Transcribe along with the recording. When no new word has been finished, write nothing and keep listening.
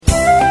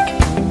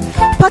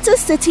Potter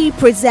City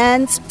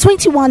presents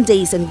 21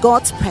 days in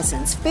God's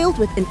presence filled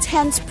with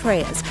intense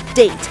prayers.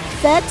 Date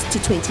 3rd to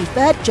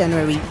 23rd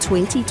January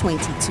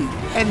 2022.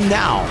 And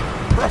now,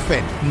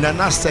 Prophet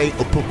Nanase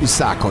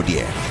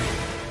Opoku-Sarkodie.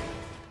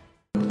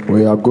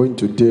 We are going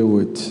to deal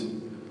with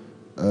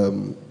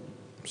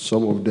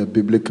some of the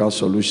biblical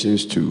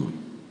solutions to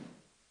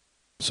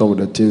some of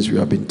the things we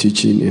have been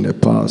teaching in the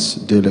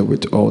past, dealing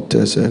with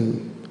altars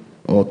and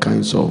all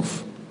kinds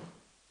of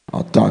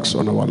attacks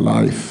on our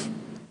life.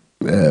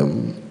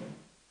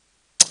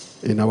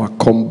 In our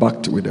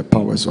combat with the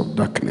powers of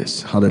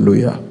darkness.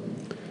 Hallelujah.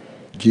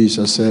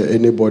 Jesus said,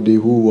 anybody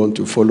who wants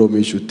to follow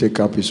me should take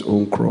up his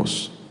own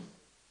cross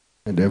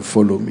and then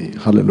follow me.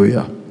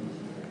 Hallelujah.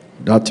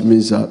 That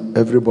means that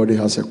everybody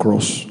has a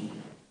cross.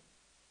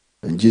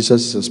 And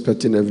Jesus is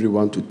expecting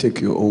everyone to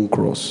take your own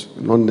cross,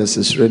 not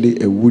necessarily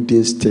a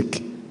wooden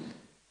stick.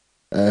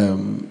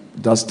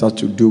 That starts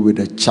to do with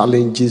the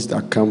challenges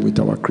that come with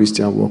our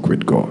Christian walk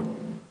with God.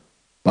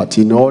 But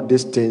in all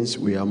these things,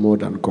 we are more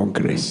than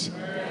conquerors.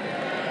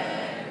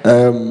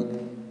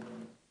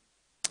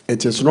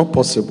 It is not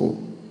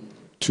possible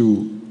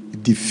to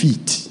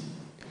defeat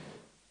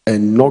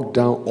and knock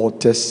down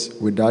altars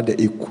without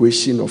the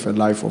equation of a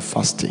life of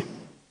fasting.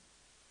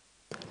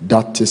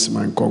 That is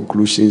my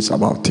conclusions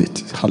about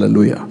it.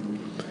 Hallelujah.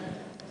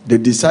 The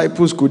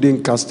disciples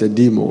couldn't cast a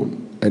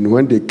demon, and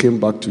when they came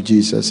back to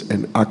Jesus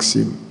and asked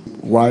him,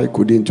 why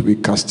couldn't we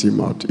cast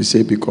him out? He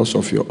said, because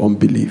of your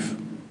unbelief.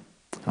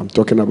 I'm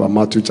talking about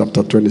Matthew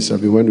chapter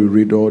 27. When we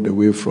read all the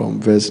way from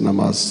verse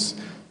numbers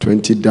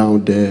 20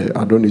 down there,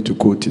 I don't need to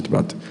quote it,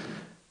 but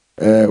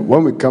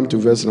when we come to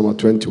verse number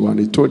 21,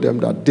 he told them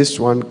that this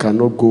one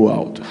cannot go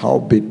out.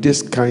 Howbeit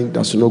this kind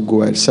does not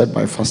go out except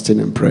by fasting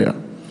and prayer.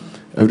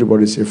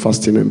 Everybody say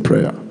fasting and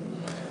prayer.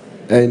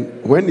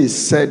 And when he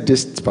said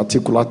this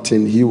particular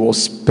thing, he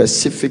was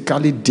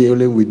specifically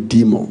dealing with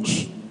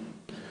demons.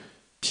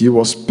 He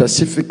was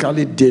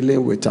specifically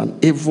dealing with an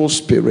evil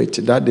spirit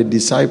that the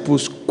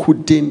disciples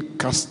couldn't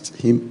cast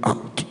him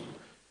out.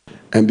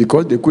 And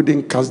because they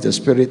couldn't cast the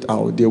spirit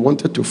out, they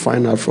wanted to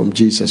find out from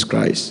Jesus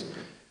Christ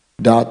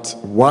that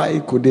why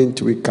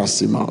couldn't we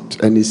cast him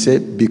out? And he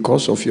said,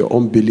 because of your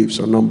unbelief.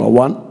 So number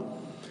one,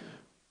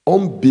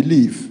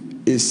 unbelief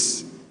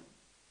is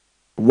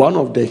one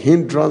of the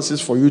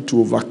hindrances for you to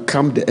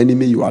overcome the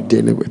enemy you are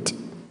dealing with.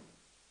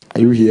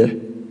 Are you here?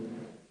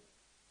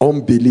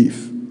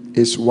 Unbelief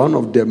is one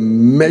of the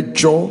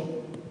major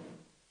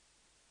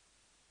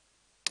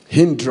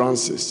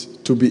hindrances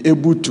to be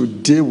able to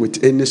deal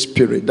with any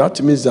spirit.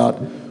 That means that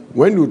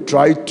when you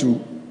try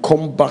to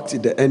combat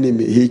the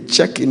enemy, he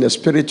checks in the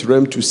spirit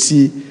realm to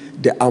see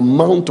the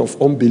amount of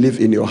unbelief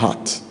in your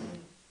heart.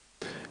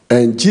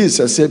 And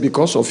Jesus said,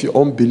 because of your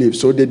unbelief.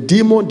 So the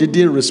demon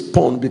didn't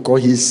respond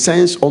because he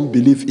sensed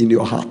unbelief in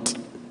your heart.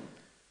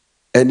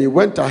 And he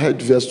went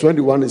ahead, verse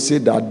 21, and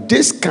said that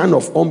this kind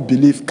of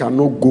unbelief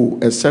cannot go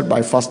except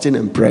by fasting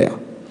and prayer.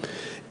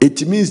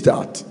 It means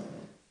that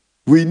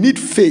we need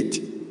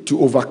faith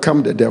to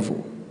overcome the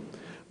devil.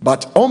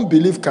 But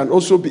unbelief can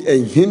also be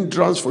a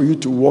hindrance for you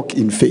to walk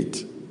in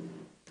faith.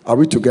 Are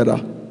we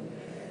together?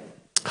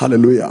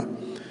 Hallelujah.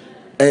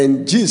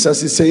 And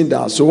Jesus is saying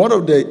that. So one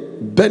of the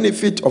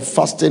benefits of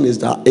fasting is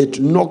that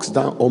it knocks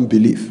down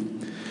unbelief.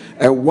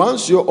 And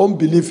once your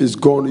unbelief is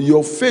gone,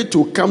 your faith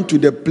will come to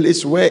the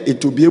place where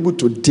it will be able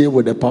to deal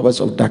with the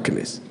powers of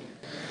darkness.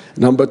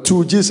 Number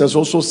two, Jesus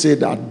also said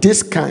that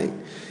this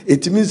kind,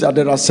 it means that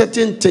there are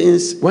certain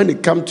things when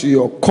it comes to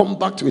your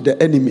combat with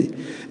the enemy,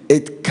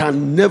 it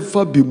can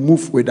never be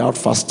moved without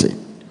fasting.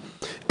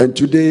 And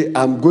today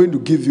I'm going to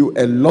give you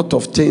a lot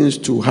of things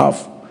to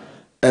have.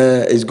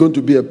 It's going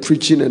to be a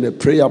preaching and a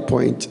prayer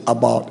point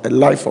about a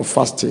life of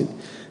fasting,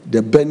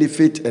 the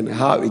benefit and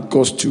how it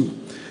goes to.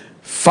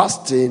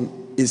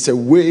 Fasting is a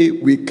way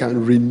we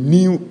can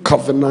renew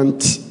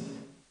covenant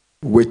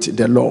with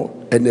the Lord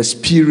and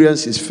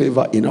experience his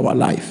favor in our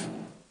life.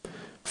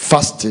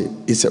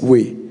 Fasting is a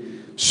way.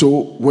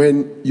 So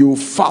when you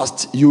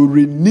fast, you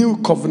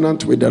renew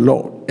covenant with the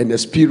Lord and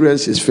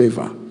experience his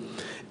favor.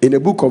 In the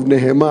book of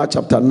Nehemiah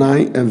chapter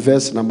 9 and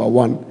verse number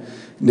 1,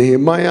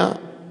 Nehemiah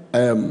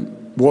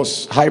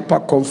was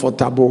hyper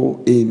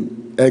comfortable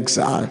in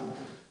exile,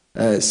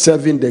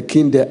 serving the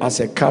king there as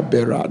a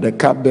cupbearer. The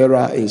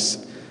cupbearer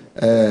is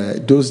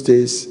those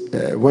days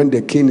when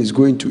the king is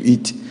going to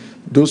eat,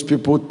 those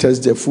people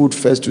test the food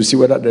first to see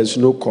whether there's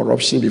no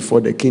corruption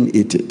before the king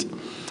eat it.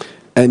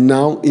 And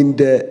now in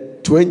the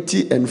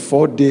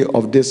 24th day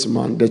of this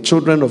month, the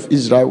children of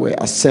Israel were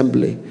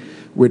assembling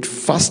with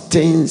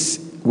fastings,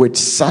 with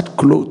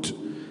sackcloth,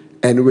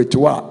 and with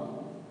what?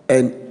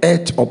 And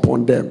earth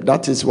upon them.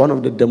 That is one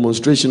of the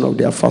demonstration of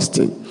their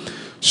fasting.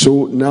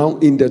 So now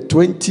in the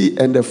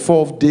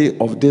 24th day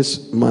of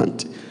this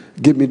month,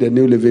 give me the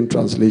New Living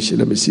Translation.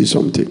 Let me see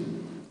something.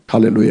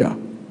 Hallelujah.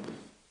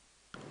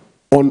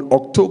 On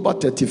October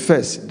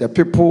 31st, the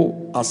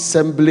people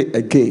assembled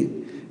again.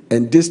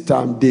 And this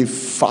time they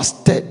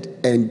fasted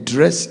and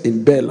dressed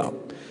in Balaam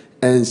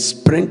and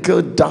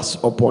sprinkled dust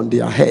upon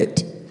their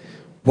head.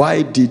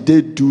 Why did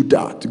they do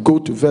that? Go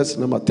to verse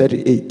number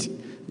 38.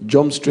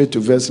 Jump straight to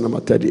verse number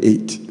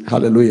 38.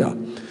 Hallelujah.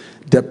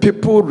 The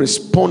people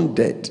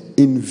responded,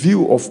 in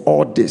view of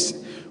all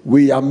this,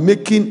 we are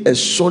making a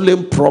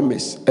solemn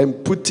promise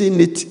and putting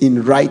it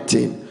in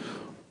writing.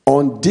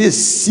 On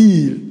this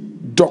seal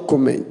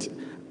document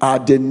are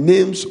the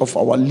names of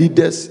our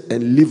leaders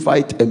and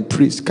Levite and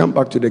priests. Come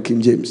back to the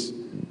King James.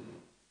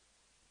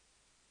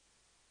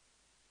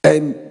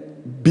 And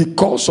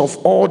because of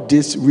all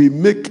this, we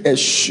make a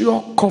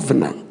sure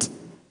covenant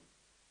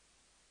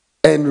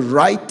and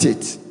write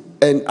it,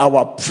 and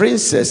our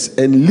princes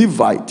and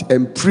Levite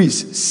and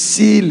priests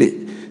seal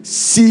it.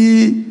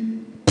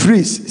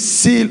 Priests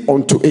seal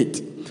unto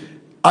it.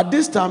 At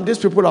this time, these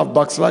people have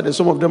backslided.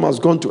 Some of them has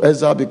gone to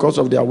exile because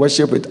of their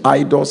worship with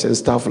idols and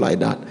stuff like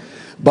that.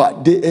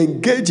 But they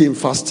engage in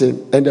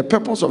fasting, and the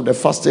purpose of the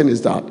fasting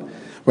is that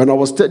when I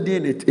was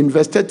studying it, in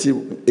verse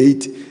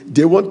 38,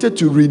 they wanted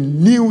to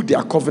renew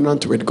their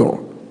covenant with God.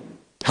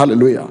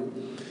 Hallelujah.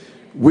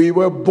 We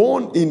were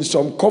born in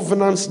some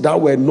covenants that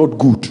were not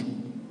good,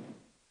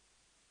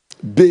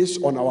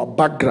 based on our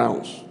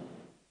backgrounds.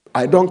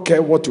 I don't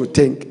care what you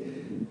think.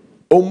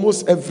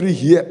 Almost every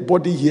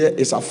body here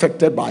is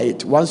affected by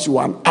it. Once you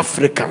are an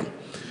African,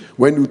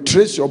 when you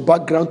trace your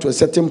background to a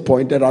certain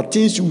point, there are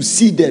things you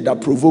see there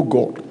that provoke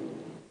God.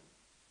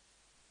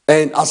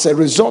 And as a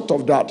result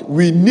of that,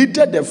 we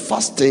needed the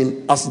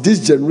fasting as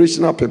these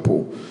generational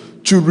people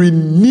to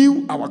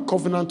renew our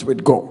covenant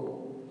with God.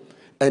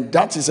 And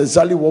that is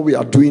exactly what we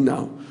are doing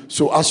now.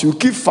 So as you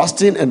keep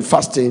fasting and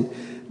fasting,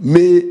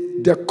 may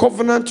the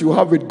covenant you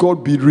have with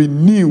God be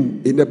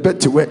renewed in a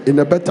better way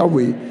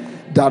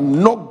that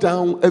knock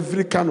down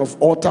every kind of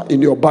altar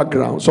in your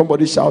background.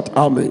 Somebody shout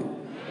amen.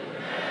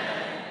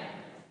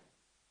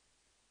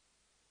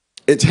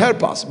 It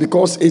helps us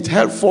because it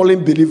helps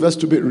fallen believers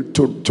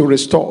to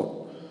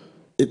restore.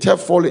 It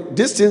helps fallen.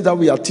 These things that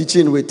we are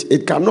teaching with,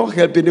 it cannot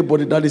help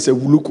anybody that is a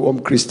lukewarm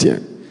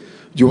Christian.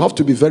 You have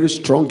to be very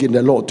strong in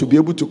the Lord to be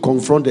able to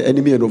confront the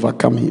enemy and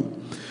overcome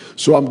him.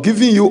 So I'm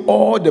giving you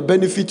all the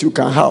benefit you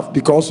can have,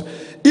 because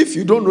if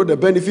you don't know the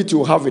benefit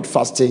you have with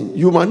fasting,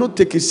 you might not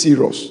take it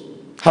serious.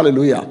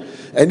 Hallelujah.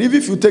 And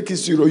if you take it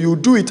serious, you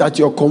do it at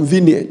your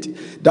convenience.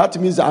 That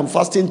means I'm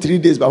fasting 3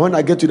 days, but when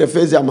I get to the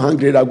first day, I'm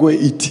hungry, I go and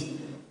eat.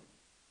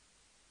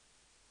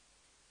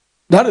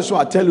 That is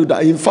why I tell you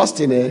that in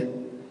fasting,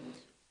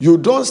 you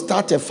don't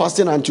start a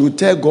fasting until you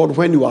tell God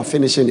when you are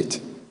finishing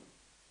it.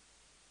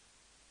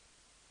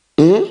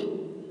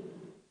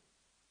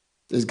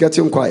 It's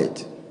getting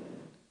quiet.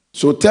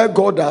 So tell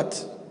God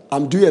that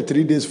I'm doing a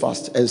 3 days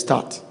fast and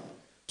start.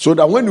 So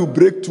that when you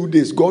break 2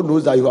 days, God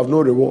knows that you have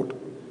no reward.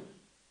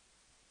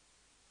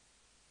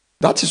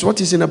 That is what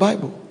is in the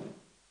Bible.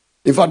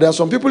 In fact, there are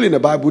some people in the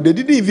Bible, they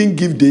didn't even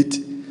give date.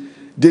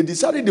 They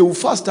decided they will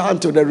fast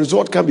until the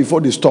result came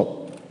before they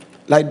stop.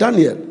 Like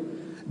Daniel.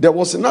 There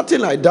was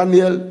nothing like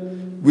Daniel.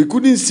 We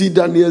couldn't see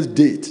Daniel's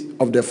date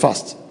of the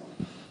fast.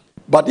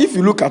 But if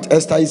you look at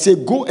Esther, he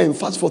said, go and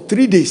fast for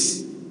 3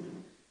 days.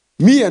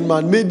 Me and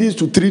man made this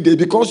to 3 days,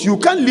 because you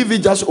can't leave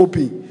it just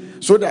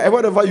open. So that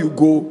wherever you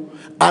go,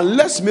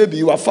 unless maybe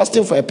you are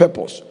fasting for a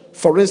purpose.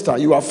 For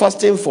instance, you are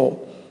fasting for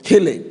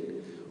healing,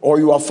 or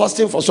you are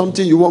fasting for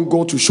something you want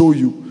God to show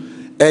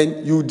you,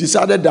 and you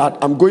decided that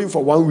I'm going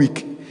for 1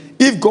 week.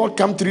 If God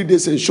come 3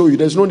 days and show you,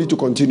 there's no need to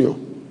continue,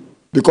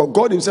 because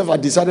God himself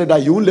had decided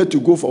that he won't let you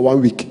go for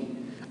 1 week.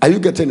 Are you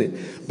getting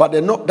it? But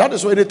that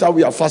is why anytime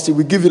we are fasting,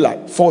 we give you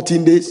like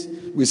 14 days,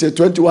 we say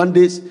 21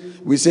 days,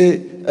 we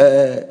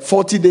say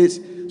 40 days,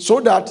 so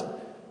that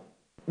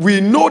we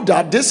know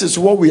that this is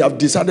what we have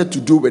decided to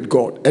do with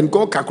God, and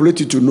God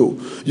calculated to know.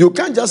 You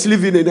can't just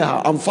live in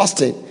anyhow. I'm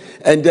fasting,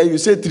 and then you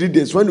say 3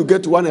 days. When you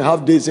get to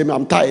 1.5 days, say,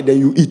 I'm tired, then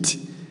you eat.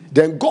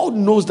 Then God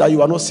knows that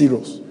you are not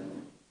serious.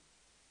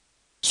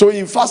 So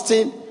in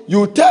fasting,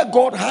 you tell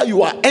God how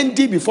you are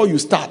ending before you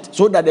start,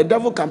 so that the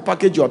devil can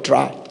package your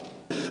trial.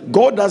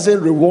 God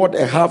doesn't reward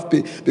a half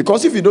pay,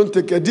 because if you don't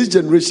take care, this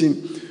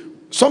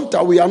generation,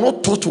 sometimes we are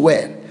not taught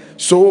well.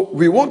 So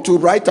we want to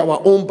write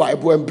our own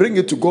Bible and bring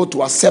it to God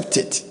to accept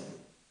it.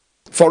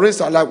 For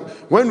instance, like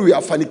when we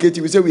are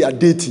fornicating, we say we are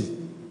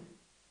dating.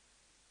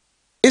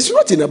 It's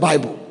not in the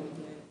Bible.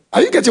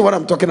 Are you getting what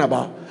I'm talking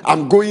about?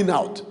 I'm going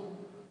out.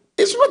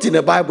 It's not in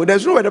the Bible.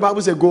 There's nowhere the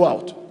Bible says go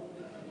out.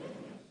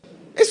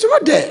 It's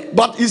not there.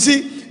 But you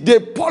see, they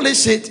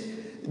polish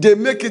it. They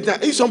make it.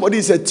 If somebody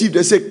is a thief,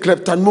 they say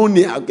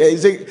kleptomania. They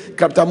say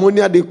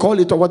kleptomania, they call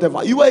it or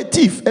whatever. You are a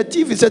thief. A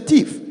thief is a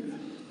thief.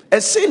 A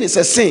sin is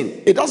a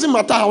sin. It doesn't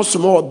matter how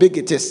small or big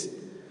it is.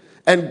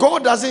 And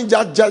God doesn't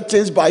just judge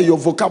things by your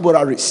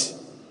vocabularies.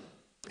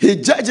 He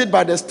judges it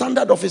by the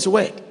standard of his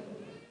word.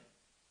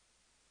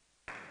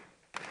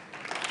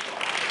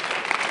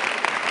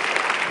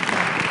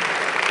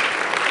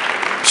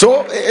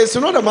 So it's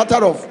not a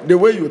matter of the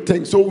way you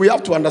think. So we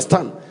have to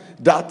understand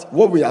that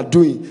what we are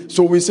doing.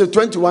 So we say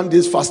 21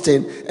 days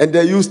fasting, and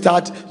then you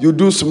start, you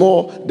do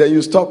small, then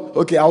you stop.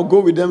 Okay, I'll go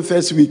with them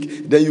first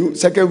week. Then you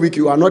second week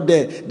you are not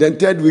there. Then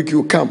third week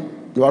you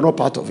come. You are not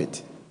part of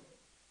it.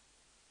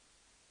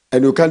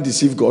 And you can't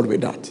deceive God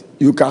with that.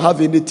 You can have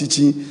any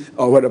teaching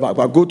or whatever,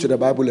 but go to the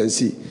Bible and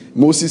see.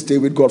 Moses stayed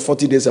with God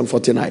 40 days and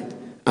 40 nights.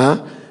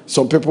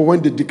 Some people,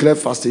 when they declare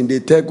fasting, they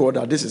tell God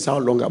that this is how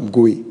long I'm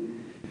going.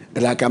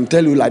 And like I'm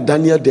telling you, like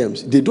Daniel them,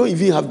 they don't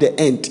even have the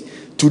end.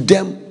 To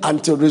them,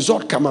 until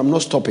result come, I'm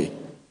not stopping.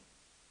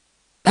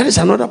 That is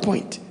another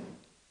point.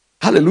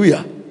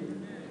 Hallelujah.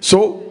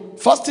 So,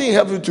 fasting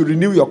helps you to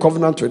renew your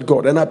covenant with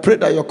God. And I pray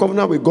that your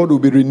covenant with God will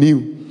be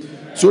renewed,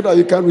 so that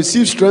you can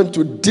receive strength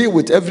to deal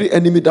with every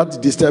enemy that is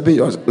disturbing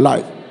your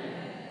life.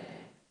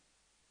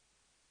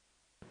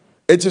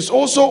 It is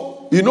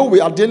also, we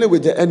are dealing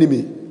with the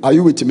enemy. Are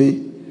you with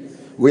me?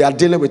 We are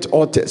dealing with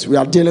altars. We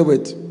are dealing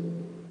with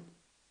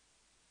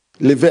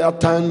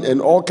Leviathan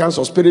and all kinds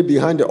of spirit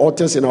behind the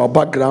altars in our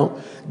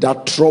background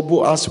that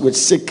trouble us with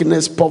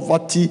sickness,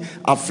 poverty,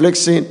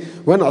 affliction.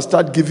 When I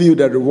start giving you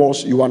the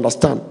rewards, you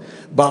understand.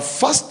 But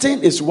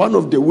fasting is one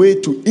of the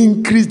ways to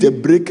increase the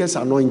breaker's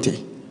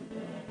anointing.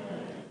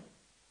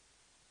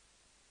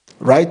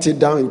 Write it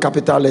down in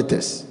capital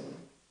letters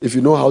if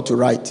you know how to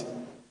write.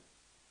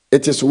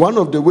 It is one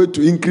of the ways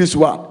to increase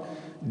what?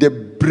 The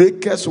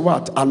breaker's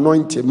what?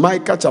 Anointing.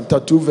 Micah chapter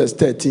 2 verse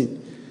 13.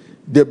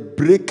 The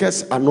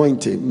breaker's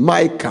anointing.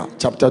 Micah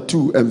chapter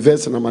 2 and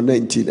verse number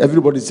 19.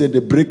 Everybody say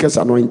the breaker's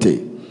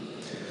anointing.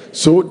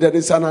 So there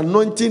is an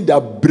anointing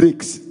that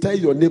breaks. Tell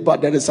your neighbor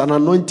there is an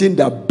anointing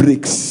that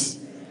breaks.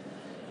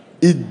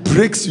 It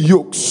breaks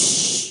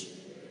yokes.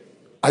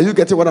 Are you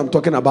getting what I'm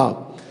talking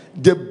about?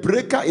 The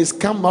breaker is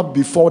come up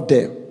before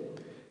them.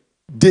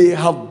 They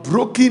have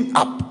broken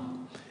up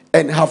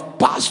and have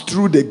passed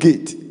through the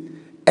gate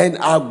and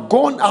are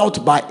gone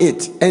out by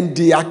it, and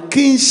their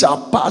king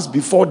shall pass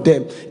before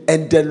them,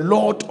 and the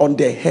Lord on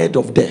the head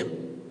of them.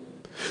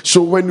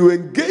 So when you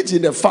engage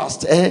in a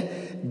fast,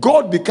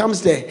 God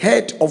becomes the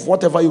head of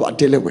whatever you are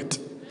dealing with.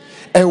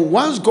 And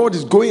once God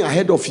is going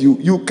ahead of you,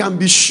 you can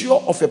be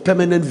sure of a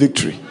permanent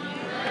victory.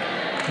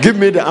 Give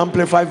me the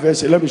Amplified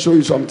version. Let me show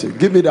you something.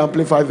 Give me the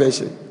Amplified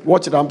version.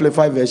 Watch the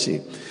Amplified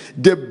version.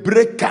 The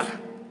breaker,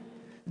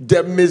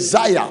 the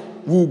Messiah,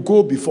 will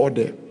go before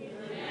them.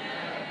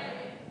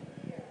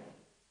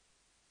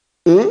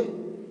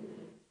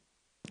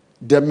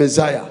 The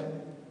Messiah.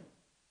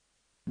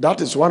 That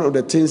is one of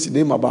the things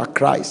named about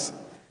Christ.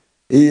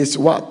 He is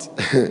what?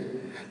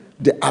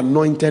 The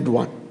anointed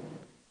one.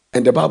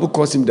 And the Bible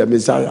calls him the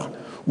Messiah.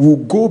 Will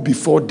go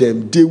before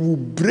them. They will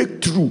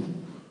break through,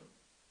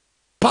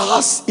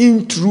 pass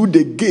in through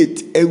the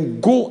gate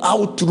and go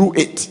out through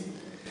it.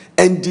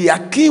 And their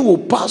king will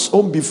pass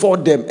on before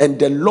them, and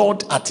the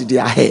Lord at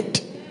their head.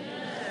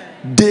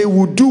 They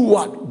will do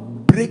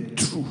what? Break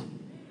through.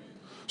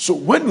 So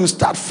when you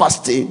start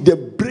fasting, the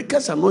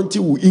breaker's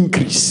anointing will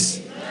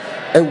increase.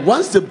 And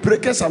once the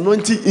breaker's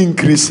anointing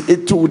increase,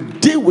 it will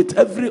deal with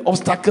every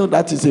obstacle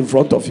that is in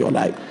front of your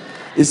life.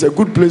 It's a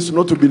good place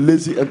not to be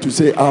lazy and to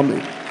say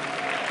amen.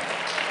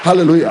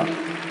 Hallelujah.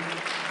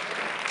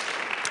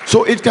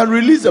 So it can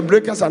release the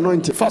breaker's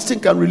anointing.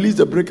 Fasting can release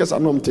the breaker's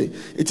anointing.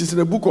 It is in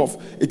the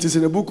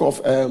book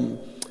of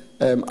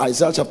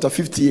Isaiah chapter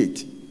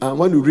 58. And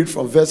when you read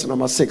from verse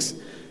number 6,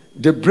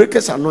 the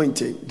breaker's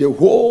anointing, the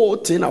whole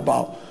thing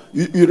about,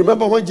 you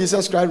remember when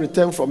Jesus Christ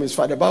returned from his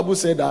Father, the Bible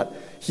said that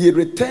he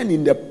returned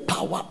in the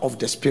power of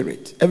the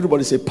Spirit.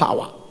 Everybody say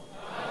power.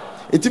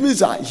 It means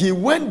that he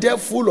went there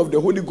full of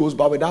the Holy Ghost,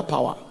 but without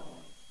power.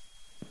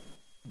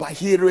 But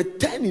he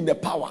returned in the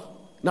power.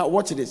 Now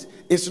watch this.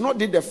 It's not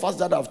the fast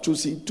that I've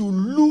chosen to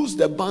lose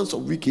the bands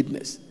of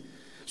wickedness.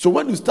 So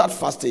when you start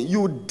fasting,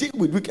 you deal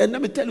with wicked. And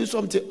let me tell you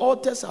something.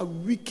 Altars are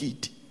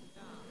wicked.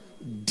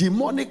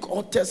 Demonic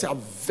altars are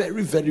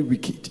very, very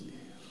wicked.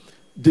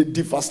 The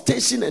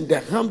devastation and the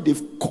harm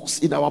they've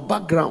caused in our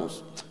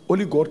backgrounds,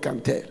 only God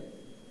can tell.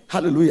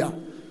 Hallelujah.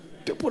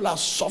 People are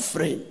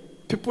suffering.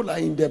 People are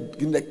in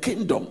the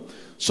kingdom.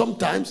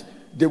 Sometimes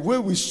the way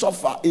we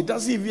suffer, it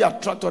doesn't even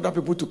attract other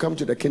people to come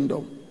to the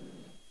kingdom.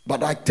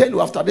 But I tell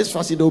you, after this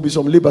fasting, there will be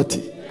some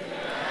liberty.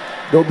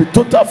 There will be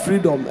total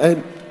freedom.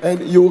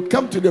 And you will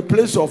come to the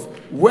place of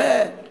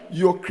where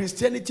your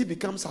Christianity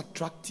becomes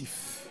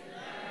attractive.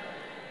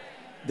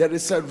 There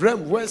is a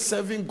realm where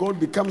serving God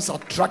becomes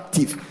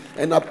attractive.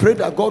 And I pray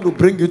that God will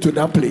bring you to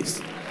that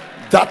place.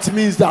 That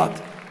means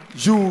that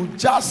you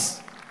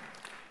just,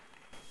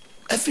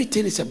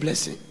 everything is a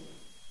blessing.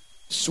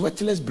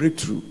 Sweatless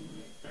breakthrough.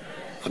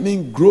 I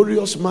mean,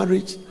 glorious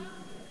marriage,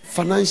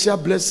 financial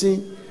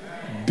blessing,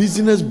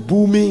 business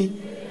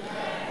booming,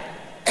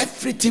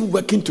 everything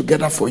working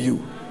together for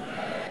you.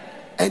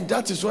 And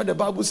that is why the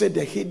Bible said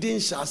the hidden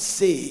shall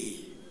say,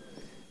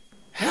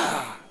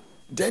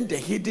 then the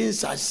hidden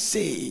shall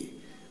say,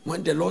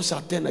 when the Lord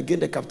shall turn again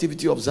the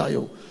captivity of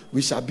Zion,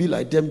 we shall be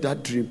like them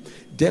that dream.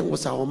 Then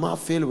was our mouth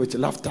filled with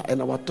laughter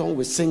and our tongue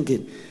with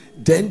singing.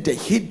 Then the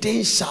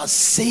hidden shall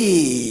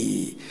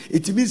say.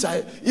 It means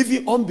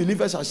even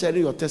unbelievers are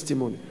sharing your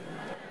testimony.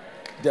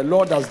 The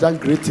Lord has done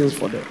great things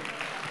for them.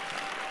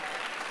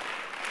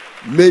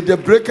 May the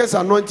breaker's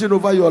anointing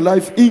over your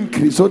life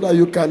increase so that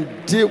you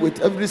can deal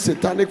with every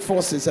satanic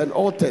forces and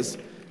altars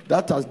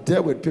that has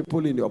dealt with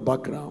people in your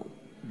background.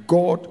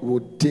 God will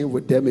deal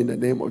with them in the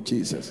name of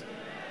Jesus.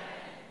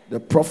 The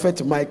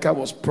prophet Micah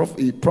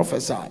he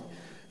prophesied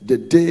the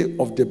day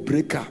of the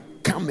breaker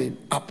coming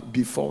up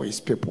before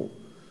his people.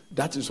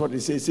 That is what he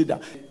says. He said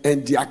that,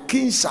 and their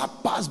king shall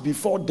pass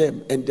before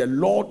them, and the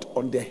Lord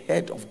on the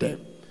head of them.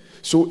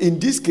 So in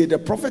this case, the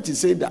prophet is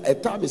saying that a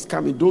time is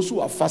coming, those who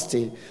are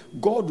fasting,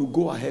 God will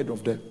go ahead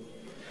of them.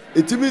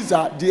 It means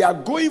that they are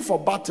going for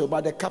battle,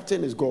 but the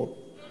captain is God.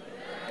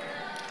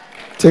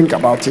 Think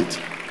about it.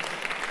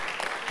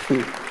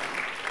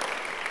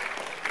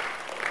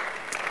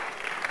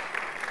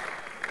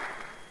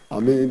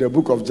 In the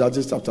book of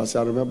Judges chapter 6,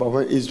 I remember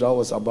when Israel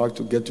was about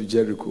to get to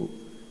Jericho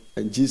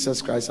and Jesus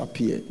Christ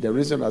appeared. The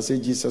reason I say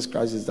Jesus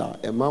Christ is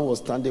that a man was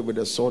standing with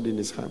a sword in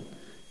his hand.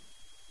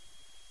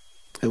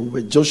 And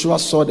when Joshua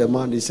saw the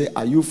man, he said,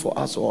 are you for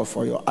us or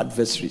for your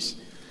adversaries?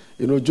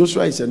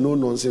 Joshua is a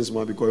no-nonsense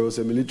man because he was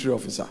a military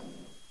officer.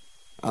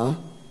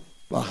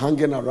 But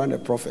hanging around a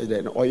prophet,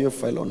 then oil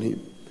fell on him.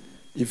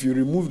 If you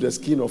remove the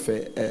skin of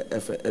a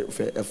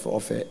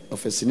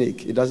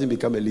snake, it doesn't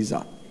become a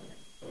lizard.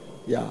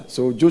 Yeah,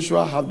 so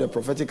Joshua have the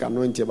prophetic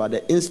anointing, but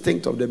the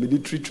instinct of the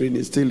military training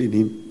is still in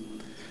him.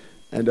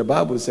 And the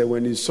Bible said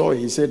when he saw it,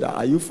 he said,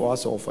 are you for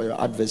us or for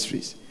your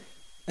adversaries?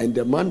 And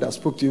the man that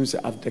spoke to him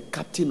said, the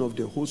captain of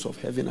the host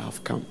of heaven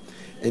have come.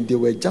 And they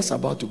were just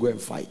about to go and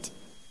fight.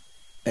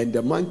 And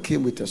the man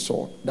came with a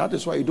sword. That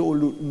is why you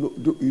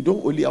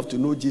don't only have to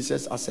know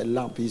Jesus as a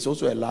lamb. He's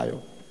also a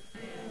lion.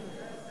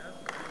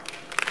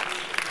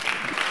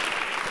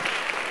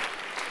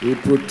 He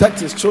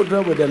protects his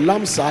children with the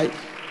lamb side,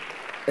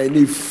 and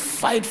he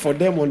fight for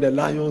them on the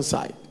lion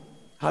side.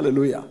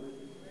 Hallelujah.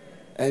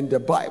 And the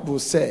Bible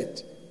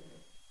said,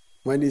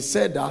 when he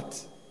said that,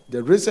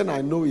 the reason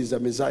I know he's the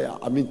Messiah,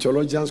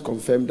 theologians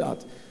confirm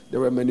that there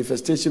were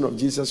manifestations of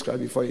Jesus Christ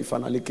before he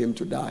finally came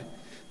to die.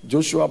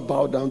 Joshua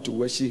bowed down to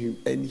worship him,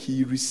 and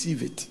he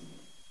received it.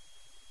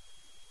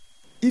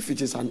 If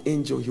it is an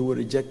angel, he will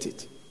reject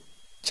it.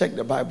 Check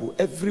the Bible.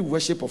 Every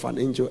worship of an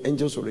angel,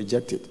 angels will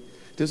reject it.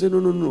 They say,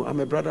 no, I'm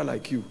a brother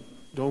like you.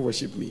 Don't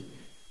worship me.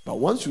 But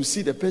once you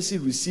see the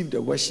person receive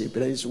the worship,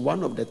 then it's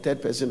one of the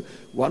third person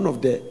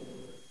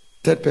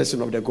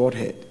of the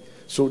Godhead.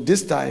 So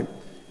this time,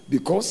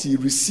 because he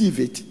received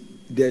it,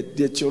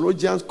 the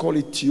theologians call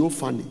it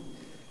theophany,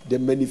 the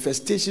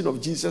manifestation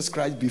of Jesus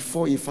Christ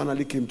before he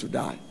finally came to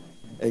die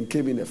and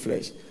came in the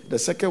flesh. The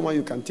second one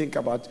you can think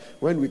about,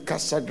 when we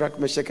cast Shadrach,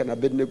 Meshach, and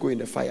Abednego in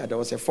the fire, there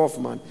was a fourth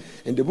man.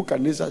 And the book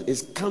of Nebuchadnezzar,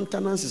 his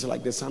countenance is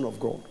like the Son of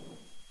God.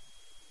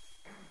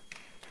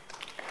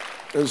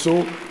 And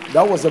so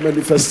that was the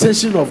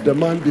manifestation of the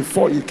man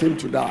before he came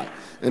to die.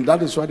 And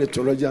that is why the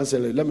theologians say,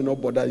 let me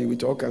not bother you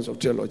with all kinds of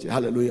theology.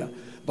 Hallelujah.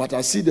 But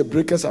I see the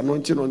breaker's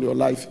anointing on your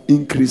life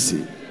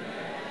increasing.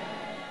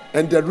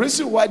 And the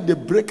reason why the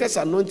breaker's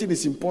anointing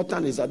is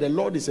important is that the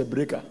Lord is a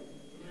breaker.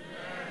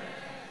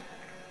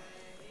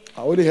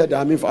 I only heard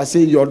that. If I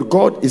say your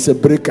God is a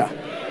breaker.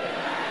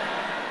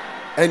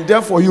 And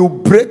therefore you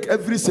break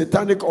every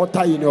satanic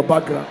altar in your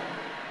background.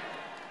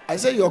 I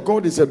say your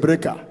God is a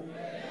breaker.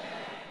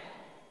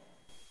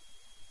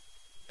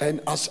 And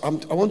I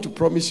want to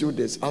promise you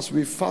this, as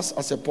we fast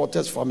as a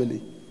Porter's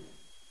family,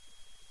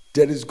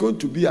 there is going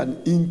to be an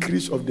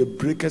increase of the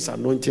breaker's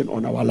anointing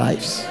on our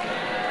lives.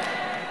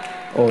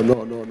 Oh,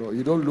 no.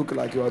 You don't look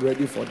like you are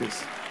ready for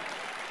this.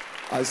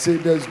 I say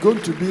there's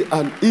going to be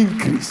an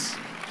increase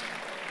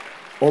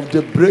of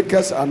the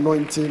breaker's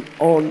anointing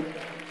on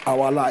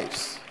our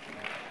lives.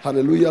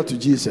 Hallelujah to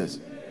Jesus.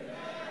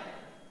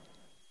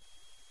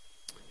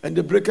 And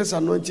the breaker's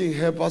anointing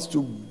help us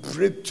to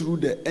break through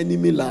the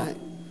enemy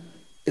line.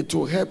 It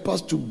will help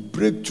us to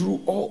break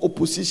through all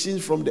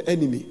oppositions from the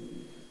enemy.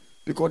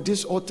 Because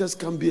these altars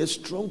can be a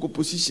strong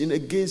opposition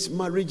against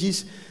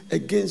marriages,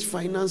 against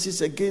finances,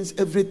 against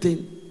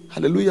everything.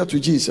 Hallelujah to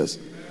Jesus.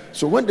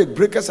 So when the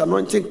breaker's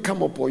anointing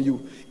come upon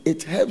you,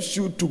 it helps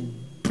you to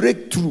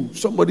break through.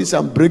 Somebody say,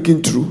 I'm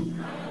breaking through.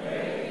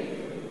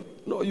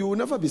 No, you will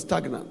never be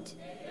stagnant.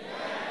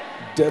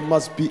 There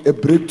must be a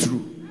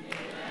breakthrough.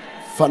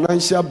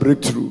 Financial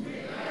breakthrough.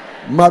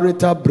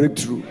 Marital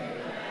breakthrough.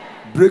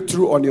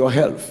 Breakthrough on your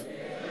health.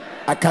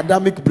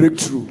 Academic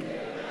breakthrough.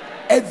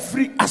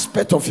 Every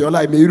aspect of your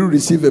life, may you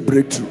receive a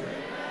breakthrough.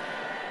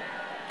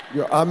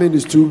 Your amen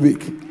is too big.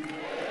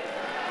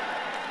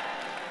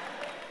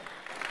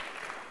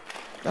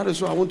 That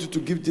is why I want you to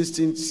give this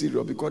thing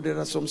serious, because there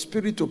are some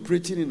spirit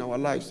operating in our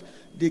lives.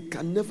 They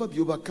can never be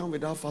overcome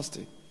without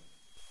fasting.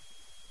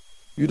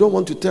 You don't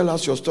want to tell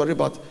us your story,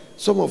 but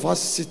some of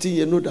us sitting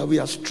here know that we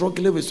are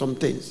struggling with some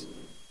things.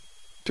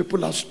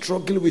 People are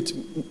struggling with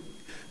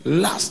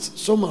lust.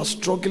 Some are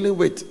struggling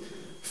with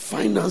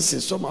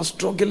finances. Some are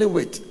struggling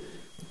with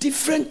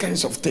different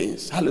kinds of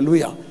things.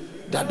 Hallelujah.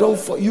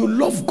 You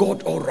love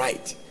God, all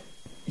right.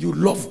 You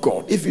love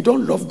God. If you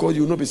don't love God,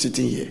 you will not be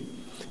sitting here.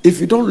 If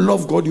you don't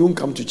love God, you won't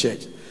come to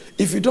church.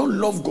 If you don't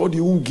love God,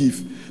 you won't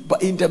give.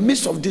 But in the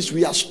midst of this,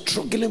 we are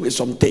struggling with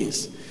some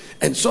things.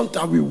 And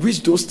sometimes we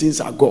wish those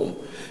things are gone.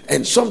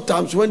 And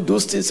sometimes when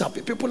those things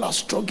happen, people are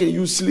struggling.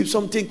 You sleep,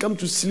 something come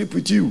to sleep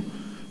with you.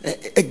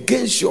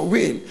 against your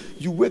will.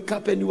 You wake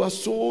up and you are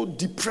so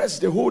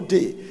depressed the whole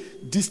day,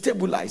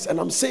 destabilized. And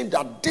I'm saying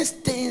that these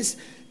things,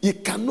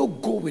 it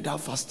cannot go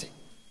without fasting.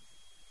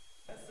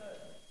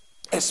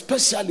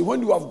 Especially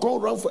when you have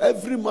gone around for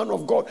every man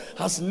of God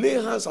has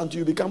laid hands until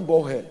you become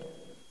bald head.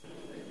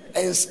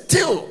 And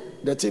still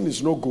the thing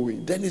is not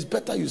going. Then it's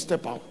better you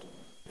step out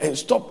and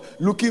stop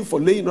looking for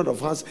laying on of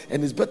hands.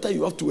 And it's better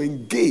you have to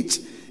engage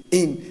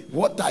in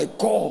what I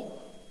call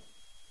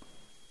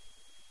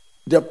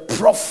the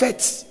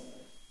prophet's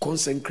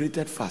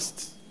consecrated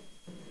fast.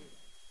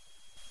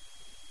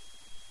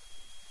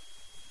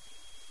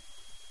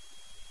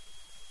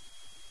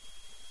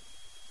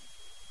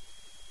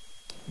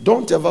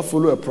 Don't ever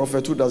follow a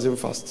prophet who doesn't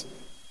fast.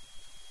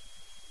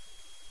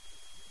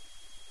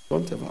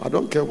 Don't ever. I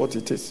don't care what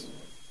it is.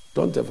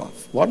 Don't ever.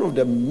 One of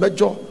the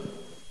major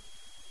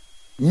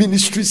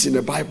ministries in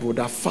the Bible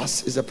that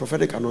fast is the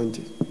prophetic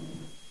anointing.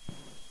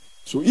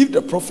 So if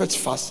the prophets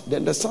fast,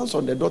 then the sons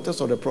and the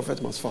daughters of the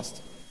prophet must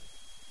fast.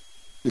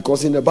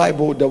 Because in the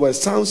Bible, there were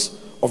sons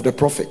of the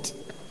prophet.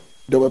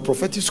 There were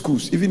prophetic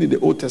schools, even in the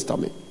Old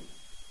Testament.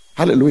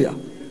 Hallelujah.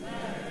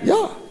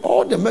 Yeah,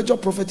 all the major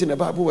prophets in the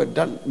Bible were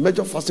done,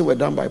 major fasting were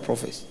done by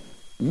prophets.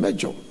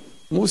 Major.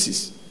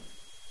 Moses.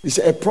 He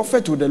said, a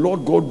prophet will the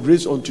Lord God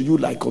raise unto you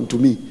like unto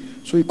me.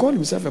 So he called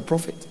himself a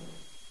prophet.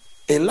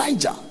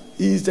 Elijah,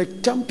 he is the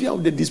champion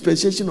of the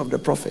dispensation of the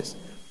prophets.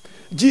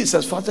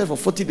 Jesus fasted for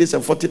 40 days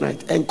and 40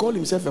 nights and called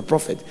himself a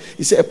prophet.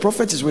 He said, a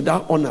prophet is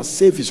without honor,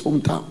 save his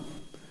hometown.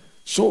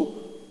 So,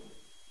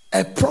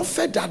 a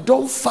prophet that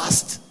don't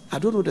fast, I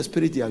don't know the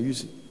spirit they are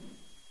using.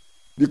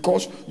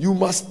 Because you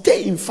must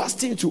stay in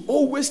fasting to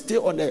always stay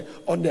on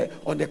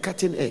the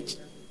cutting edge.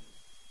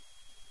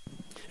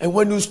 And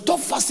when you stop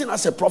fasting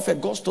as a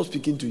prophet, God stops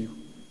speaking to you.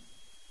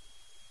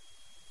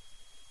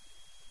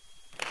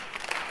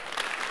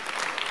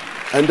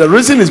 And the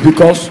reason is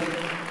because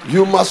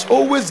you must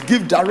always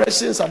give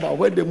directions about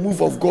where the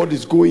move of God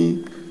is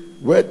going,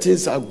 where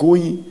things are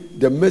going,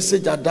 the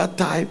message at that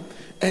time.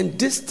 And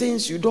these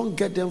things, you don't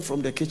get them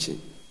from the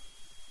kitchen.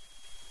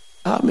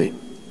 Amen.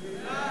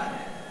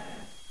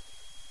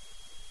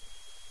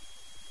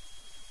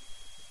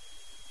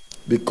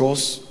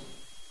 Because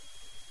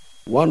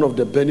one of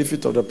the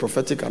benefits of the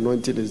prophetic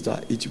anointing is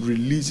that it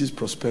releases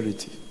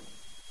prosperity.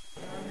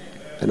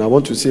 And I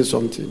want to say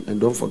something, and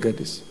don't forget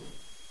this.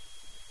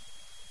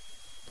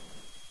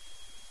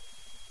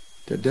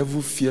 The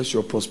devil fears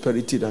your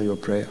prosperity than your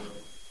prayer.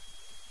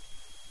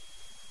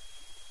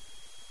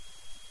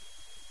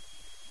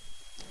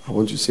 I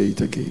want to say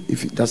it again,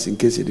 that's in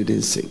case it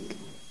didn't sink.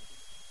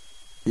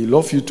 He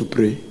loves you to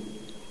pray,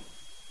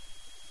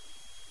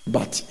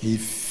 but he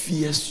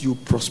fears you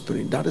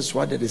prospering. That is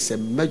why there is a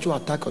major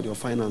attack on your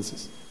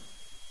finances.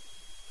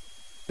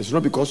 It's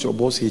not because your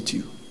boss hates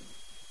you,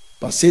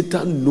 but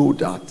Satan knows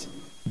that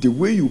the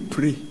way you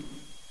pray,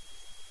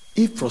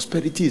 if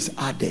prosperity is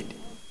added,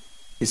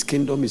 his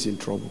kingdom is in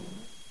trouble.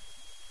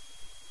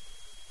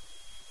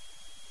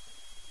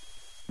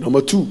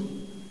 Number 2,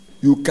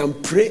 you can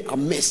pray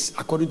amiss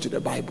according to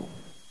the Bible,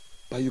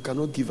 but you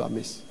cannot give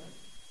amiss.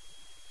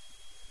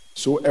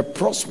 So a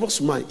prosperous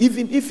man,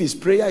 even if his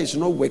prayer is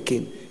not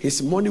working,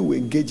 his money will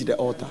engage the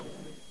altar.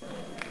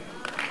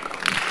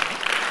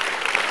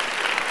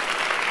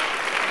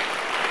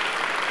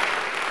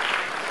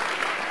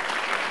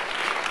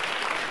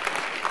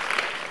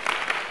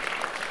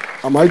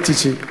 Am I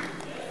teaching?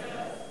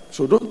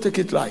 So don't take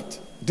it light.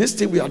 This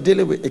thing we are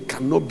dealing with, it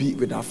cannot be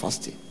without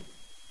fasting.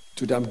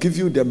 Today I'm giving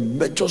you the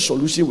major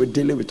solution we're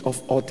dealing with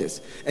of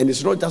altars. And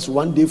it's not just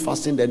one day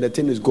fasting, then the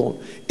thing is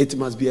gone. It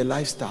must be a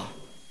lifestyle.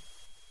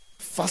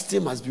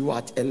 Fasting must be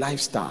what? A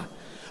lifestyle.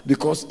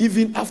 Because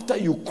even after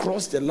you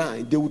cross the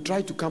line, they will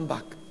try to come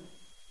back.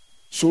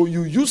 So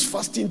you use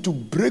fasting to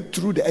break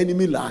through the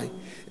enemy line,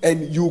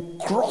 and you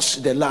cross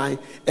the line,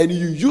 and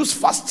you use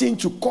fasting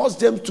to cause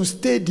them to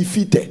stay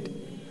defeated.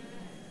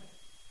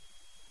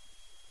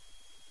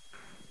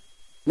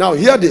 Now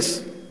hear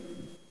this.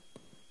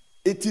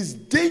 It is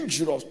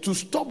dangerous to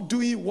stop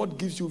doing what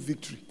gives you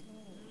victory.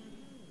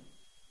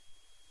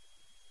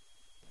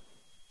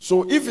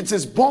 So if it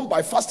is born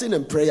by fasting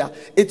and prayer,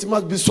 it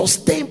must be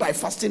sustained by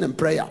fasting and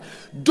prayer.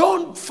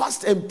 Don't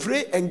fast and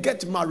pray and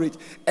get married,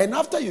 and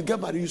after you get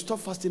married, you stop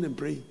fasting and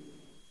praying.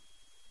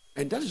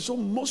 And that is what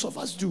most of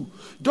us do.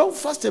 Don't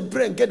fast and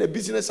pray and get a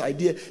business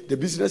idea. The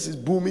business is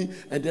booming,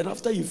 and then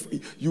after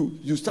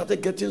you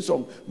started getting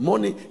some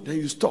money, then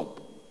you stop.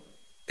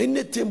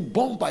 Anything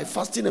born by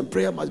fasting and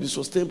prayer must be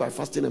sustained by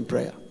fasting and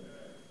prayer.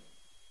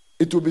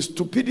 It will be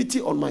stupidity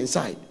on my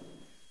side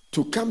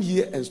to come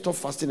here and stop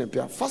fasting and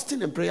prayer.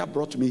 Fasting and prayer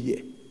brought me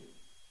here.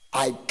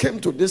 I came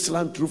to this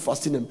land through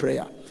fasting and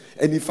prayer.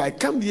 And if I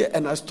come here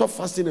and I stop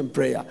fasting and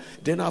prayer,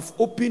 then I've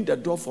opened the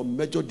door for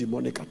major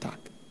demonic attack.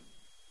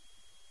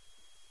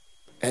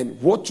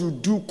 And what you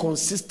do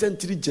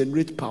consistently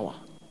generate power.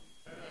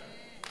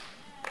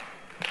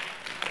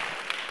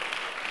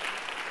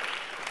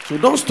 So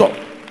don't stop.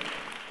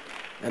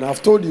 And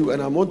I've told you,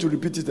 and I want to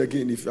repeat it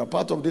again, if you are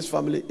part of this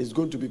family, it's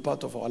going to be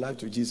part of our life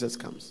till Jesus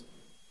comes.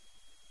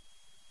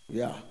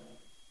 Yeah.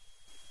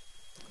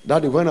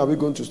 Daddy, when are we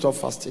going to stop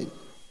fasting?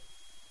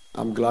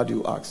 I'm glad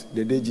you asked.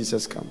 The day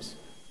Jesus comes.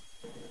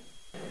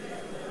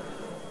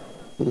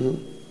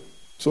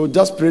 So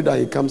just pray that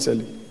he comes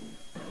early.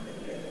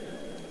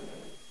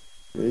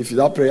 If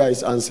that prayer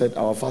is answered,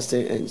 our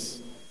fasting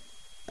ends.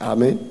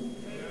 Amen.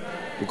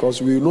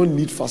 Because we will not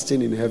need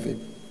fasting in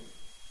heaven.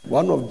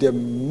 One of the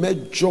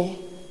major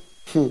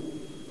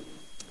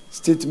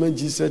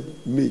statements Jesus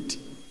made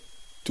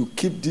to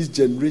keep this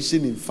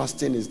generation in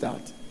fasting is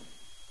that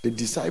the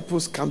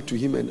disciples come to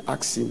him and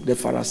ask him, the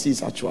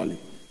Pharisees actually,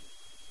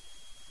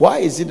 why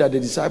is it that the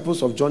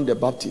disciples of John the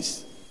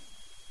Baptist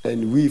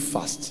and we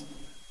fast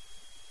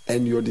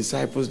and your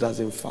disciples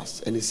doesn't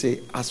fast? And he say,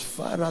 as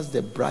far as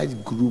the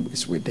bridegroom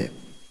is with them,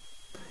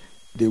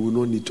 they will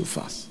not need to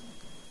fast.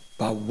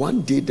 But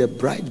one day the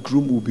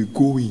bridegroom will be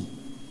going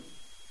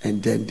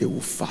and then they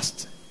will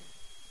fast.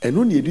 And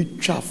only you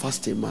try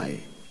fasting my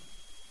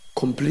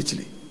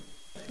completely.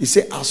 He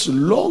said, as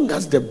long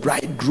as the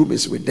bridegroom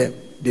is with them,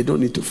 they don't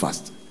need to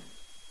fast.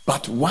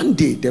 But one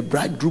day the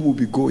bridegroom will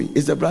be going.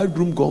 Is the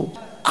bridegroom gone?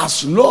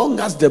 As long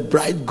as the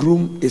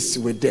bridegroom is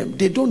with them,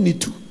 they don't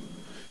need to.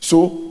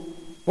 So,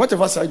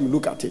 whatever side you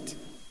look at it,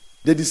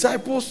 the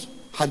disciples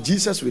had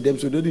Jesus with them,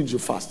 so they didn't need to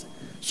fast.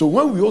 So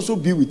when we also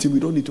be with him, we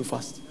don't need to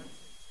fast.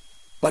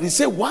 But he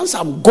said, once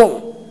I'm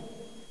gone,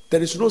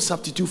 there is no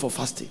substitute for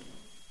fasting.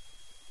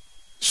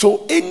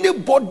 So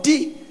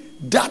anybody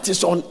that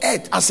is on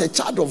earth as a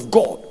child of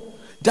God,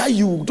 that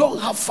you don't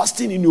have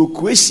fasting in your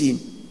equation,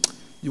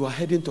 you are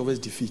heading towards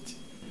defeat.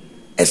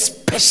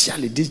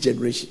 Especially this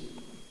generation.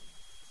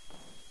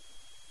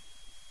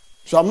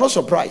 So I'm not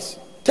surprised.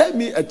 Tell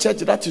me a church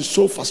that is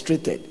so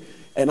frustrated,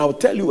 and I'll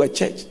tell you a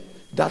church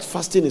that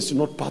fasting is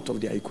not part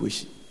of their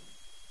equation.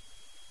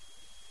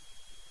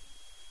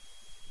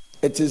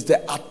 It is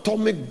the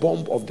atomic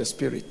bomb of the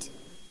spirit.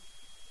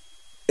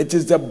 It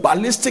is the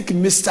ballistic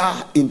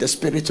missile in the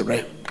spirit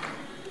realm.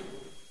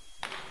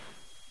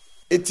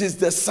 It is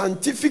the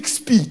scientific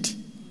speed.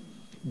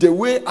 The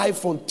way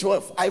iPhone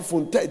 12,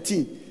 iPhone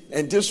 13,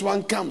 and this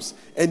one comes,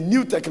 and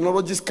new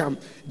technologies come.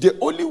 The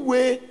only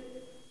way,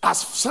 as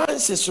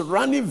science is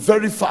running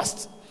very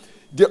fast,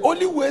 the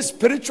only way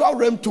spiritual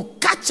realm to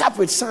catch up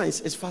with science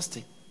is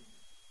fasting.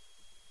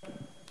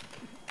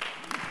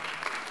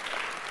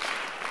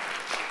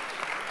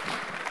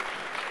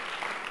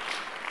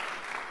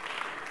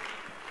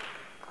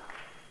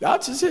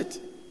 That is it.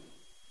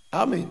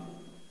 Amen.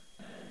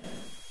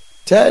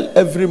 Tell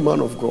every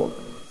man of God,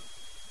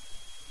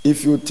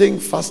 if you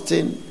think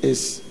fasting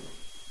has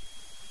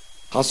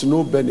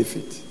no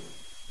benefit,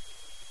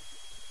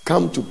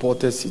 come to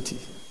Porter City,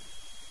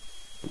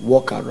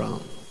 walk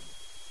around,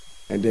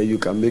 and then you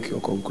can make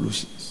your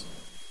conclusions.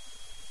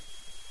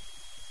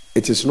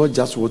 It is not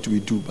just what we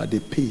do, but the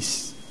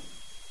pace.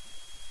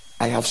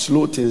 I have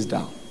slowed things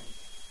down.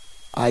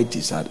 I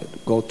decided,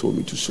 God told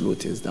me to slow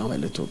things down a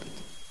little bit.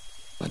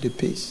 But the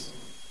pace,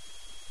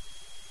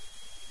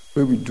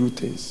 where we do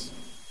things,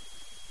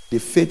 the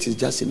faith is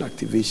just in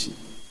activation.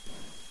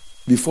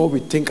 Before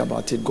we think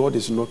about it, God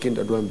is knocking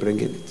the door and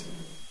bringing it.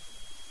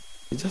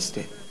 It's just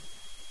there.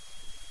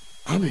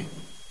 Amen.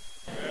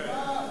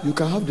 You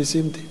can have the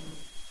same thing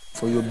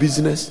for your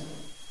business,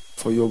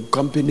 for your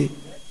company,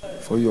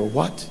 for your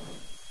what.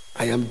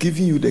 I am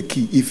giving you the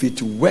key. If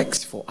it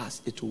works for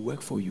us, it will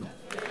work for you.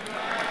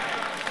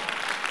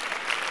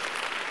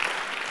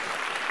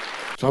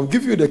 So I'm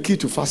giving you the key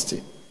to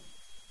fasting.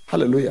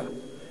 Hallelujah.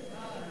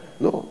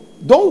 No,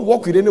 don't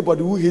walk with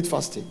anybody who hates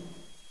fasting.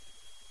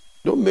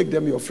 Don't make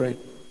them your friend.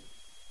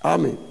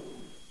 Amen.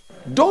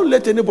 Don't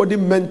let anybody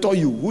mentor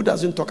you who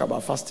doesn't talk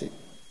about fasting.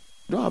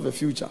 You don't have a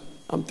future.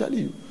 I'm telling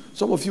you.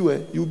 Some of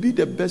you, you'll be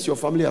the best your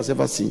family has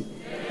ever seen.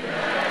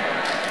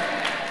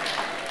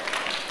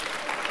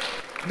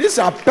 These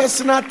are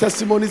personal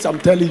testimonies I'm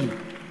telling you.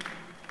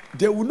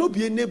 There will not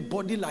be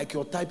anybody like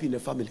your type in the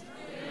family.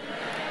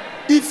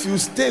 If you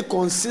stay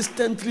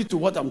consistently to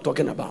what I'm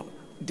talking about,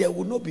 there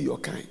will not be your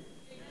kind.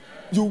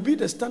 You will be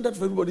the standard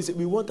for everybody. Say,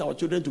 we want our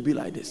children to be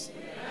like this.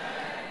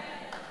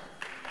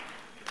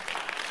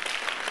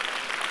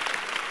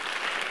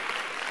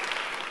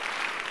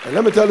 And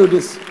let me tell you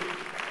this.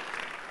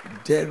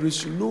 There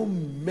is no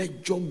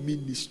major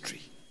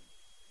ministry.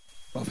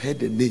 I've heard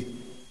the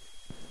name.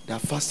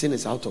 That fasting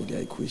is out of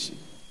their equation.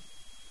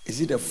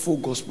 Is it the Full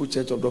Gospel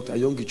Church of Dr.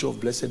 Yonggi of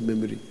blessed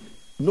memory?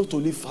 Not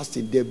only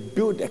fasting, they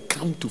build a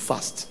camp to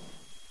fast.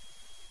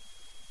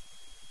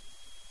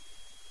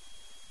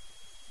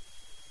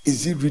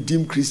 Is it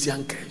Redeemed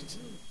Christian Church?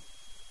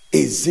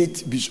 Is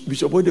it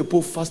Bishop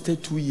Oyedepo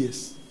fasted 2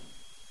 years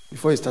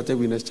before he started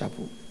Winners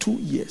Chapel? 2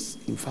 years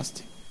in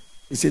fasting.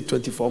 He said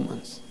 24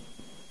 months.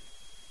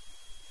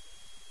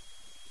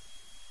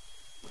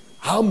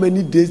 How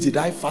many days did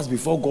I fast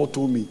before God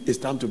told me it's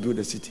time to build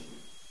a city?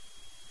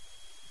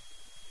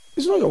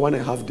 It's not your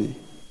 1.5 day.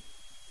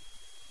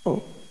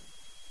 Oh.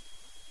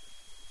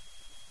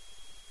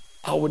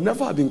 I would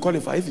never have been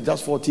qualified if it's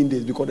just 14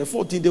 days, because the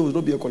 14 days will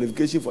not be a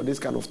qualification for this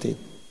kind of thing.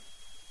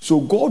 So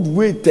God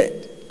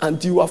waited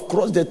until you have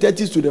crossed the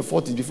 30s to the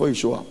 40s before you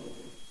show up.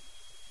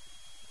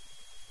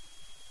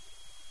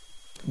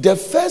 The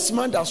first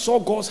man that saw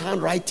God's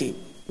handwriting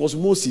was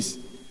Moses.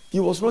 He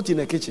was not in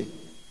the kitchen.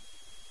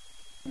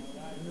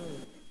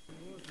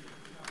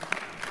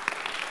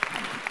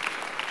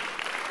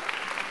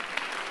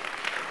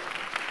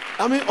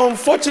 I mean,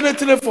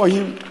 unfortunately for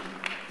him,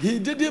 he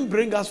didn't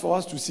bring us for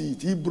us to see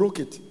it. He broke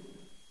it.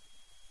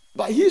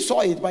 But he saw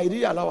it, but he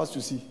didn't allow us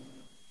to see.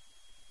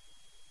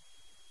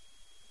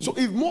 So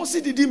if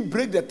Moses didn't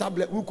break the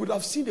tablet, we could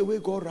have seen the way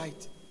God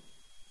writes.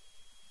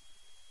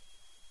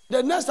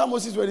 The next time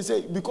Moses, when he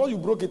said, because you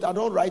broke it, I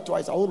don't write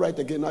twice, I won't write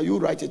again. Now you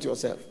write it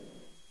yourself.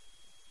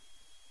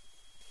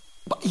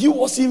 But he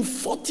was in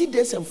 40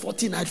 days and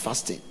 40 nights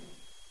fasting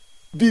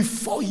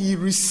before he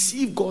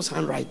received God's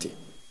handwriting.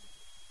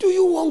 Do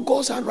you want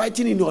God's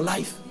handwriting in your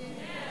life?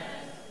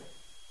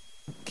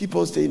 Yes. Keep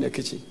on staying in the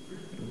kitchen.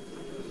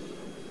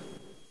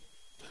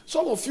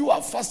 Some of you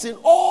are fasting.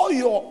 All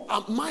your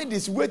mind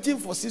is waiting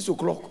for 6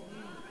 o'clock.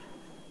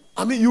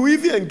 I mean, you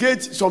even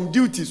engage some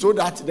duty so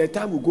that the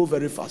time will go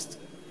very fast.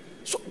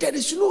 So there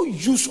is no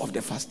use of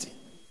the fasting.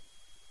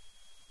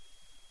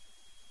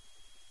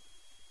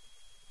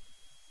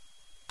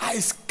 I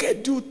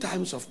schedule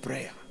times of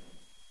prayer.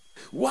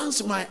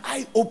 Once my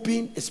eye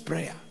open is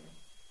prayer.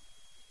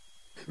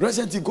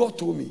 Recently, God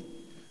told me,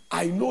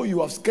 I know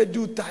you have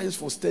scheduled times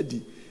for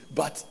study,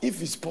 but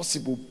if it's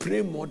possible,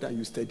 pray more than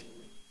you study.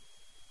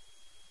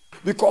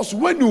 Because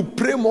when you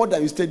pray more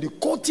than you study,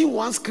 quoting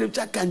one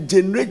scripture can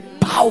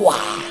generate power.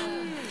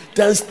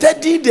 Then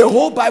study the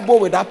whole Bible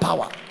with that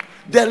power.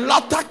 The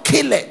latter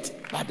kill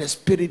it, but the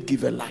Spirit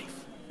give a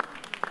life.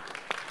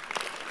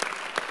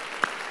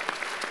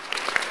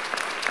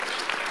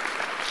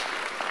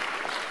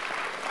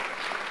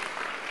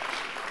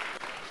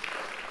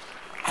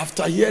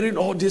 After hearing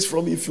all this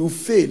from me, if you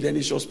fail, then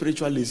it's your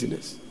spiritual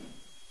laziness.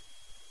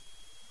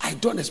 I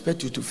don't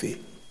expect you to fail.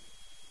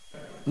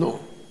 No.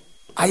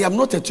 I am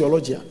not a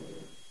theologian.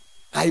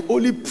 I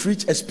only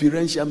preach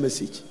experiential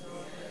message.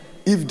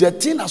 If the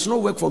thing has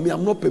not worked for me,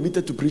 I'm not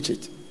permitted to preach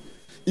it.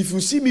 If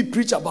you see me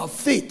preach about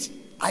faith,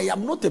 I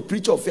am not a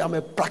preacher of faith, I'm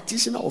a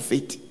practitioner of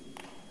faith.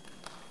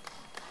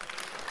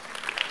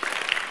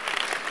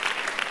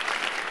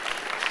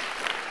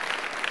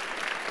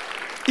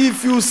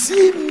 If you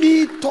see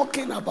me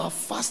talking about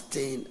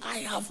fasting, I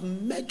have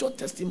major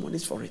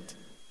testimonies for it.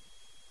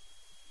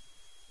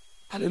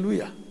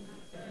 Hallelujah.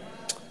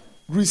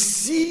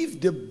 Receive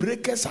the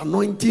breaker's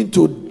anointing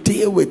to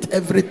deal with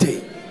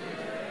everything.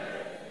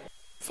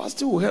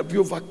 Fasting will help you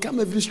overcome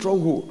every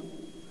stronghold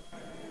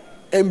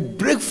and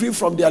break free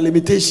from their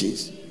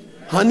limitations.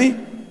 Honey,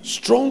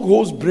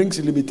 strongholds brings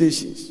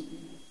limitations.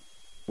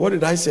 What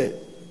did I say?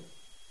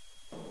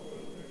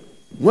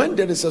 When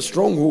there is a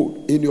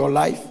stronghold in your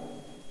life,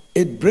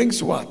 it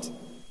brings what?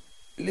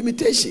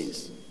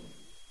 Limitations.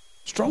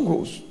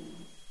 Strongholds.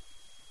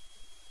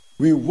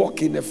 We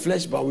walk in the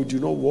flesh, but we do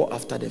not war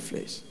after the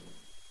flesh.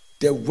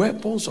 The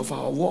weapons of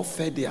our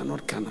warfare, they are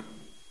not carnal.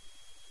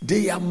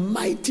 They are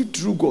mighty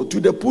through God to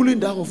the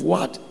pulling down of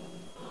what?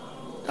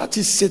 That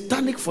is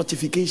satanic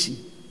fortification.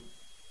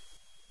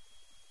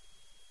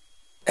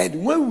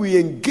 And when we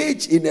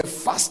engage in a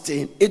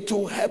fasting, it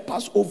will help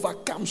us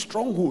overcome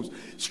strongholds.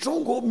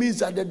 Stronghold means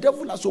that the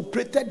devil has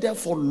operated there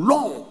for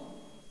long.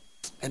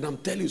 And I'm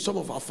telling you, some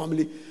of our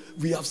family,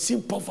 we have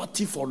seen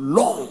poverty for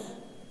long.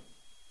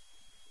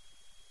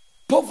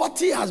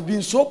 Poverty has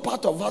been so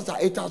part of us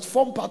that it has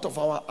formed part of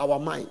our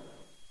mind.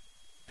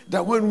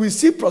 That when we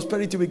see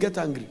prosperity, we get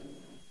angry.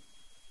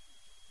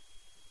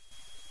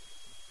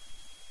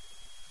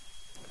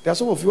 There are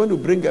some of you, when you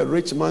bring a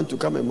rich man to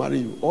come and marry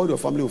you, all your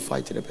family will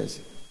fight the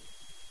person.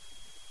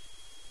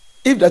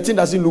 If the thing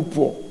doesn't look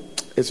poor,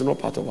 it's not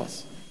part of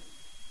us.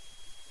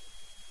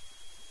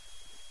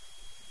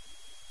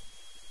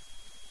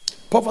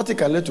 Poverty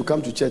can let you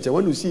come to church, and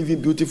when you see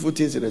even beautiful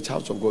things in the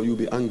house of God, you'll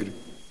be angry.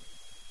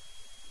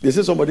 They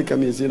say somebody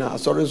come and say, "Nah,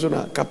 sorry, so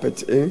na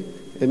carpet,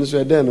 and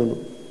so there, no."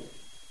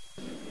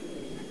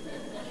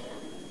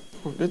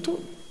 They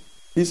told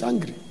he's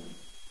angry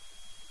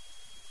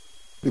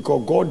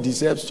because God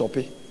deserves to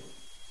pay.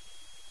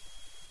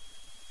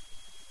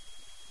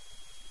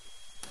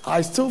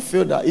 I still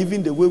feel that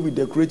even the way we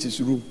decorate his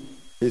room,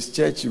 his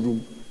church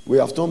room, we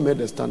have not met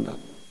the standard.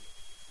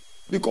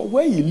 Because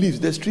where he lives,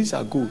 the streets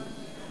are good.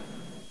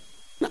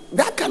 Now,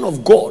 that kind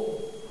of God,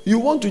 you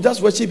want to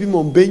just worship him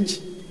on bench?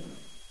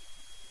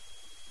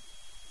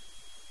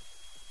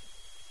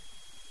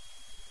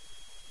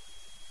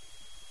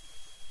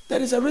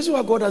 There is a reason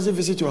why God doesn't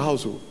visit your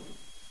household.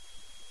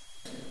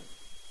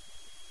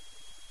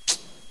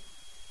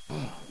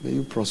 May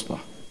you prosper.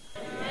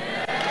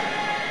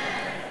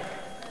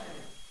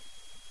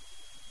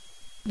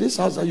 This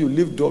house that you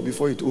leave door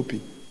before it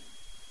open.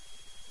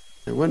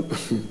 And when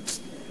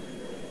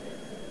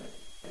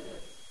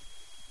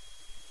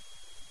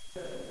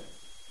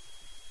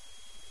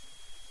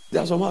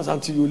there are some houses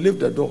until you leave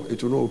the door,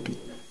 it will not open.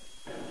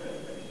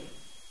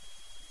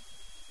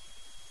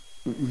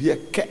 You hear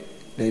cat,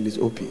 then it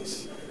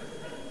opens.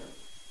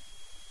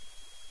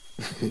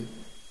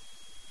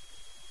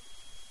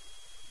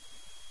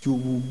 You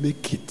will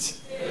make it.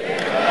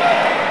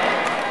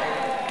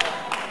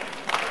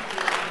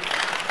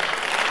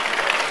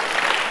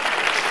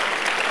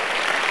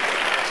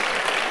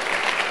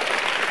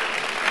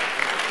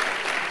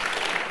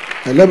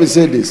 And let me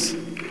say this.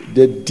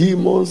 The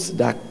demons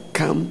that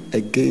come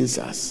against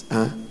us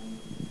and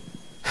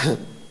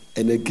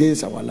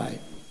against our life,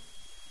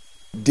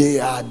 they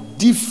are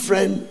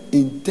different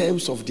in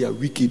terms of their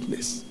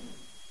wickedness.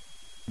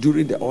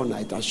 During the all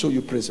night, I'll show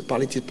you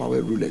principalities,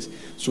 power, rulers.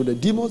 So the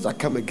demons that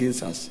come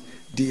against us,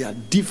 they are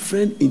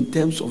different in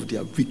terms of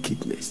their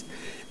wickedness.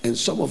 And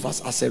some of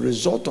us, as a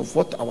result of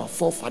what our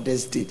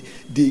forefathers did,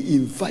 they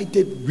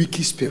invited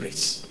wicked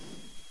spirits.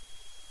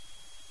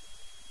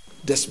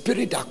 The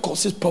spirit that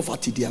causes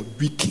poverty, they are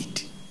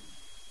wicked.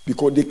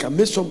 Because they can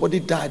make somebody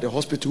die at the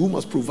hospital who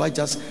must provide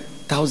just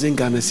 1,000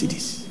 Ghana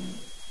cedis.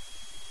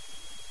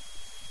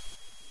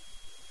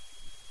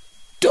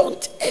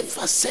 Don't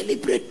ever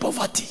celebrate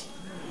poverty.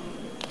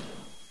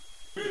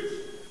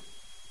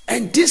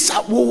 And this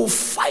we will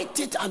fight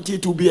it until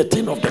it will be a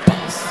thing of the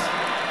past.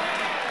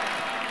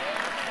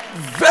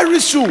 Very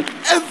soon,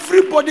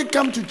 everybody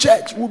come to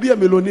church will be a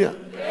millionaire.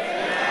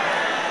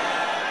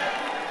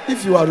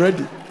 If you are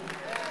ready.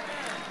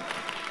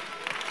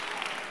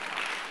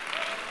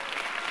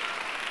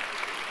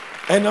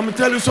 And I'm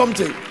telling you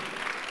something.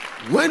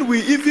 When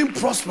we even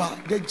prosper,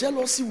 the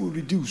jealousy will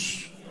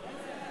reduce.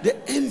 The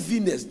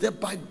enviness, the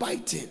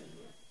backbiting.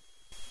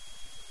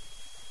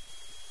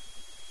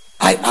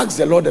 I asked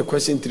the Lord a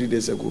question 3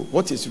 days ago.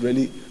 What is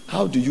really,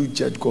 how do you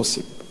judge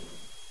gossip?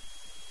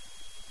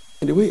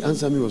 And the way he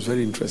answered me was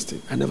very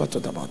interesting. I never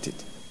thought about it.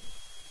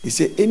 He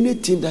said,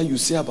 anything that you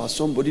say about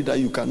somebody that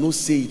you cannot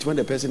say it when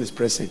the person is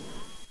present.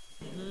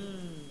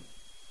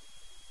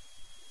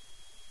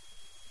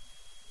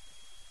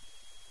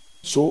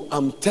 So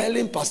I'm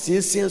telling Pastor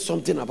Essien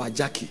something about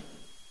Jackie.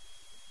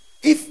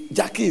 If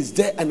Jackie is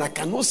there and I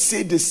cannot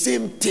say the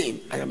same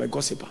thing, I am a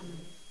gossiper.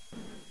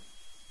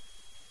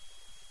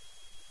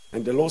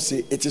 And the Lord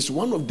said, it is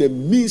one of the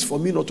means for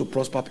me not to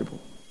prosper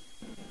people.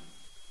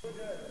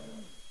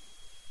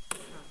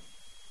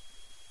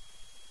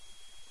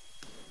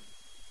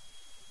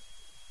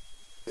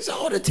 These are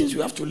all the things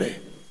you have to learn.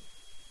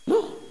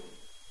 No.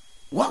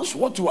 Once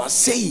what you are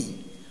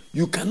saying,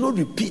 you cannot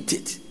repeat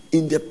it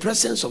in the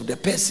presence of the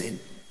person,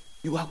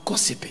 you are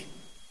gossiping.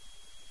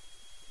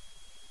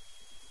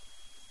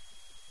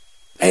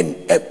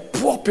 And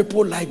poor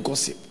people like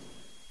gossip.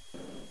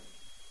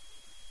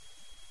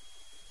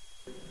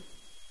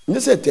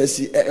 It's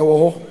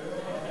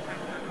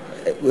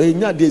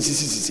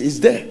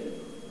there.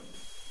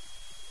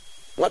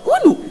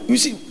 You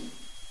see,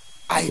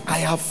 I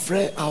have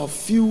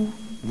few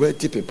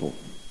wealthy people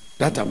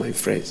that are my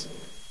friends.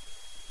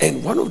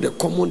 And one of the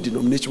common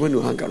denominations when you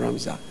hang around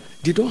is that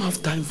they don't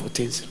have time for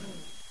things.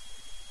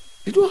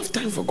 They don't have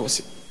time for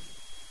gossip.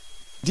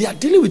 They are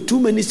dealing with too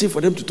many things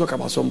for them to talk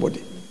about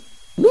somebody.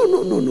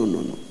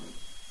 No.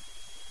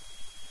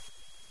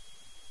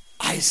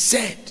 I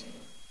said,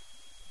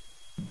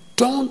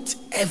 don't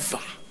ever,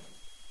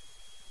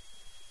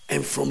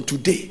 and from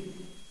today,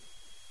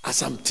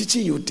 as I'm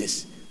teaching you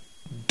this,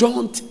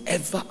 don't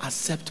ever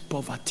accept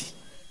poverty.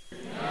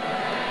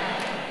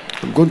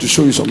 I'm going to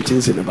show you some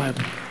things in the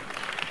Bible.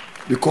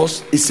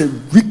 Because it's a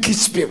wicked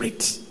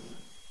spirit.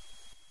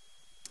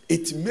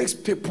 It makes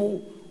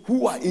people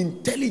who are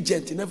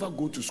intelligent never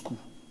go to school.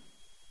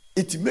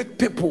 It makes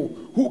people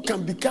who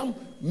can become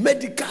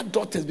medical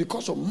doctors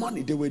because of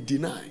money they were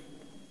denied.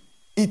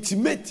 It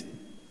made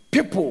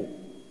people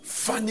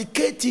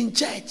fornicate in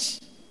church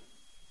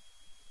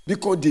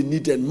because they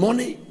needed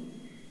money.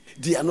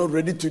 They are not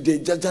ready to, they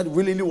just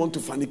willingly want to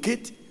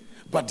fornicate,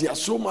 but they are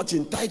so much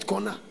in tight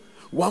corner.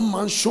 One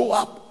man show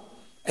up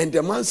and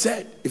the man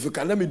said, if you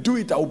can let me do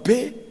it, I'll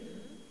pay.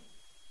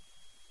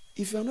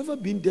 If you have never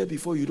been there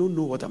before, you don't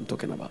know what I'm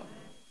talking about.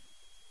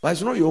 But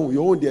it's not your own.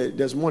 Your own,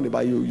 there's money,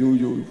 but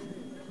you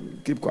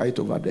keep quiet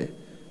over there.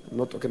 I'm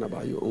not talking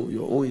about your own.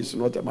 Your own is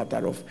not a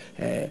matter of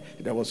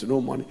there was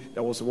no money.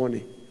 There was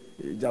money.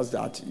 Just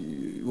that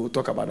we'll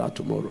talk about that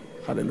tomorrow.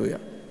 Hallelujah.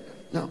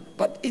 Now,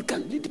 but it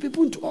can lead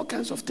people into all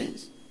kinds of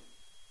things.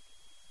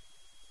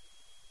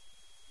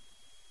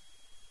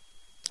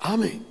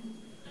 Amen.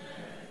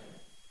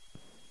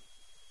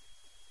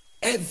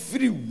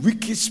 Every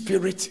wicked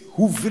spirit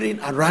hovering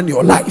around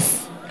your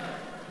life,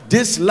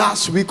 this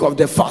last week of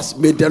the fast,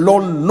 may the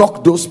Lord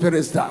knock those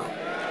spirits down.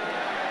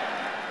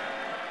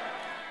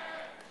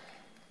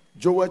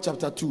 Joel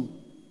chapter 2,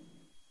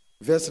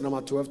 verse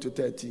number 12 to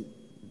 13.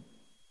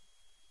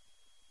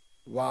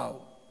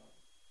 Wow.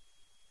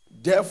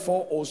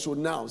 Therefore also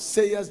now,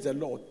 says the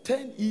Lord,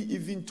 turn ye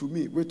even to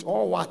me with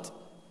all what?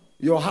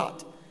 Your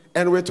heart.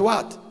 And with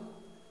what?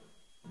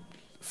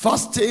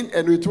 Fasting,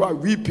 and with what?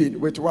 Weeping.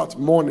 With what?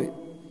 Mourning.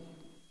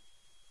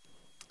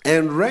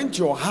 And rent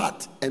your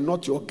heart and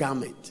not your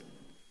garment.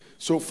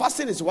 So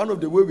fasting is one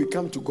of the ways we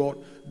come to God.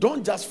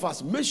 Don't just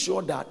fast. Make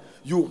sure that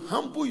you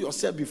humble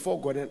yourself before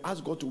God and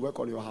ask God to work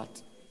on your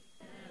heart.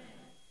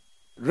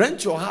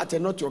 Rent your heart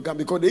and not your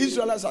garment. Because the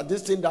Israelites are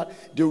this thing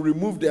that they will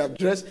remove their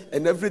dress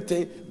and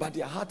everything, but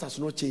their heart has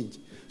not changed.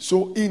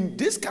 So in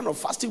this kind of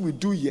fasting we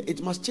do here,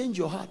 it must change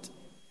your heart.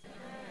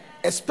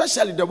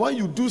 Especially the one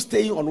you do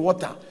staying on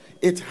water.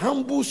 It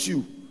humbles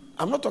you.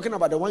 I'm not talking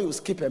about the one you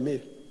skip a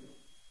meal.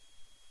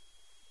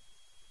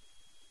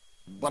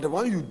 But the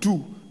one you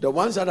do, the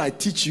ones that I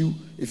teach you,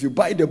 if you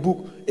buy the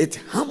book, it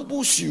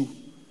humbles you.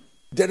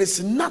 There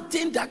is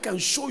nothing that can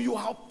show you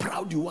how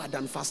proud you are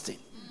than fasting.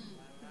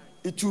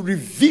 It will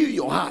reveal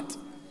your heart.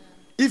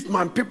 If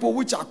my people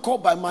which are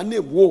called by my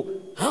name will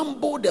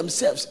humble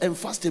themselves and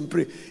fast and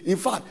pray. In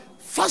fact,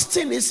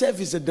 fasting itself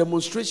is a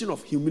demonstration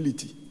of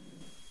humility.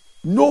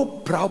 No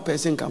proud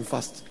person can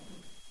fast.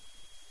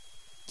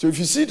 So if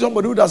you see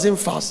somebody who doesn't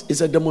fast,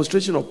 it's a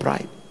demonstration of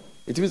pride.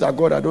 It means that,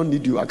 God, I don't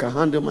need you. I can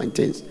handle my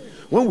things.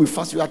 When we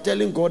fast, we are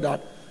telling God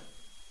that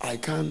I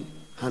can't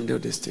handle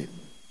this thing.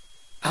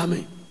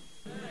 Amen.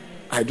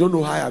 I don't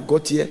know how I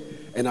got here,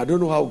 and I don't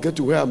know how I'll get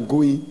to where I'm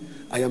going.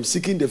 I am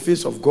seeking the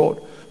face of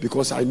God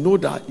because I know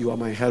that you are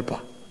my helper.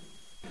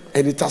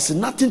 And it has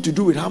nothing to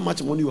do with how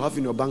much money you have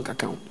in your bank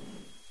account.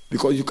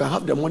 Because you can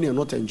have the money and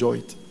not enjoy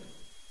it.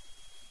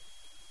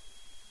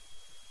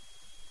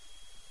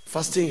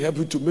 Fasting helps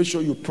you to make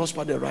sure you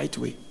prosper the right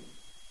way.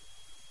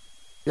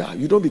 Yeah,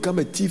 you don't become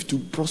a thief to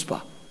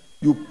prosper.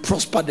 You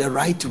prosper the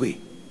right way.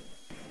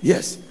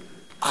 Yes,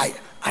 I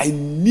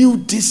knew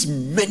this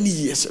many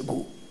years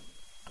ago.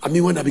 I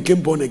mean, when I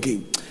became born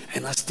again,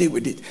 and I stayed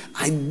with it,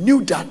 I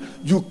knew that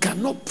you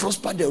cannot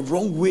prosper the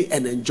wrong way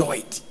and enjoy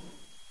it.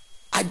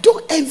 I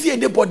don't envy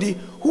anybody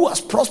who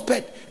has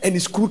prospered and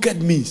is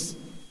crooked means.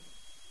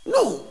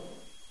 No.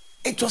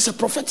 It was a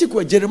prophetic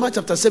word, Jeremiah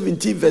chapter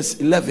 17, verse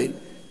 11.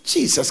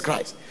 Jesus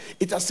Christ.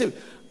 It has said,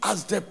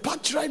 as the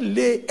partridge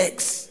lay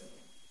eggs,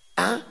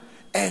 and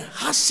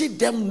hatched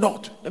them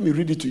not. Let me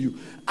read it to you.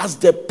 As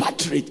the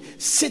partridge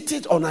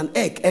sitteth on an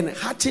egg and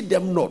hatched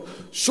them not,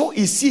 so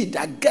is he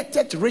that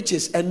getteth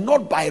riches and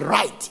not by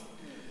right.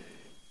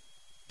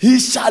 He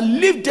shall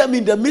leave them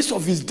in the midst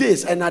of his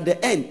days, and at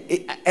the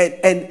end,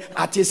 and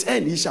at his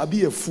end, he shall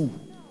be a fool.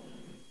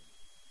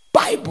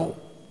 Bible.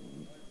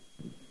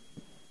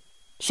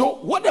 So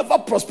whatever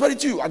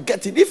prosperity you are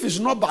getting, if it's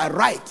not by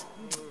right,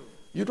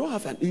 you don't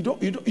have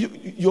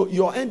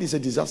your end is a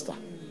disaster.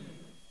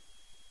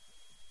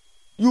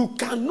 You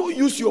cannot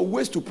use your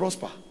ways to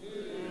prosper.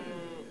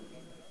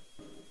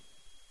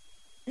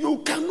 You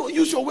cannot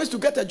use your ways to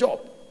get a job.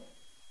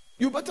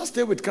 You better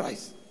stay with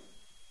Christ.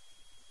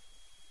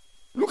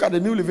 Look at the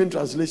New Living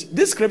Translation.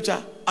 This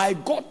scripture, I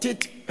got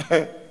it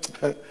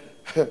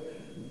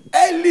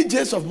early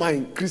days of my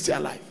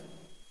Christian life.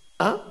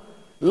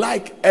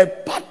 Like a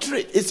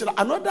partridge. It's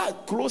another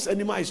close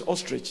animal is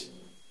ostrich.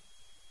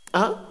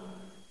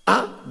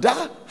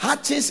 That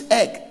hatches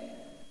egg,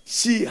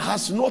 she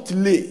has not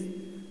laid.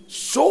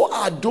 So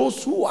are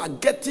those who are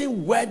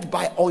getting wed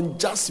by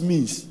unjust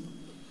means.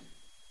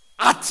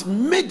 At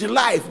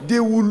midlife, they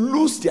will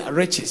lose their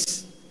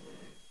riches.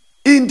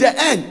 In the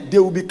end, they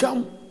will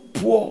become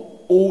poor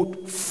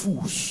old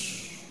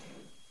fools.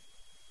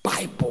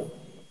 Bible.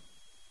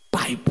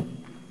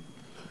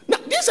 Now,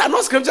 these are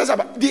not scriptures,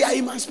 but they are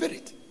in my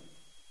spirit.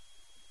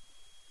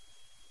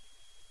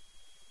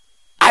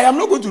 I am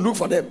not going to look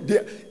for them.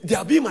 They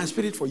have been in my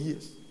spirit for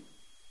years.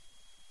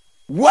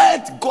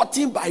 Wealth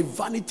gotten by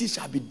vanity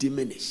shall be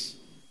diminished.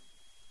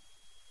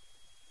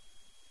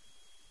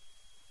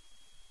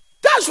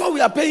 That's why we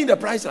are paying the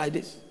price like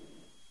this.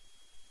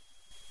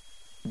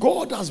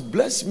 God has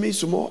blessed me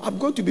some more. I'm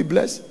going to be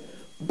blessed.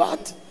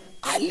 But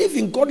I live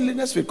in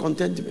godliness with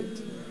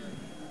contentment.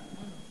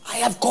 I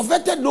have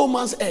coveted no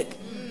man's egg,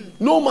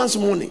 no man's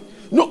money.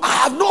 No,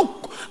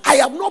 I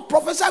have not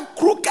prophesied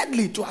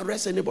crookedly to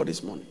arrest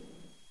anybody's money.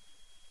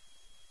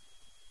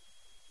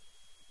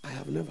 I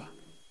have never.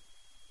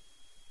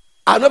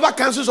 I never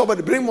cancel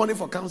somebody, bring money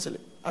for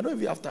counseling. I don't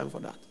even have time for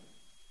that.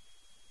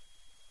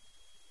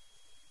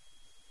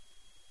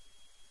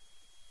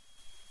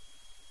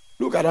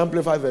 Look at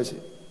Amplified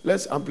version.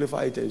 Let's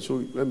amplify it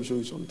and let me show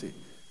you something.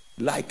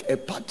 Like a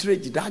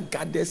partridge that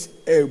gathers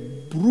a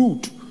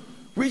brood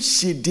which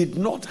she did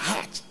not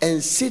hatch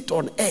and sit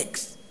on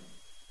eggs,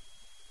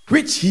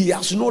 which he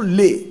has not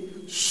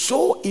laid,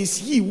 so is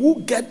he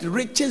who gets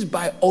riches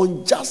by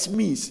unjust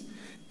means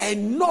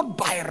and not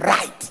by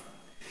right.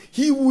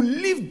 He will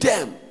leave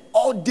them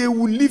or they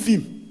will leave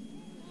him.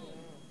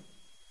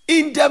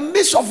 In the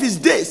midst of his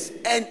days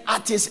and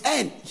at his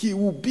end, he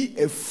will be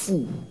a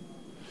fool.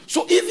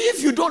 So even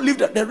if you don't leave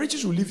them, the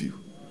riches will leave you.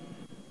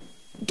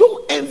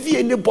 Don't envy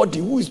anybody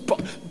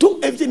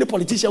don't envy any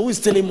politician who is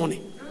stealing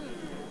money.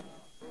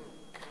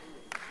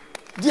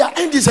 Their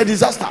end is a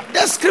disaster.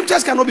 The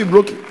scriptures cannot be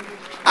broken.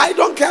 I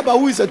don't care about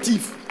who is a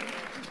thief.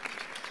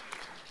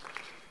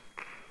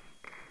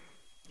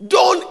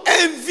 Don't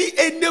envy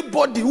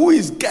anybody who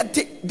is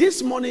getting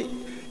this money.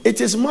 It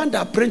is man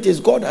that prints,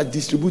 God has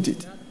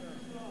distributed.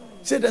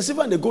 Say the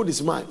silver and the gold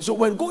is mine. So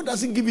when God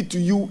doesn't give it to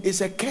you,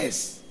 it's a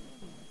curse.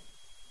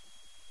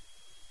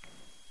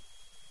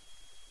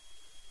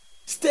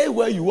 Stay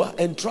where you are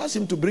and trust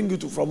him to bring you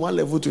from one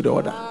level to the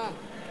other.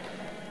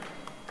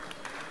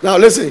 Now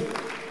listen.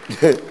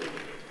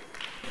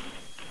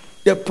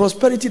 The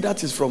prosperity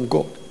that is from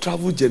God,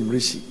 travel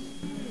generation.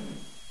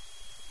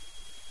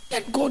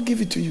 Let God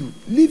give it to you.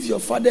 Leave your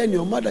father and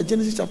your mother,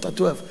 Genesis chapter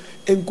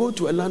 12, and go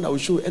to a land I will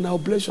show you, and I will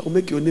bless you, I will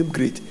make your name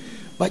great.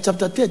 By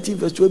chapter 13,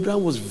 verse 2,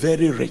 Abraham was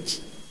very rich.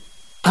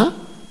 Huh?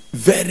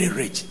 Very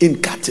rich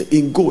in cattle,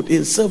 in gold,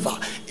 in silver,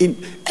 in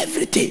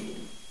everything.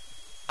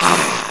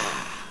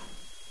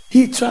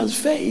 He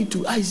transferred it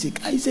to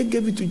Isaac. Isaac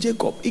gave it to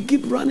Jacob. He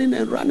keep running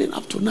and running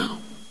up to now.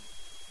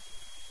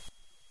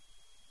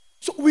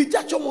 So we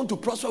just don't want to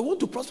prosper. We want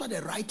to prosper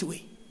the right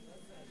way.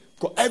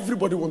 Because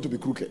everybody wants to be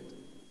crooked.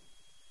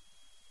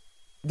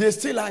 They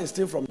still are and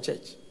steal from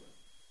church.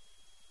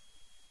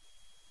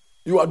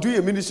 You are doing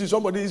a ministry,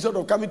 somebody instead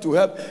of coming to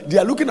help, they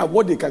are looking at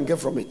what they can get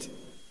from it.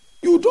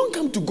 You don't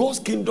come to God's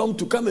kingdom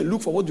to come and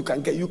look for what you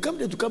can get. You come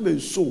there to come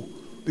and sow,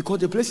 because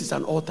the place is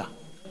an altar.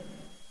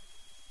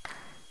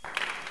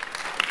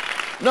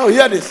 Now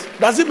hear this.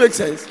 Does it make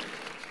sense?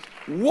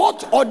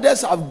 What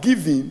others have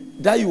given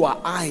that you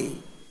are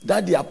eyeing,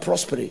 that they are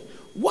prospering,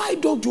 why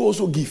don't you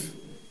also give?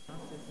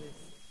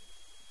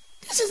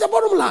 This is the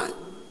bottom line.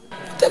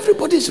 Not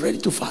everybody is ready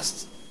to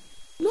fast.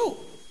 No.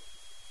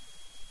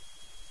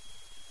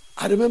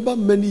 I remember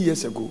many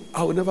years ago,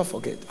 I will never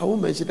forget. I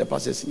won't mention the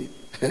pastor's name.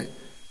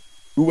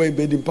 We were in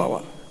bed in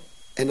power.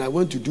 And I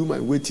went to do my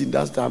waiting.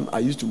 That time I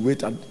used to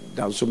wait at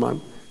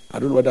Dansoman. I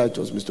don't know whether it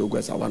was Mr.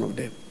 Ogwesa, one of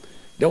them.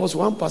 There was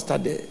one pastor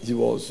there. He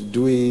was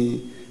doing,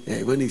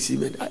 when he see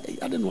me,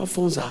 I don't know what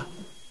phones are.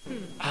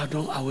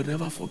 I would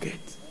never forget.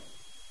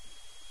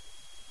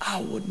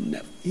 I would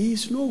never. He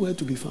is nowhere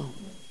to be found.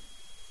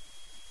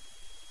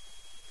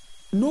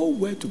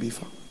 Nowhere to be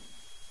found.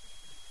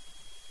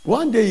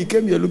 One day he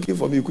came here looking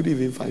for me. He couldn't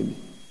even find me.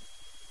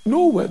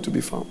 Nowhere to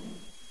be found.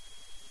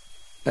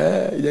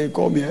 He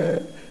called me.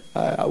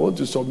 I want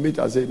to submit.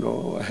 I said,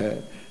 no.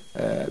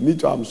 Me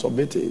too, I'm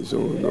submitting. So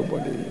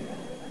nobody.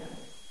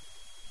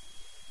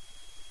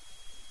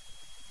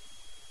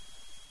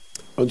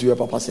 Until your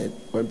Papa said,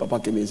 when Papa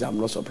came in, he said, I'm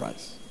not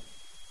surprised.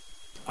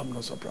 I'm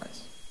not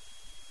surprised.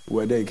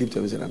 Where they keep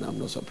telling me, and I'm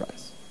not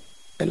surprised.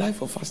 A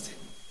life of fasting.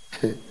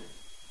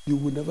 You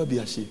will never be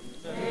ashamed.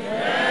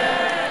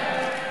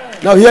 Yeah.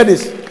 Now hear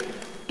this.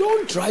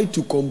 Don't try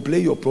to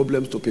complain your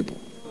problems to people.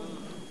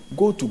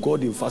 Go to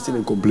God in fasting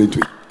and complain to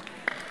Him.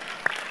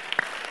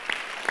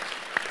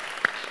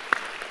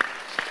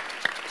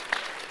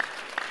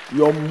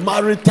 Your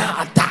marital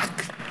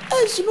attack.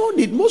 There's no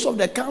need. Most of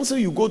the counsel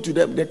you go to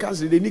them, the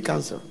counsel, they need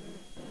counsel.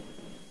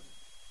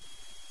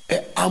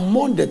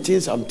 Among the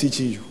things I'm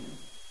teaching you,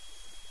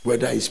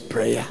 whether it's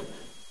prayer,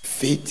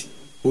 faith,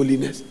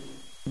 holiness,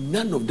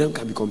 none of them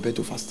can be compared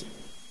to fasting.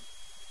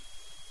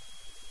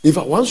 In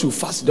fact, once you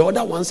fast, the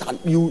other ones are,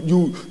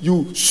 you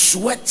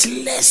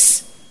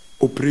sweatless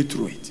operate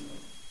through it.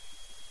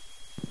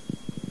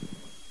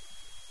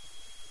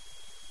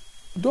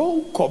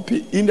 Don't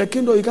copy. In the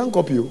kingdom, you can't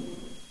copy you.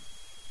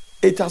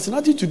 It has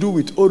nothing to do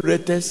with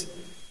orators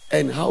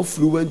and how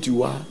fluent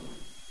you are.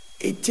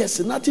 It has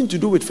nothing to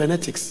do with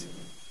phonetics.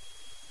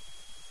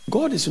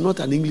 God is not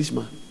an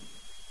Englishman.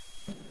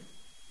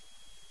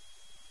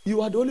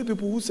 You are the only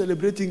people who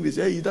celebrate English.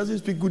 Hey, he doesn't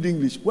speak good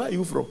English. Where are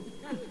you from?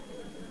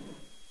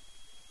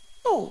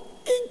 No,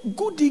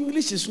 good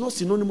English is not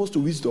synonymous to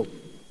wisdom.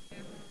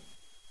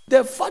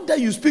 The fact that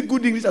you speak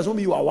good English doesn't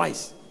mean you are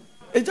wise.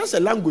 It's just a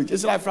language.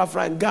 It's like Fra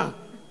and Ga.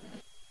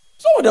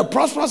 Some of the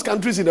prosperous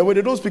countries in the world,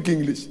 they don't speak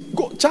English.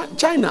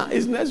 China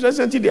is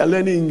recently they are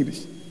learning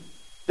English.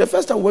 The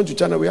first time we went to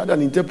China, we had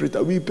an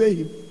interpreter. We pay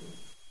him.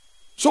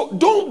 So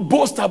don't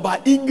boast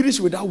about English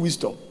without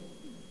wisdom.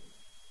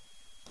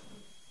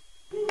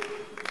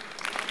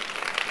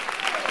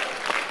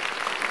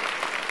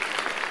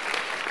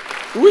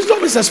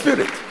 Wisdom is a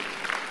spirit.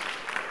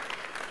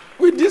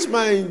 With this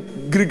my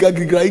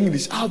griga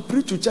English, I'll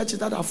preach to churches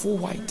that are full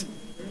white.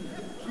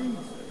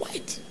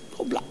 White,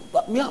 no black.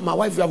 But me and my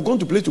wife, we have gone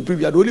to place to preach.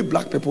 We are the only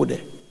black people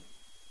there.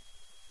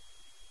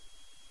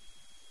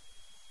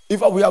 In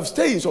fact, we have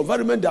stayed in some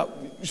environment that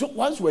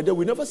once we're there,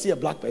 we never see a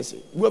black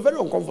person. We were very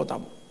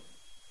uncomfortable.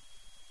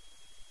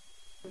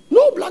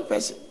 No black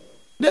person.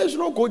 There's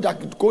no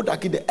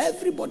Kodak there.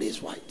 Everybody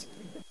is white.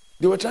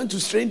 They were trying to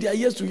strain their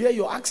ears to hear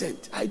your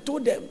accent. I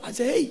told them, I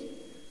said, hey,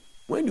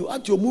 when you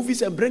act your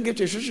movies and bring it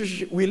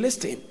to we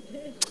listen.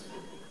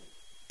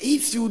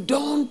 If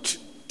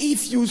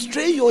you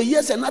strain your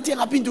ears and nothing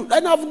happened to,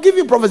 and I've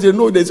given prophecy,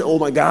 no, they say, oh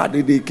my God,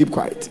 they keep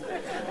quiet.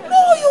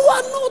 No, you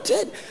are not.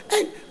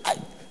 And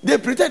they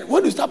pretend,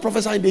 when you start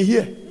prophesying, they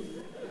hear.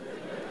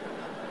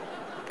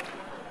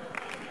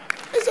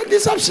 It's a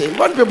deception.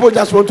 When people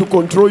just want to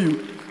control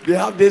you, they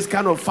have this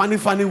kind of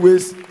funny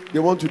ways they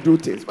want to do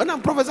things. When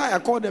I'm prophesying, I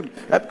call them.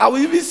 I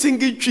was even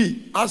singing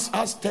tree.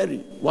 Ask Terry.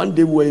 One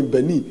day we were in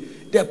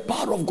Benin. The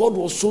power of God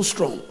was so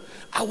strong.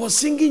 I was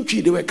singing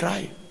tree. They were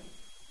crying.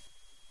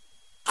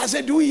 I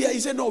said, do you hear? He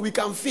said, no, we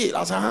can feel.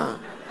 I said, huh.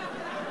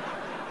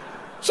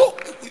 So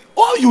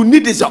all you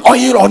need is the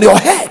oil on your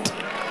head.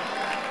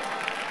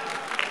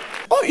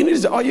 All you need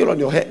is the oil on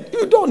your head.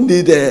 You don't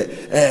need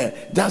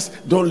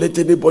just don't let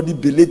anybody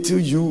belittle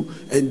you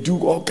and do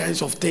all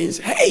kinds of things.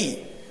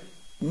 Hey,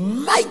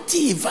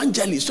 mighty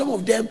evangelists, some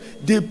of them,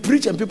 they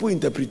preach and people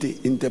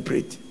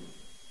interpret.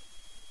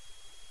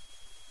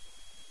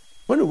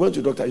 When we went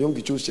to Dr.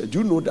 Yonggi Cho's church, do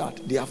you know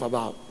that they have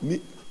about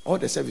all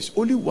the service?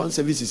 Only one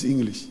service is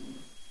English.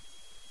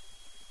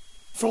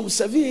 From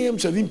 7 a.m.,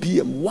 7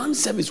 p.m., one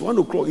service, 1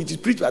 o'clock, it is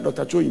preached by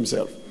Dr. Cho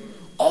himself.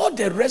 All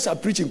the rest are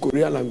preached in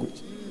Korean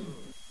language.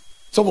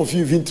 Some of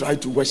you even try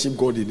to worship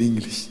God in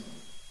English.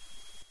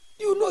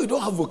 You know you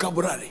don't have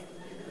vocabulary.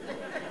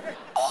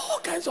 All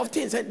kinds of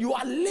things, and you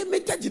are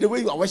limited in the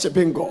way you are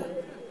worshiping God.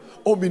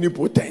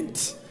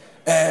 Omnipotent,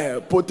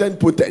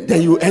 potent.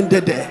 Then you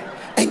ended there,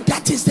 and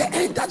that is the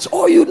end. That's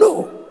all you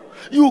know.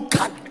 You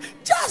can't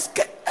just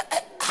get.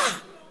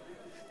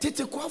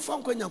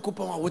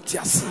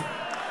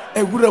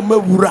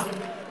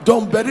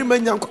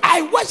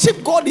 I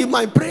worship God in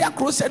my prayer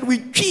closet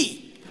with Chi.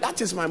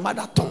 That is my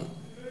mother tongue.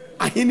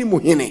 I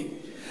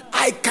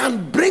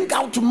can bring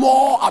out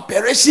more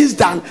apparitions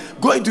than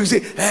going to say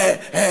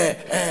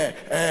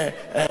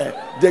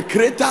the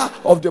creator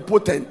of the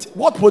potent.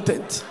 What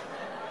potent?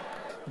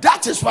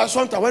 That is why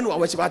sometimes when we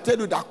worship, I tell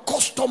you that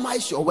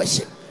customize your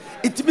worship.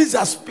 It means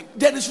that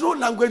there is no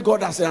language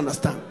God doesn't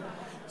understand.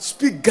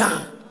 Speak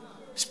Gan,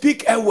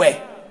 speak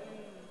away.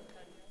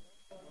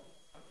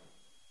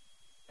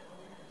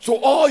 So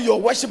all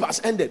your worship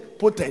has ended.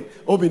 Potent,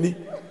 Omini.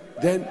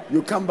 Then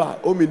you come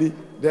back, Omini.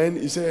 Then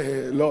you say,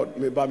 hey, Lord,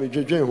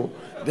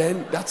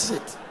 then that's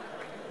it.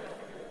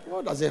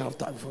 God doesn't have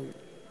time for you.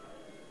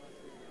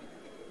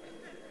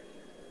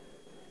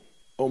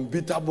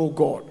 Unbeatable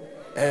God.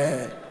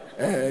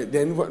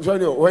 Then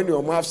when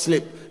your mouth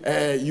slip,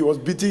 you was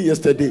beating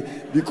yesterday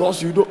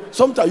because you don't.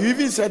 Sometimes you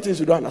even say things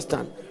you don't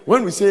understand.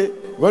 When we say,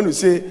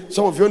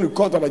 some of you when you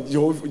call them like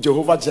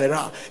Jehovah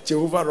Jireh,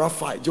 Jehovah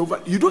Rapha,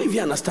 Jehovah, you don't even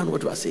understand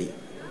what we are saying.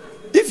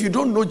 If you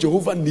don't know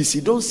Jehovah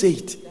Nisi, don't say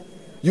it.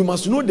 You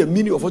must know the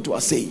meaning of what you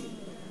are saying.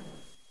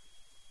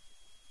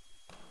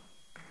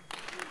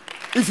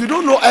 If you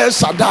don't know El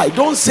Shaddai,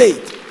 don't say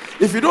it.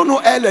 If you don't know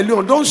El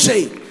Elyon, don't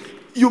say it.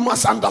 You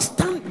must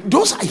understand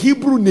those are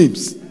Hebrew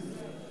names,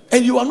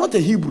 and you are not a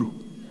Hebrew.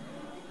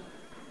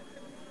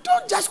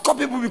 Don't just call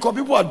people because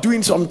people are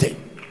doing something.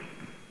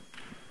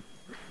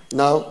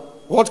 Now,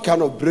 what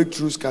kind of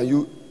breakthroughs can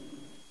you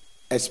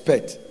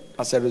expect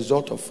as a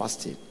result of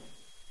fasting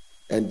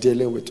and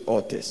dealing with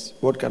altars?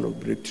 What kind of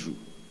breakthrough?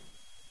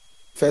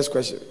 First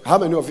question, how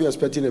many of you are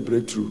expecting a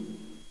breakthrough?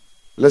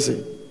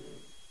 Listen,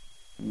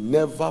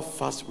 never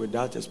fast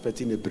without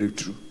expecting a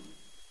breakthrough.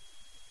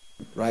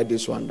 Write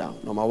this one down.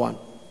 Number one,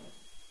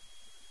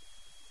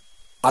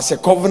 as a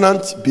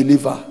covenant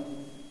believer,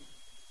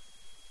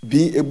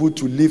 being able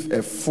to live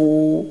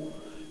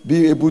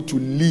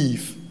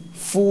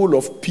full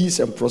of peace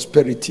and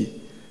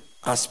prosperity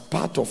as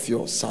part of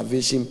your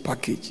salvation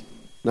package.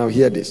 Now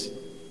hear this.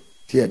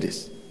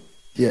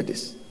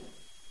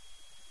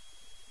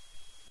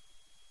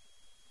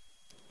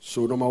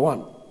 So number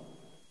one,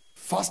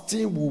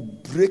 fasting will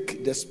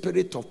break the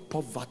spirit of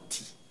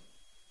poverty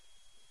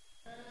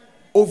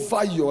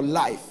over your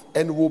life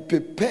and will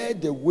prepare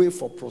the way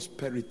for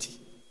prosperity.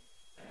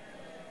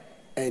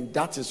 And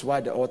that is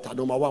why the altar,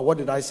 number one, what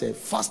did I say?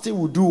 Fasting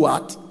will do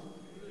what?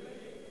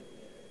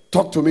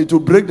 Talk to me. To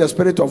break the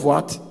spirit of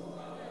what?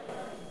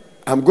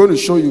 I'm going to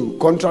show you,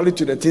 contrary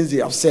to the things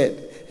they have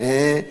said,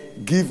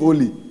 give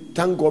only.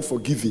 Thank God for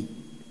giving.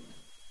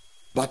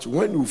 But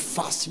when you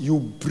fast, you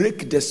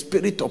break the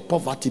spirit of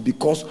poverty,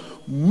 because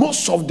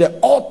most of the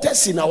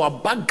altars in our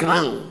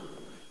background,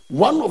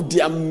 one of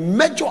their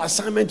major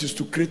assignments is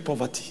to create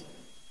poverty.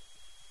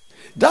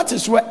 That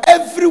is where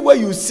everywhere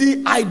you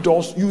see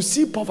idols, you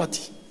see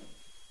poverty.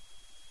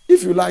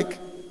 If you like,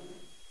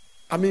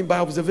 by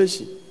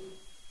observation.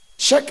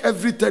 Check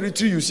every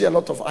territory, you see a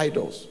lot of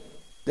idols.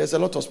 There's a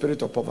lot of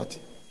spirit of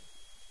poverty.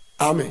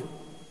 Amen.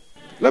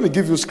 Let me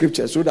give you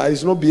scripture so that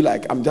it's not be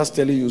like I'm just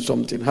telling you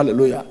something.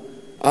 Hallelujah.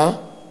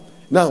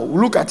 Now,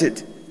 look at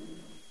it.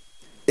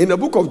 In the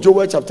book of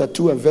Joel chapter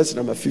 2 and verse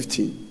number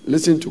 15,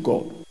 listen to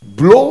God.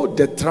 Blow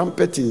the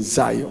trumpet in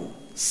Zion.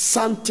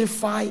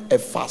 Sanctify a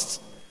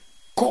fast.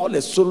 Call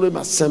a solemn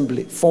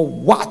assembly. For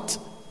what?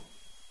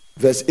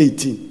 Verse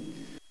 18.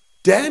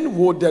 Then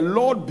will the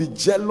Lord be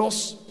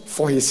jealous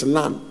for his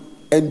land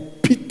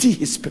and pity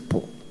his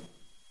people.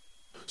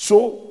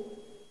 So,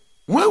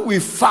 when we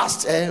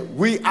fast,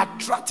 we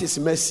attract his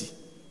mercy.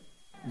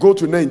 Go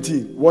to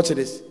 19. Watch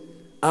this.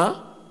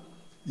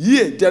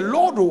 Yea, the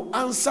Lord will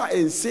answer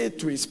and say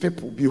to his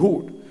people,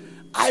 behold,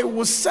 I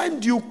will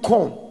send you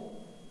corn,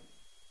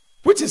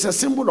 which is a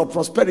symbol of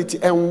prosperity,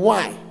 and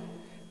wine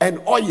and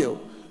oil.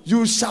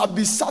 You shall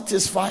be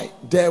satisfied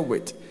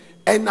therewith,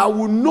 and I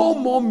will no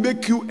more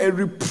make you a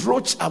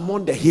reproach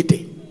among the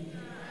hidden.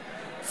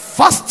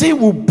 Fasting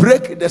will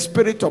break the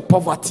spirit of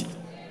poverty.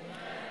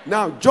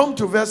 Now, jump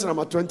to verse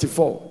number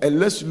 24, and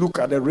let's look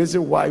at the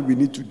reason why we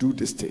need to do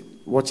this thing.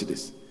 Watch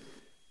this.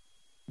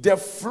 The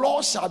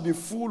floor shall be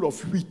full of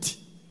wheat,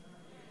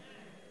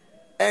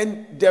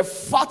 and the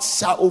fat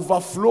shall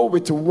overflow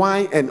with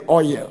wine and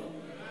oil.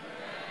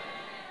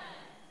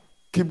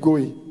 Keep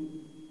going.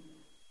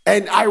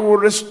 And I will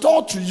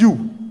restore to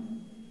you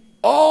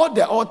all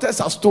the altars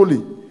are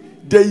stolen,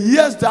 the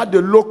years that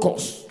the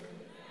locusts,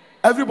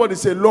 everybody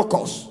say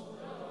locusts,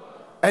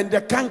 and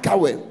the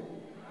cankerworm,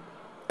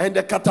 and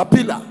the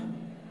caterpillar,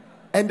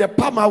 and the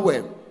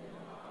palmerworm.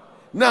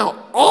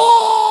 Now,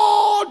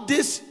 all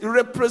these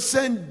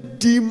represent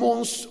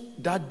demons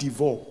that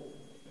devour.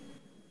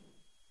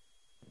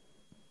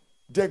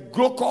 The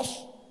locust,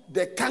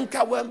 the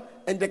cankerworm,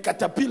 and the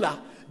caterpillar,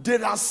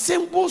 there are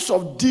symbols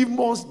of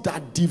demons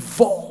that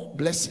devour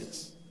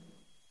blessings.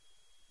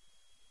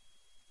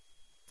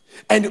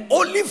 And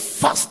only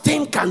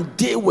fasting can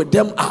deal with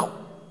them out.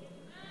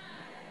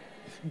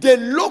 The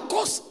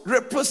locusts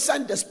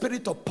represent the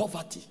spirit of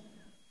poverty.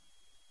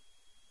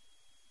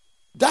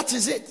 That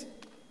is it.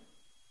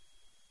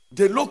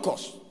 The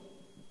locusts,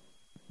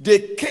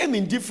 they came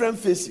in different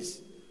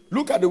phases.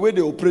 Look at the way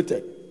they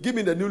operated. Give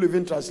me the New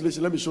Living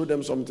Translation. Let me show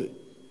them something.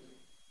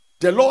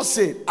 The Lord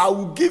said, I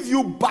will give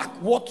you back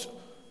what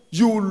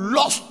you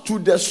lost to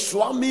the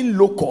swarming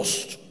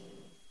locust.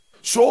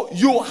 So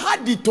you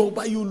had it all,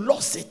 but you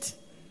lost it.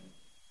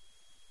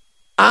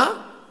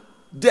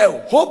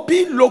 The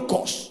hopping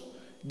locust,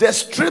 the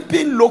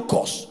stripping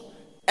locust,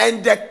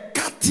 and the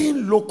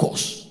cutting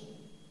locust.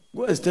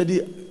 Go and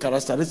study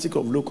characteristics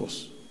of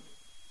locusts.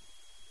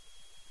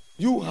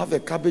 You have a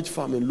cabbage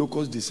farm and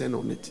locusts descend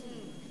on it.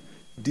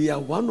 They are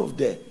one of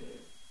the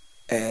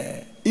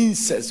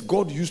insects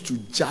God used to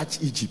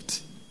judge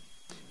Egypt.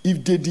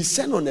 If they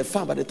descend on a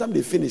farm, by the time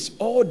they finish,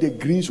 all the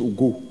greens will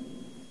go.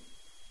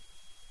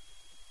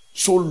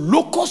 So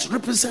locusts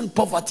represent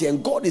poverty,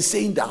 and God is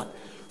saying that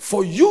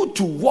for you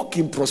to walk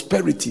in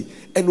prosperity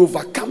and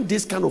overcome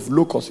this kind of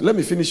locusts. Let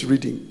me finish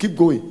reading. Keep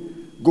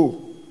going.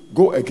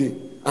 Go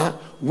again.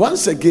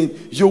 Once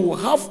again, you will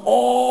have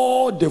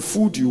all the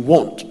food you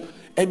want,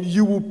 and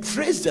you will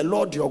praise the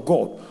Lord your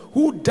God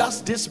who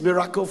does this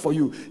miracle for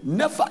you.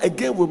 Never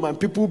again will my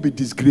people be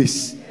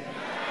disgraced.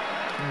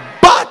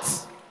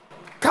 But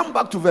come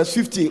back to verse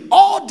 15.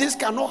 All this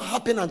cannot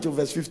happen until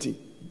verse 15.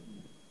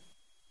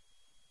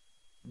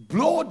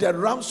 Blow the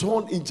ram's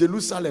horn in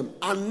Jerusalem.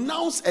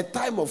 Announce a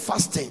time of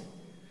fasting.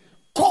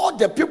 Call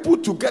the people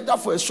together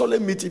for a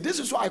solemn meeting. This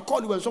is why I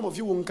call you when some of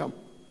you won't come.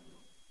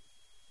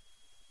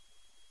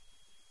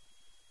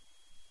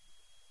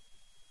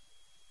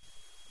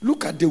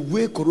 Look at the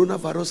way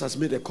coronavirus has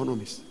made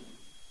economies.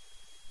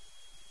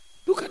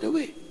 Look at the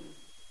way.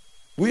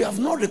 We have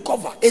not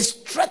recovered. It's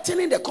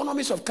threatening the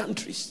economies of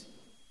countries.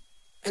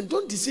 And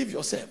don't deceive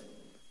yourself.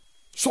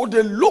 So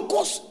the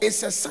locust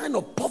is a sign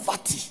of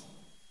poverty.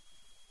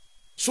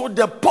 So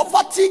the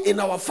poverty in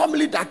our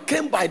family that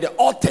came by the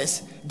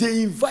altars,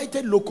 they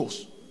invited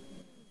locusts.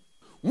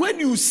 When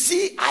you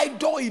see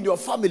idol in your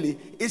family,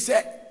 it's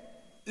a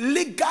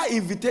legal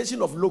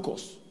invitation of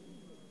locusts.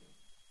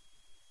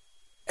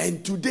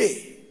 And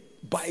today,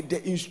 by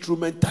the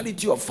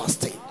instrumentality of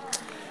fasting,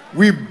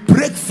 we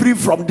break free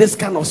from this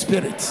kind of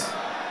spirit.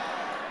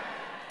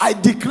 I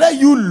declare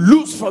you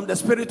loose from the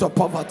spirit of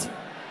poverty.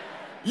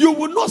 You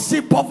will not see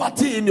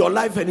poverty in your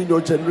life and in your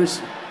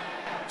generation.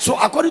 So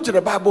according to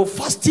the Bible,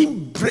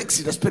 fasting breaks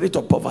the spirit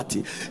of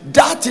poverty.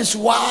 That is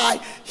why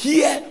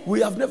here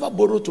we have never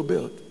borrowed to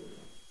build.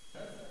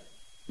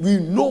 We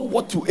know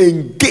what to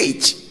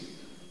engage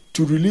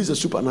to release a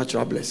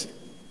supernatural blessing.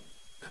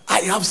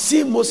 I have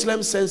seen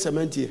Muslims send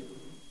cement here.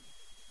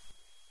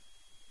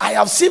 I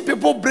have seen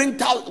people bring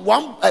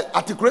one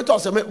articulator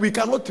of cement. We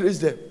cannot trace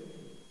them.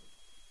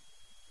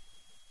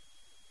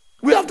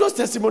 We have those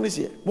testimonies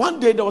here. One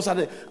day there was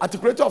an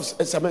articulator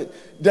of cement.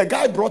 The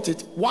guy brought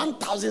it,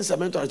 1,000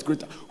 cement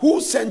articulator.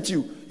 Who sent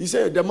you? He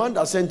said, the man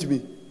that sent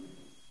me.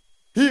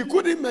 He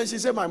couldn't mention, he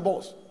said, my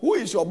boss. Who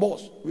is your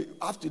boss?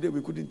 After today,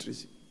 we couldn't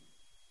trace him.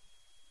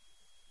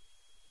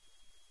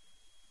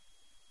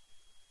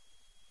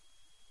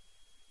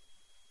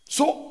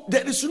 So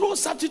there is no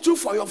substitute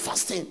for your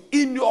fasting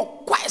in your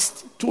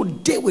quest to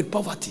deal with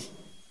poverty.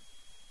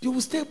 You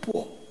will stay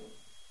poor.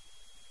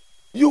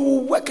 You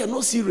will work and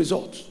not see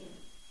results.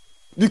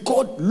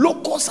 Because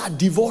locusts are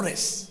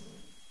devourers.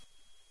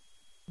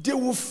 They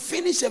will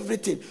finish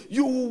everything.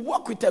 You will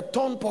work with a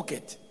torn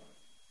pocket.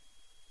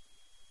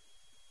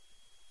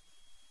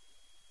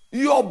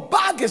 Your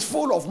bag is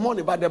full of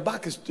money, but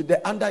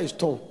the under is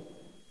torn.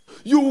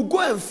 You will go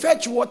and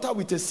fetch water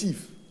with a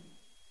sieve.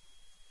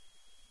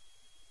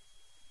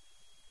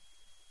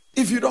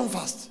 If you don't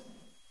fast.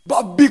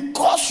 But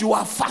because you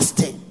are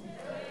fasting,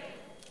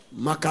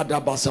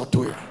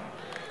 Makadabasatoya,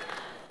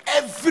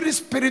 every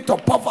spirit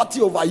of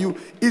poverty over you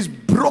is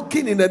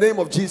broken in the name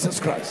of Jesus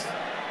Christ.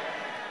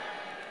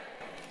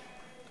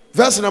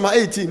 Verse number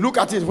 18. Look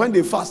at it. When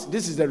they fast,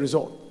 this is the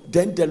result.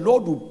 Then the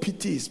Lord will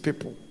pity his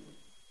people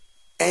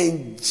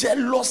and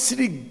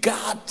jealously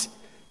guard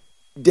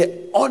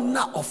the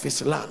honor of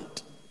his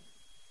land.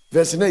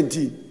 Verse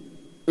 19.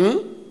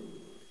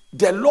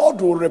 The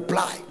Lord will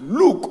reply,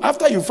 look,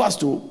 after you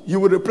fast, you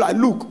will reply,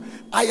 look,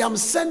 I am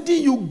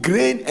sending you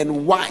grain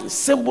and wine,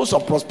 symbols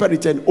of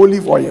prosperity, and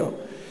olive oil,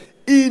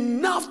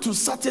 enough to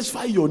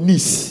satisfy your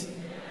needs.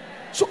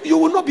 So you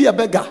will not be a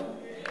beggar.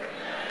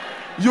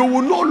 You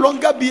will no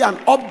longer be an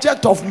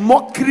object of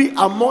mockery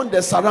among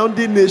the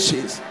surrounding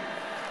nations.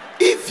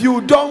 If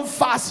you don't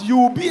fast, you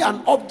will be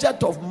an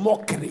object of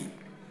mockery.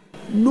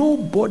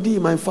 Nobody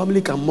in my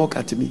family can mock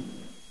at me.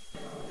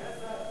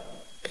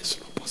 It's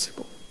not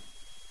possible.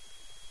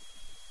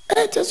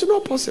 It is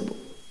not possible.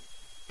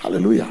 Hallelujah.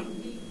 Hallelujah.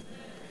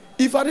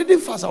 If I didn't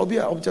fast, I'll be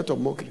an object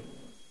of mockery.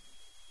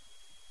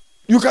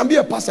 You can be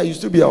a pastor, you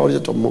still be an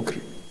object of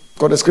mockery.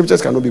 Because the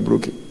scriptures cannot be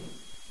broken.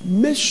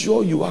 Make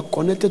sure you are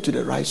connected to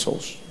the right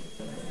source.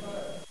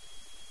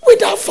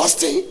 Without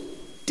fasting,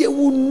 they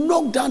will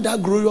knock down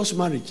that glorious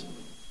marriage.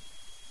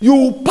 You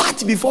will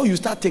part before you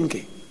start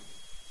thinking,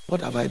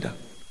 what have I done?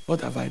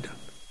 What have I done?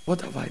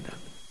 What have I done?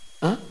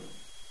 Huh?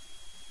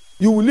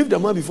 You will leave the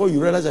man before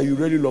you realize that you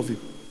really love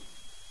him.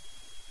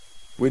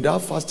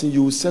 Without fasting,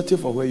 you will settle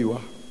for where you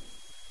are.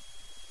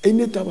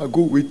 Anytime I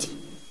go waiting,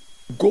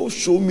 go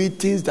show me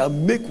things that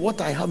make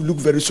what I have look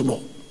very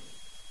small.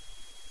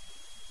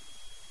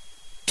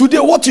 Today,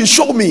 what you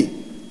show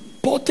me,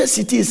 Porter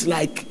City is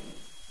like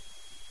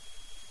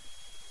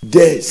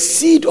the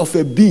seed of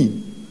a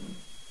bean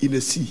in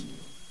a sea.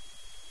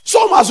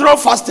 Some has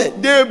not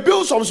fasted. They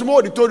build some small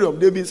auditorium.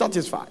 They've been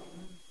satisfied.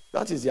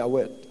 That is their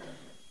word.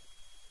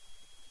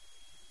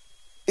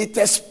 It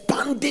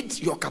expanded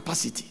your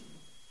capacity.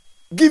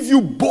 Give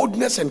you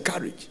boldness and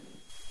courage.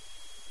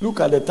 Look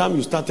at the time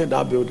you started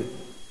that building.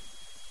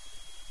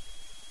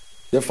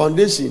 The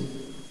foundation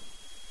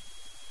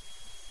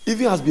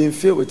even has been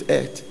filled with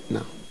earth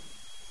now.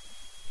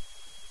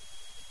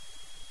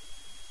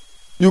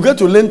 You get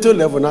to lintel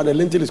level, now the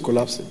lintel is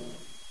collapsing.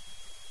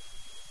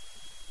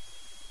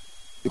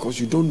 Because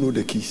you don't know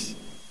the keys.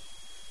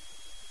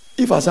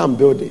 If as I'm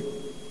building,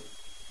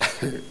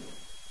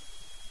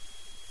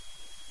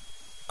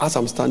 as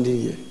I'm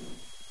standing here,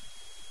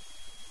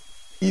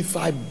 if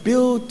I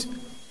build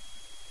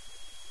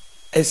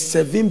a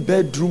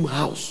 7-bedroom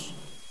house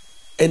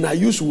and I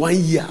use 1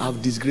 year,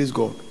 I've disgraced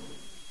God.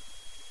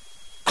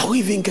 I won't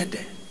even get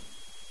there.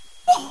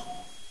 No.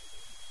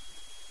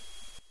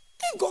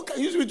 If God can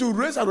use me to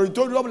raise an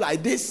auditorium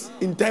like this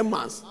in 10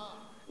 months.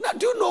 Now,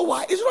 do you know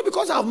why? It's not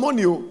because I have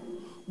money.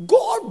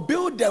 God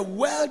built the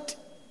world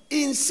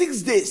in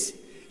 6 days.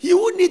 He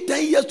would need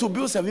 10 years to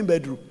build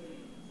 7-bedroom.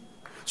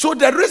 So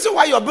the reason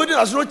why your building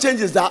has not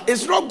changed is that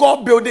it's not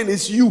God building,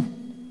 it's you.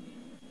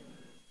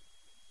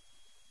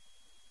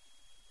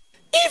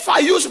 If I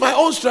use my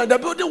own strength, the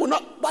building will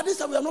not. But this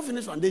time we have not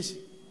finished foundation.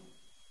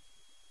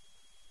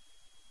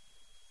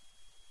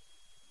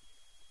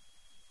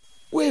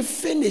 We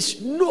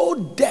finished. No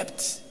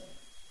debt.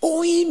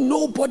 Owing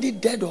nobody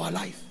dead or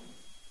alive.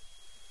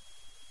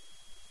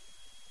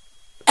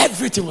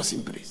 Everything was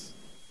in place.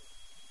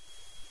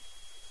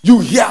 You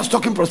hear us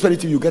talking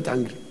prosperity, you get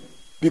angry.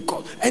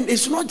 And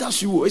it's not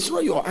just you, it's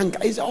not your anger,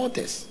 it's the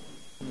altars.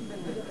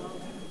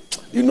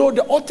 You know,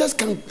 the altars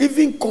can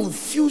even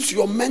confuse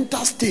your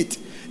mental state.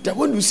 That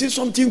when you see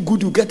something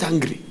good, you get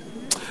angry.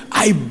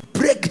 I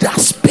break that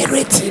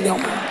spirit in your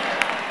mind.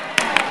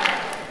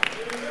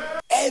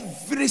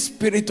 Every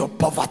spirit of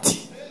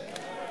poverty,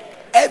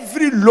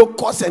 every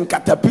locust and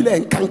caterpillar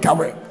and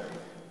cankerworm,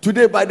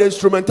 today by the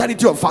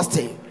instrumentality of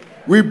fasting,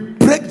 we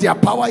break their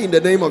power in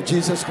the name of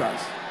Jesus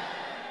Christ.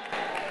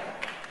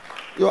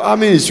 Your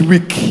army is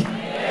weak.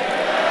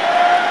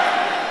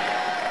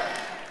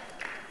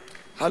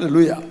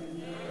 Hallelujah.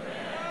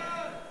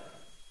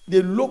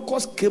 The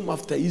locusts came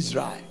after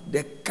Israel,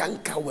 the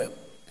cankerworm.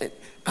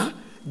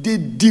 They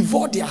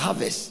devoured their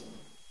harvest.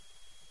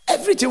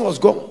 Everything was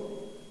gone.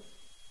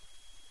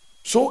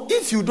 So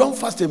if you don't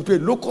fast and pray,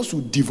 locusts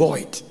will devour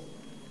it.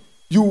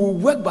 You will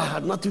work but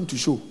have nothing to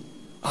show.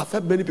 I've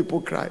heard many people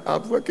cry.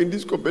 I've worked in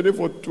this company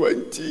for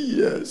 20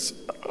 years.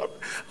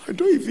 I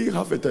don't even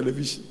have a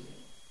television.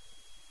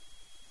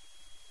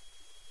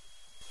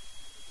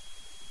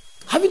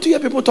 Haven't you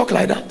heard people talk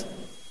like that?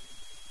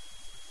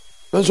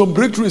 When some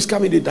breakthrough is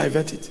coming, they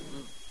divert it.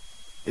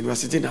 And we're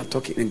sitting there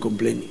talking and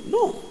complaining.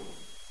 No.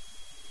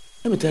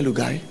 Let me tell you,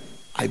 guy,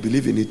 I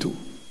believe in it too.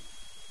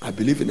 I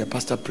believe in a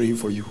pastor praying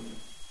for you.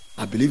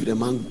 I believe in a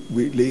man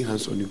laying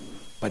hands on you.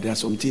 But there are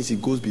some things,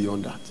 it goes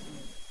beyond that.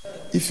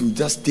 If you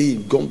just stay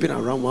gumping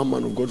around one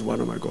man of God,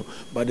 one of my God,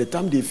 by the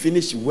time they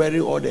finish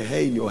wearing all the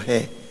hair in your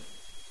hair,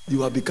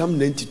 you have become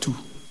 92.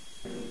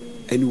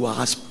 And you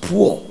are as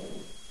poor.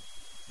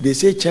 They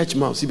say church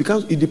mouse.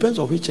 It depends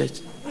on which church.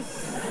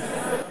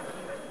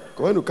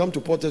 When you come to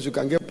Porters, you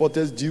can get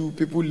Porters due.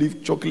 People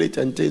leave chocolate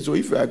and things. So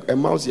if you are a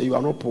mouse here, you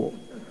are not poor.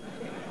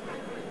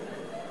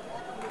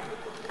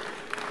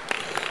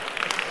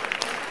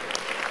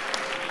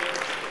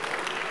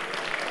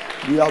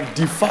 We have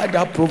defied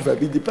that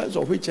proverb. It depends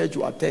on which church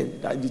you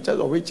attend. It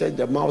depends on which church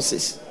the mouse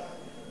is.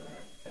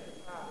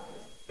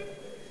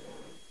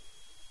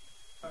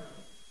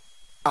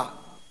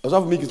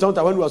 Sometimes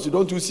when you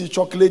don't see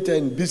chocolate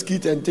and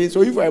biscuit and things.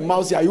 So if you're a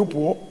mouse here, are you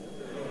poor?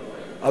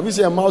 Have you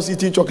seen a mouse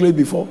eating chocolate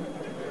before?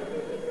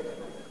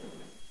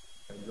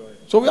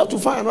 So we have to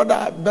find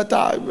another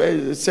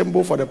better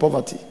symbol for the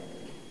poverty.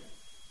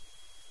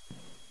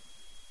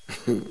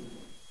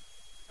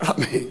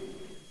 Amen.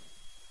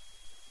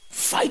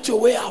 Fight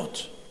your way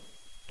out.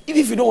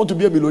 Even if you don't want to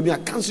be a millionaire,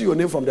 cancel your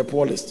name from the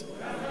poor list.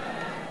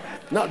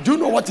 Now, do you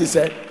know what he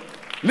said?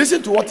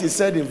 Listen to what he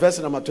said in verse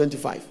number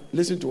 25.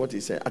 Listen to what he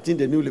said. I think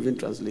the New Living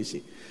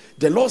Translation.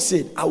 The Lord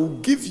said, I will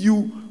give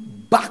you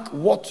back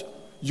what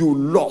you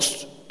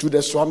lost to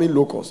the swarming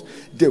locusts,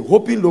 the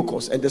hopping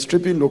locusts, and the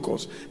stripping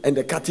locusts, and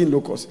the cutting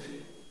locusts.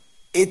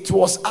 It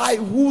was I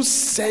who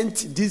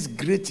sent this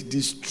great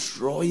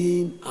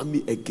destroying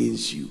army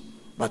against you.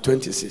 Verse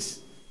 26.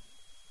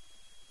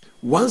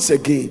 Once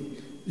again,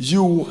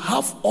 you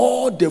have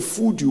all the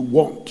food you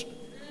want.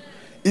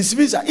 It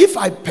means that if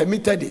I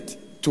permitted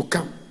it to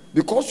come,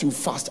 because you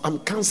fast, I'm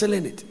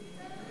canceling it.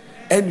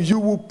 And you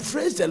will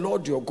praise the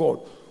Lord your God,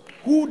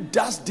 who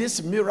does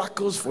these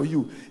miracles for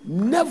you.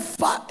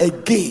 Never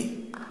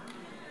again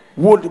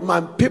would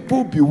my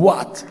people be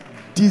what?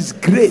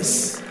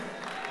 Disgrace.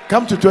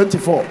 Come to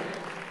 24.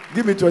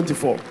 Give me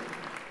 24.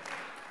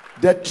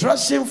 The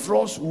threshing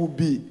floors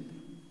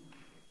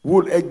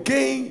will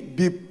again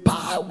be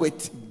piled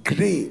with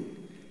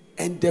grain,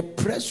 and the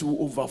press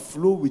will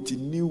overflow with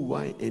new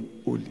wine and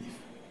olive.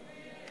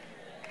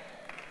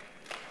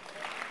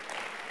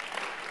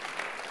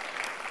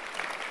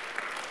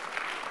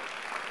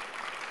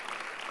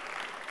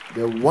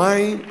 The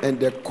wine and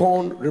the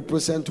corn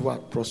represent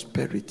what?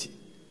 Prosperity.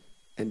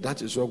 And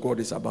that is what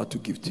God is about to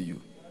give to you.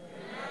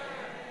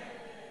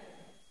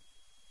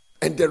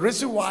 And the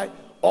reason why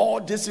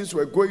all these things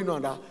were going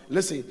on,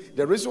 listen,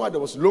 the reason why there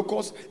was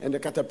locusts and the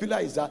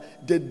caterpillar is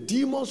that the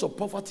demons of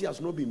poverty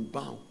has not been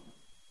bound.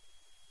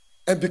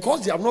 And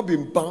because they have not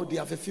been bound, they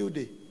have a field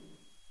day.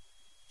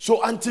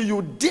 So until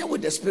you deal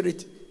with the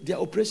spirit, their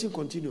operation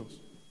continues.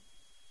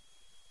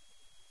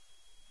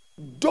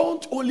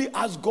 Don't only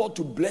ask God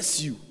to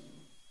bless you.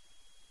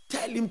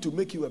 Tell him to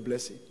make you a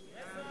blessing.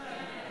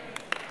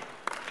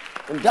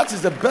 And that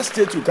is the best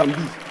state you can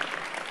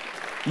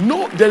be.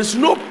 No, there is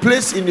no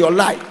place in your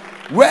life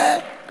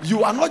where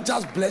you are not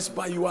just blessed,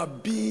 but you are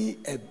being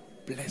a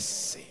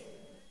blessing.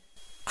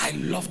 I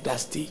love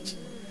that stage.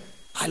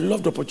 I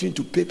love the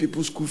opportunity to pay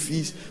people school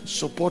fees,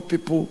 support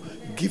people,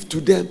 give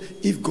to them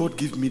if God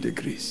gives me the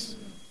grace.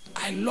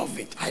 I love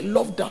it. I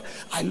love that.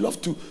 I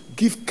love to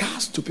give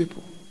cars to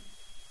people.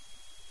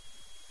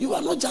 You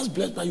are not just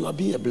blessed, but you are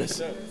being a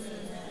blessing.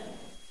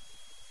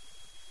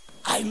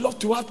 I love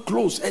to have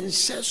clothes and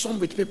share some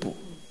with people.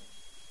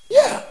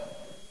 Yeah.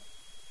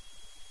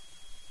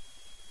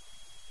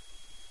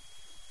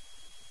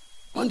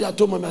 One day I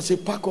told Mama, I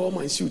said, pack all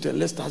my suits and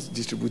let's start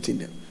distributing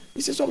them.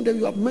 He said, some of them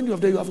you have, many of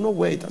them you have not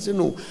wear it. I said,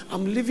 no,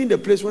 I'm leaving the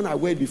place when I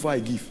wear it before I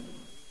give.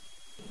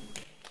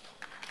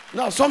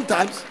 Now,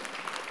 sometimes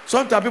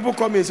people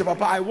come and say,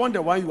 Papa, I want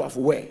the one you have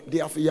wear. They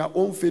have your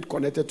own faith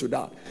connected to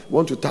that.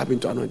 Want to tap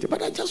into anointing.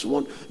 But I just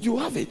want you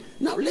have it.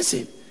 Now,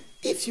 listen.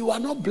 If you are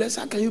not blessed,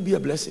 how can you be a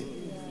blessing?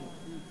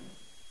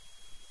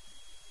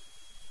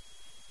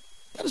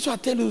 That is why I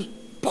tell you,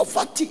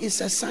 poverty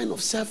is a sign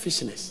of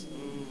selfishness.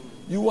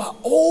 You are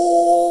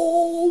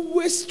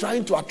always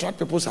trying to attract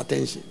people's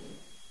attention.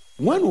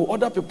 When will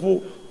other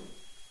people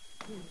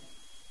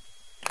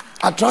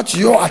attract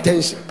your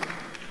attention?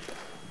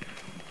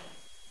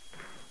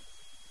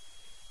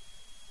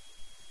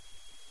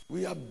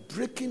 We are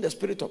breaking the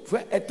spirit of...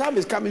 When a time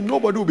is coming,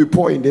 nobody will be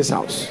poor in this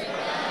house.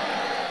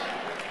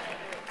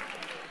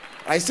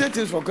 I say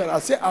things for God. I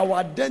say our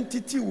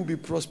identity will be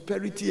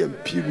prosperity and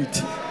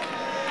purity.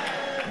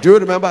 Do you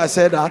remember I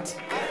said that?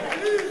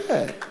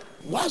 Yeah.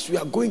 Whilst we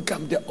are going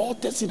camp, the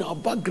altars in our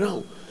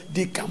background,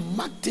 they can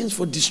mark things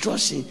for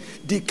destruction.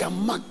 They can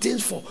mark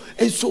things for...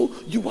 And so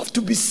you have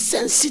to be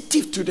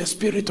sensitive to the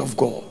Spirit of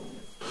God.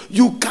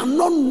 You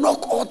cannot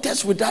knock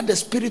altars without the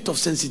spirit of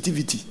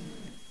sensitivity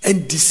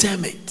and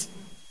discernment.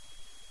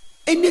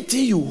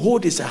 Anything you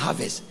hold is a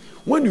harvest.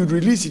 When you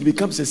release it,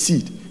 becomes a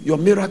seed. Your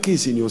miracle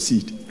is in your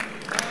seed.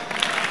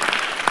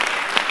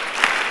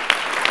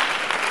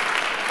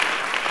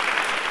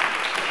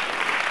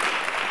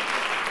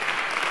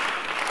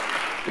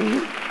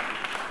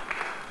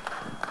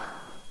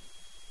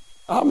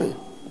 Amen.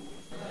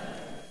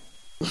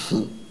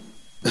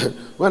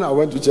 When I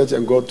went to church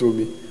and God told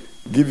me,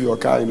 give your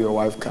car and your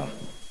wife's car,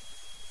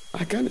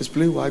 I can't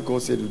explain why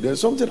God said it. There's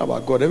something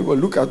about God.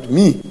 Everybody look at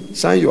me.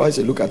 Shine your eyes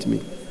and look at me.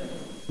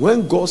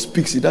 When God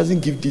speaks, he doesn't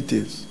give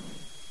details.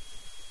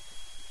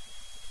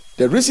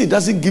 The reason he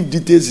doesn't give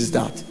details is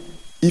that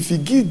if he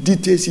gives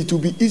details, it will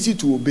be easy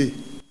to obey.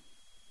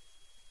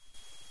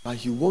 But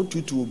he wants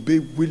you to obey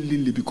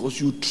willingly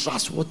because you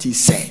trust what he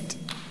said.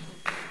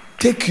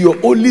 Take your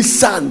only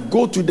son,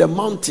 go to the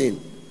mountain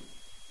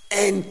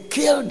and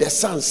kill the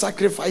son,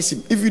 sacrifice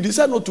him. If you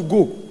decide not to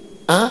go,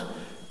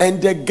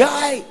 and the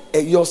guy,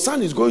 your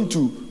son is going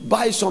to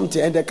buy something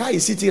and the car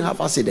is sitting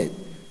half accident,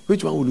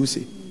 which one will you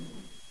say?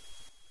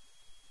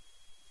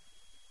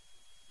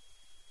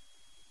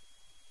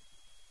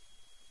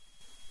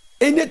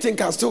 Anything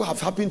can still have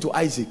happened to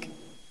Isaac,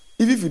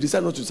 even if you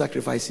decide not to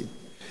sacrifice him.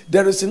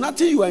 There is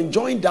nothing you are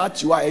enjoying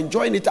that you are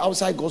enjoying it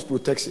outside God's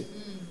protection.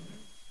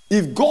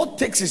 If God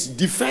takes his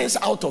defense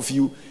out of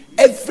you,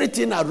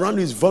 everything around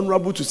you is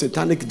vulnerable to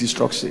satanic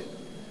destruction.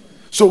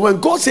 So when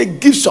God says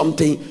give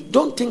something,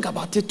 don't think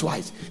about it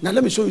twice. Now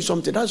let me show you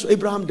something. That's what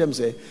Abraham them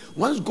say.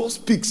 Once God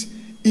speaks,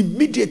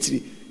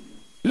 immediately,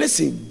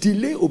 listen,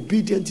 delay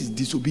obedience is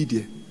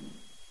disobedience.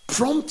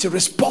 Prompt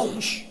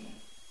response.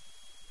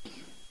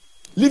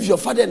 Leave your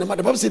father and the mother.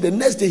 The Bible says the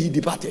next day he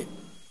departed.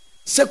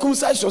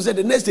 Circumcise yourself.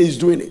 The next day he's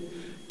doing it.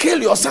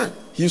 Kill your son.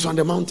 He's on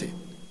the mountain.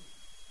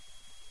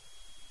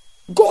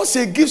 God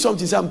said, give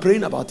something. Say, I'm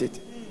praying about it.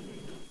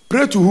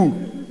 Pray to who?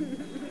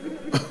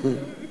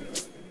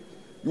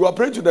 You are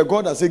praying to the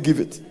God that said, give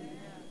it.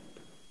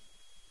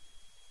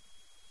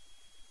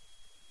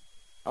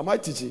 Am I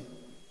teaching?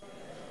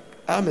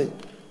 Amen.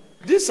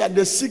 These are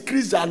the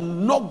secrets that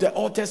knock the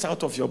altars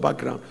out of your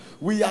background.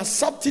 We are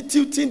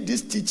substituting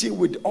this teaching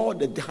with all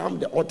the harm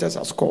the altars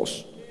has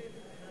caused.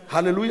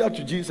 Hallelujah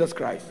to Jesus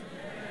Christ.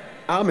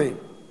 Amen.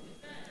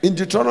 In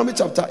Deuteronomy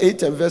chapter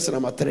 8 and verse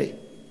number 3.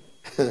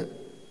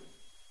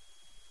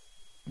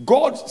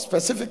 God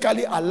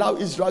specifically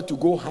allowed Israel to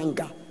go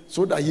hunger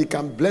so that he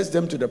can bless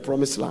them to the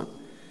promised land.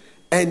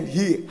 And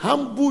he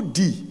humbled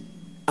thee.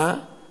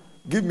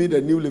 Give me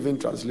the New Living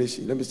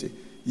Translation. Let me see.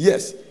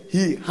 Yes,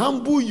 he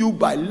humbled you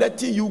by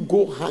letting you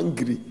go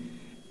hungry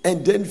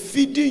and then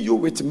feeding you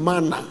with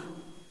manna,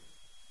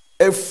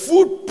 a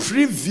food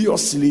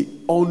previously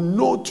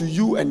unknown to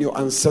you and your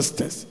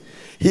ancestors.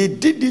 He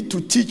did it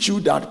to teach you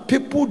that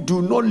people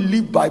do not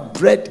live by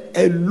bread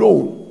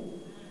alone.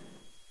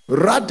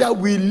 Rather,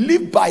 we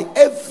live by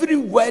every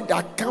word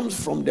that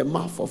comes from the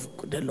mouth of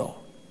the Lord.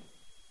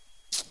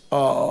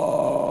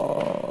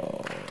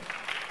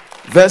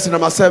 Verse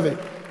number 7.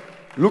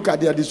 Look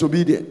at their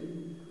disobedience.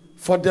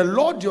 For the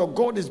Lord your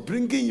God is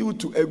bringing you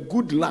to a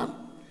good land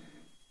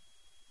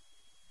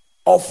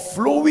of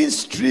flowing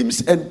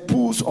streams and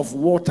pools of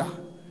water,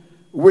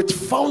 with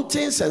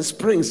fountains and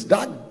springs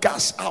that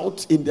gush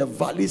out in the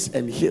valleys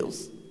and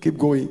hills. Keep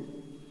going.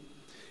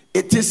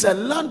 It is a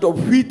land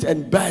of wheat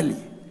and barley,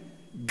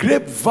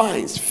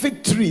 grapevines,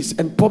 fig trees,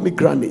 and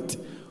pomegranate,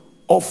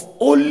 of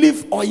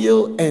olive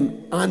oil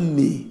and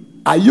honey.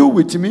 Are you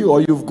with me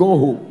or you've gone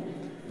home?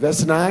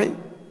 Verse 9.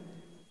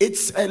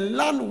 It's a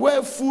land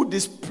where food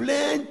is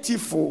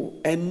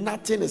plentiful and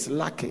nothing is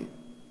lacking.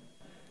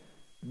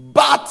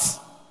 But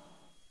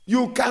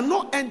you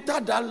cannot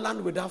enter that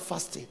land without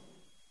fasting.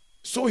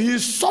 So he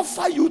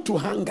suffer you to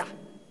hunger.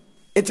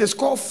 It is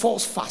called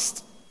false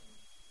fast.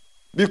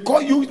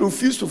 Because you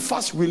refuse to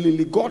fast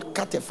willingly, God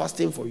cut a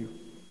fasting for you.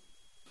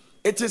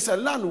 It is a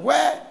land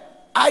where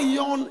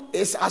iron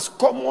is as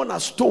common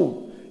as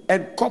stone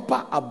and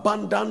copper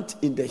abundant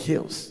in the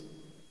hills.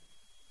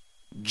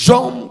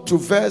 Jump to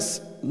verse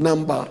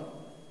number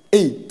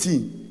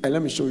 18. And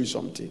let me show you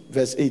something.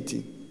 Verse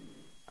 18.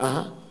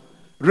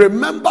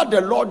 Remember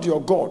the Lord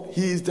your God.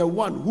 He is the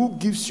one who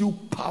gives you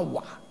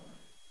power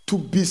to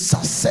be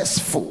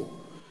successful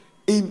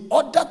in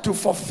order to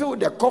fulfill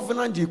the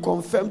covenant he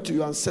confirmed to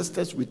your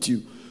ancestors with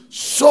you.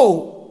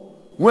 So,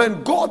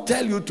 when God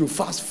tells you to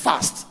fast,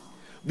 fast.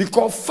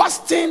 Because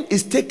fasting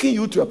is taking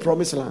you to a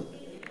promised land.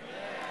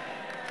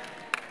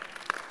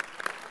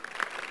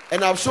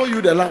 And I'll show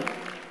you the land.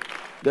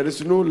 There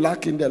is no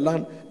lack in the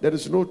land. There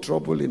is no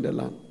trouble in the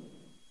land.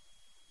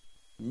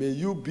 May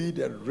you be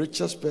the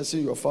richest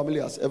person your family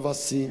has ever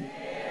seen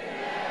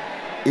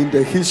in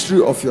the history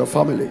of your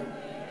family.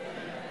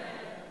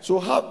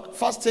 So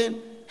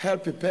fasting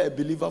help prepare a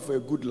believer for a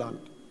good land.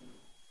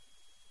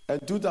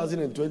 And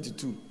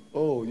 2022,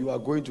 you are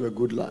going to a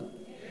good land.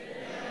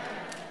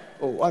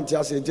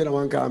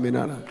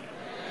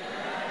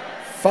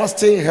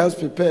 Fasting helps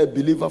prepare a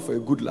believer for a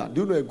good land.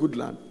 Do you know a good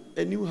land?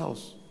 A new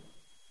house.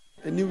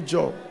 A new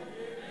job,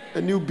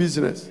 a new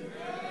business,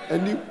 a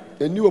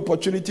new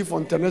opportunity for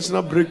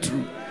international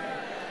breakthrough.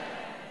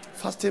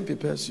 Fasting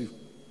prepares you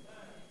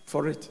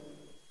for it.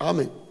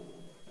 Amen.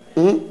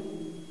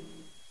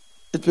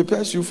 It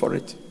prepares you for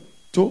it.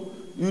 So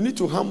you need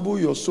to humble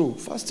your soul.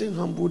 Fasting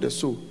humble the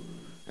soul.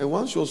 And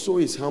once your soul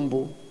is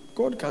humble,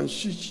 God can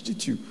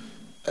teach you.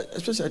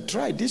 Especially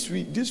try this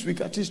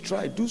week at least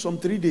try. Do some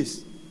 3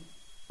 days.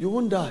 You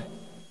won't die.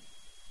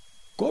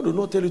 God will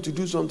not tell you to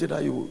do something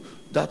that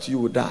you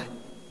will die.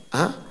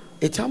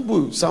 It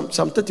humbles. Psalm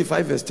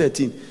 35 verse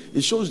 13.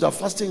 It shows that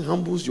fasting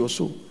humbles your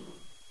soul.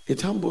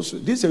 It humbles you.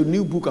 This is a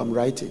new book I'm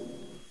writing.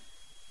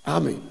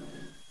 Amen.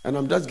 And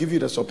I'm just giving you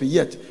the support.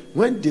 Yet,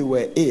 when they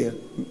were ill,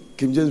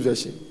 King James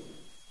Version.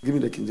 Give me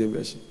the King James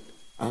Version.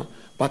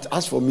 But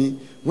as for me,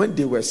 when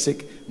they were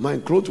sick, my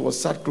clothes was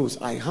sad clothes.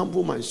 I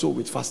humble my soul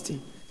with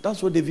fasting.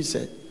 That's what David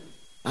said.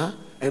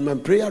 And my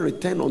prayer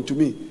returned unto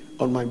me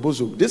on my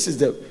bosom. This is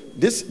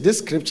this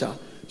scripture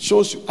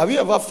shows you. Have you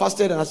ever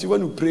fasted and I see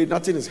when you pray,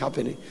 nothing is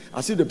happening?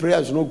 I see the prayer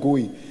is not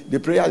going. The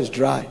prayer is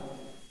dry.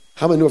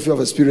 How many of you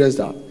have experienced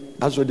that?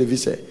 That's what David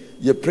said.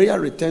 Your prayer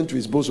returned to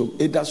his bosom.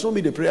 It does not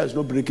mean the prayer is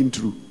not breaking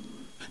through.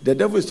 The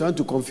devil is trying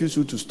to confuse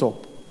you to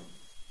stop.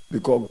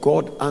 Because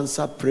God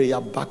answered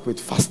prayer back with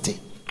fasting.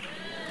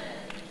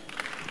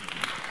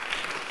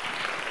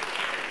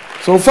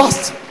 So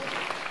fast.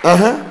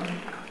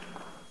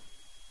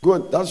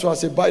 Good. That's why I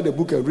say buy the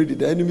book and read it.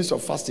 The enemies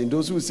of fasting.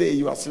 Those who say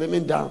you are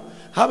slimming down.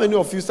 How many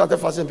of you started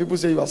fasting? People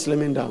say you are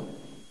slimming down.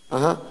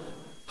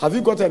 Have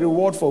you got a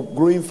reward for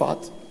growing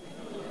fat?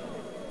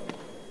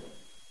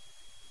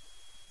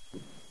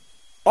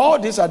 All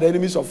these are the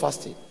enemies of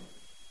fasting.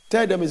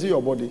 Tell them, is it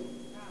your body?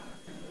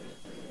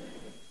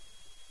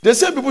 They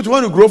say people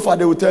want to grow fat,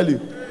 they will tell you.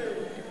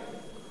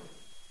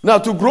 Now,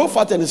 to grow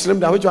fat and slim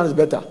down, which one is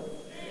better?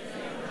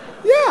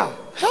 Yeah,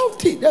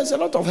 healthy. There's a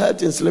lot of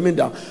health in slimming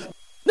down.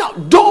 Now,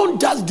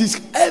 don't just this.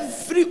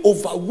 Every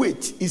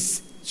overweight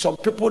is, some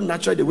people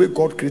naturally, the way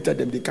God created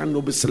them, they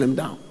cannot be slim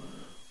down.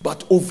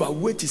 But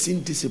overweight is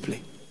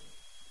indiscipline.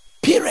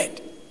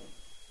 Period.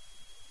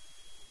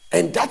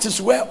 And that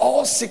is where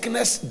all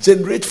sickness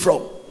generates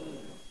from.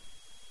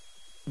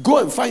 Go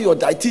and find your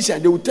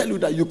dietitian. They will tell you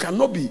that you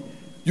cannot be,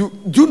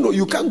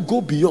 you can't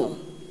go beyond.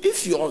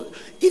 If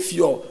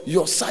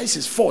your size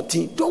is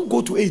 14, don't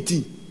go to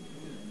 18.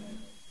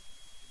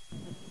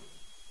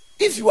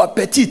 If you are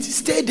petite,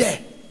 stay there.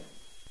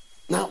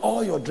 Now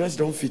all your dress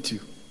don't fit you.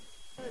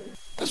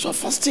 That's why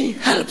fasting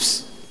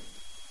helps.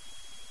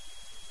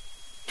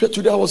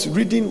 Today I was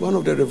reading one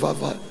of the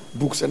revival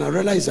books and I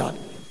realized that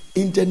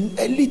in the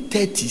early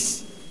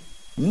 30s,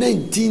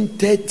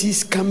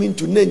 1930s coming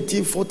to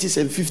 1940s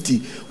and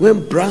 50s,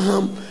 when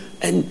Branham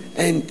and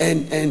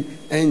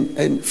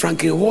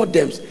Franklin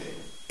Waldems,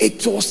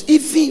 it was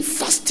even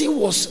fasting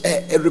was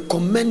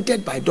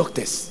recommended by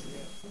doctors.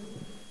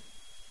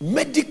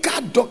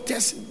 Medical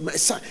doctors,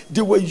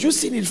 they were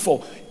using it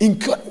for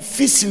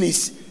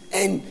syphilis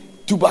and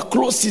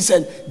tuberculosis,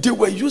 and they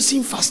were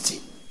using fasting.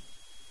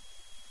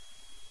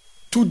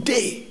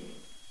 Today,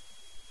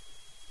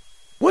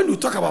 when you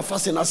talk about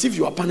fasting as if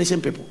you are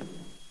punishing people,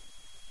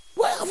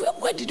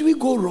 where did we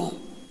go wrong?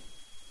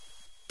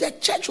 The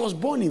church was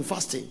born in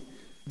fasting.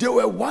 They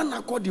were one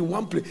accord in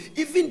one place.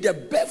 Even the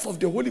birth of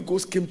the Holy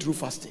Ghost came through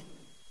fasting.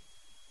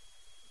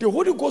 The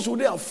Holy Ghost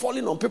would have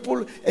fallen on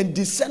people and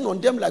descend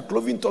on them like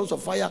cloven tongues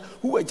of fire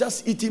who were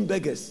just eating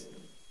beggars.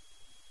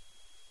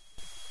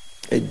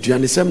 You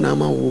just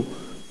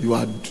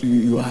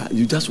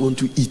want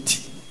to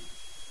eat.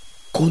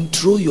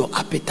 Control your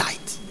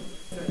appetite.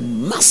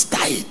 Master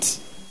it.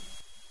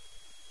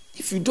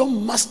 If you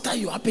don't master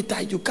your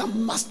appetite, you can't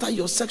master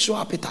your sexual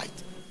appetite.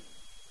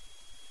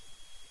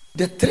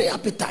 The three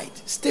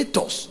appetite,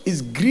 status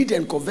is greed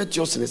and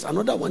covetousness.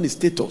 Another one is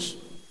status.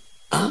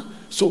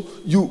 So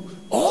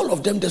all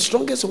of them, the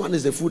strongest one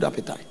is the food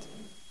appetite.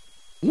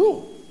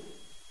 No,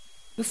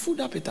 the food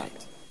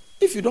appetite.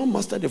 If you don't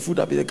master the food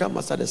appetite, you can't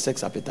master the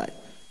sex appetite.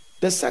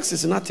 The sex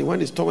is nothing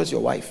when it's towards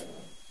your wife.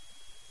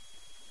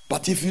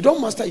 But if you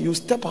don't master, you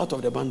step out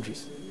of the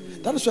boundaries.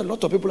 That is why a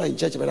lot of people are in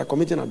church but are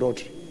committing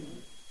adultery.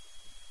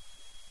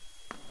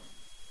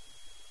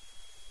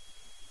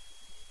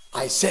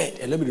 I said,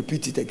 and let me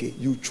repeat it again.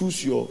 You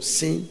choose your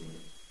sin,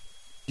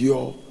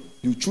 you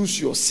choose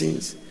your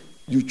sins,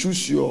 you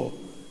choose your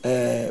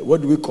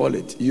what do we call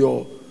it?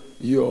 Your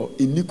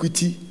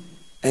iniquity,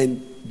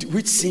 and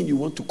which sin you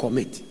want to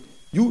commit.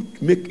 You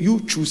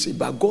choose it,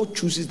 but God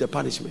chooses the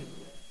punishment.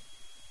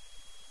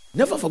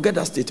 Never forget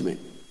that statement.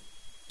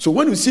 So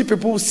when you see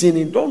people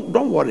sinning,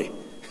 don't worry.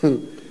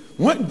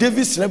 When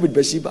David slept with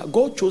Bathsheba,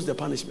 God chose the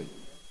punishment.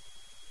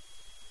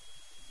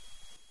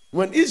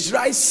 When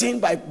Israel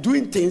sinned by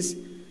doing things,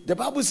 the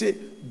Bible says,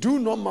 do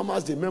not murmur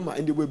as they murmur,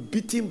 and they were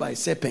beaten by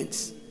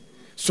serpents.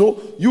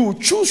 So you will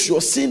choose your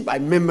sin by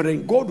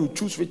murmuring. God will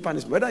choose which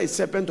punishment, whether it's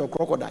serpent or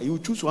crocodile, he will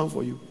choose one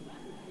for you.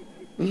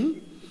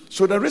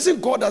 So the reason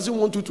God doesn't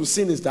want you to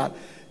sin is that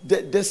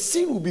the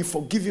sin will be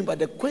forgiven, but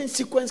the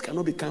consequence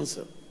cannot be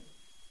cancelled.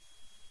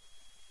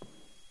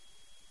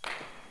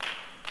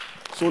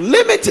 So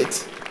limit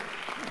it.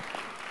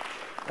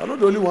 I'm not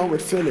the only one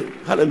with failing.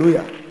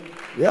 Hallelujah.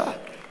 Yeah.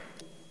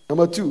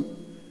 Number 2,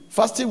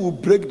 fasting will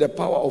break the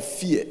power of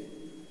fear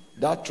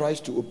that tries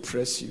to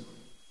oppress you.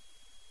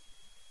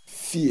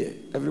 Fear.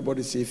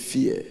 Everybody say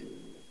fear.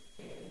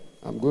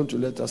 I'm going to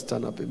let us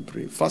stand up and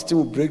pray. Fasting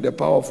will break the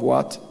power of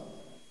what?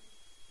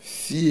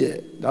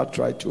 Fear that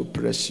tries to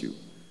oppress you.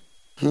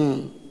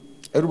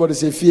 Everybody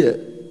say fear.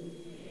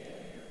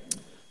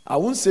 I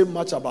won't say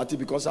much about it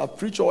because I've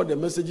preached all the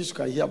messages you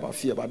can hear about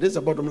fear, but this is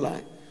the bottom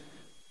line.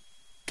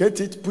 Get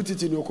it, put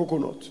it in your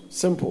coconut.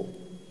 Simple.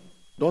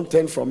 Don't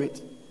turn from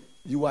it.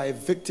 You are a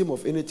victim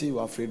of anything you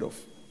are afraid of.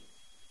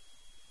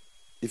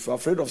 If you are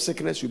afraid of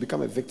sickness, you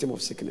become a victim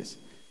of sickness.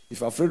 If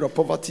you are afraid of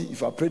poverty,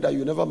 if you are afraid that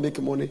you never make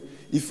money,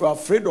 if you are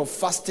afraid of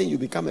fasting, you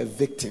become a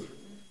victim.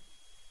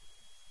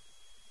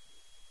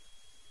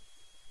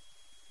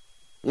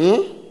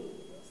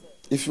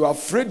 If you are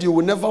afraid you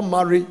will never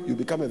marry, you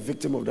become a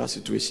victim of that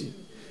situation.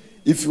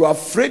 If you are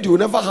afraid you will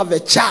never have a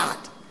child,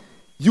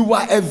 you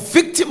are a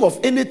victim of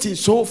anything.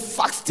 So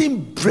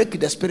fasting breaks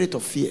the spirit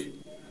of fear.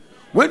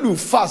 When you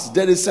fast,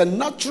 there is a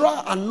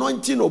natural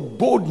anointing of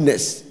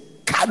boldness,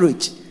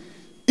 courage,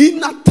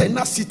 inner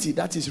tenacity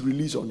that is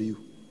released on you.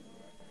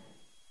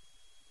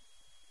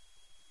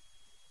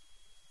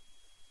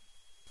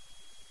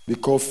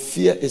 Because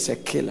fear is a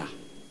killer.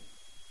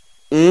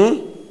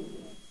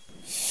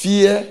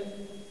 Fear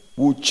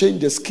will change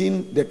the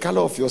skin, the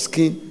color of your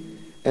skin,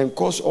 and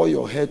cause all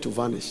your hair to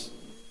vanish.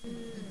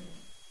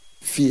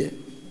 Fear.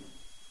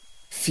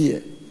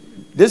 Fear.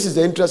 This is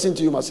the interesting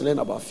thing you must learn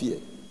about fear.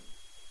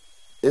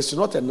 It's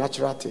not a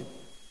natural thing.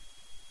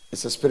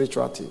 It's a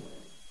spiritual thing.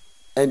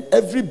 And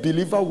every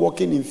believer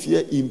walking in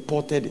fear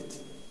imported it.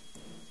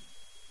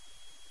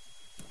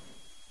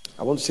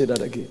 I want to say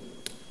that again.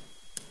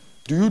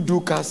 Do you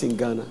do cars in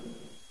Ghana?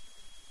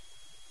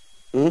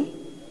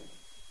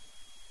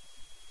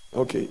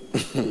 Okay.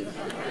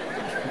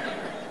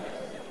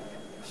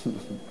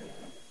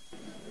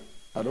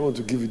 I don't want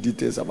to give you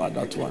details about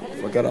that one.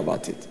 Forget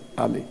about it.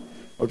 Amen.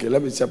 Okay,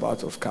 let me step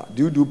out of car.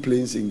 Do you do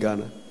planes in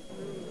Ghana?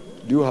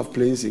 Do you have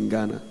planes in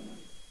Ghana?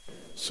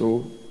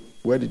 So,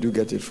 where did you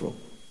get it from?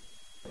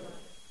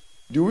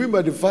 Do we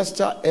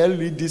manufacture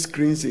LED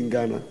screens in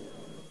Ghana?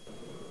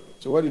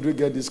 So, where did we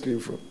get this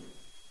screen from?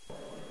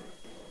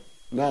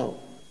 Now,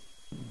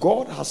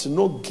 God has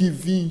not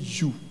given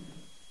you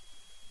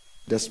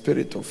the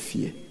spirit of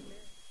fear.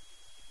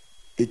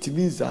 It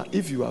means that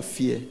if you have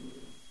fear,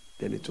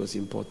 then it was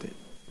imported.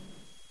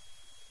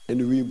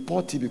 And we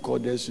import it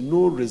because there's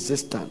no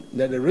resistance.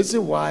 Now, the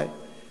reason why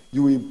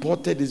you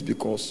imported is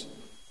because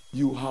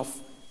you have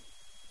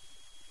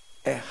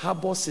a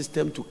harbor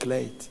system to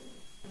clear it.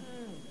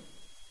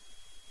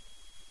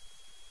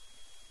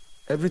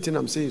 Everything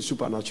I'm saying is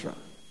supernatural.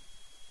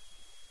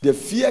 The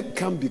fear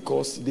comes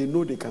because they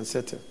know they can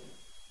settle.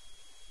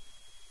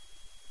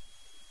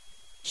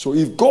 So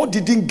if God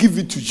didn't give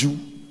it to you,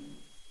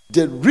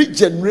 the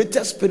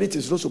regenerated spirit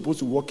is not supposed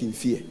to walk in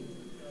fear.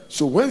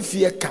 So when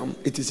fear comes,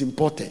 it is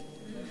imported.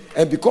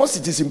 And because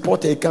it is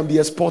imported, it can be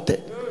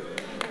exported.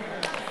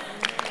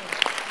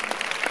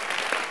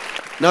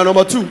 Now,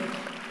 number two,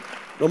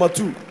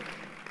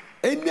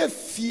 any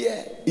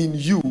fear in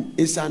you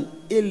is an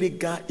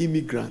illegal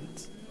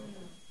immigrant.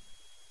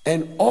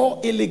 And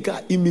all illegal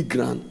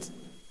immigrants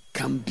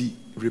can be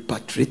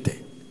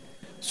repatriated.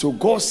 So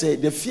God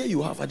said, the fear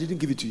you have, I didn't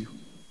give it to you.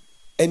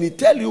 And he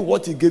tell you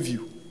what he gave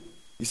you.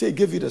 He said he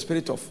gave you the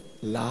spirit of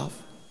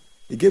love.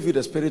 He gave you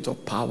the spirit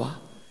of power.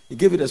 He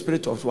gave you the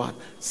spirit of what?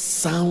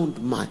 Sound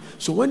mind.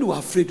 So when you are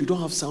afraid, you don't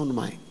have sound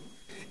mind.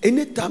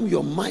 Anytime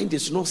your mind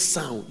is not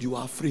sound, you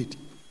are afraid.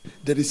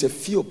 There is a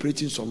fear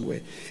operating somewhere.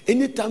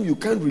 Anytime you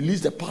can't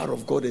release the power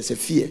of God, there's a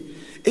fear.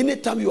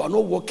 Anytime you are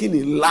not walking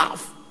in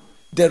love,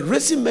 the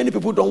reason many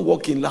people don't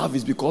walk in love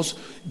is because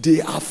they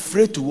are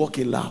afraid to walk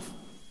in love.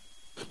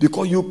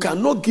 Because you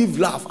cannot give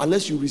love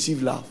unless you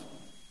receive love.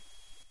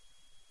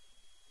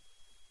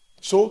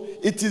 So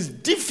it is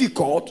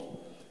difficult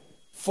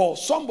for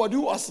somebody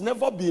who has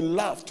never been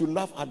loved to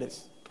love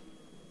others.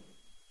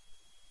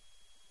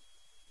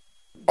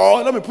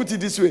 Or let me put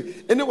it this way.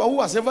 Anyone who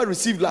has ever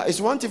received love,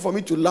 it's one thing for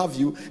me to love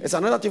you, it's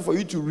another thing for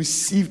you to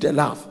receive the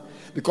love.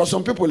 Because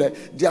some people,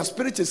 their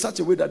spirit is such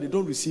a way that they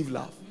don't receive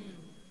love.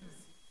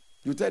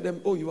 You tell them,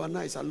 oh, you are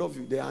nice, I love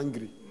you, they are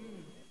angry.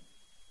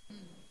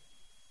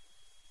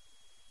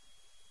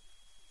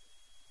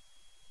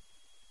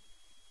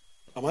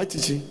 Am I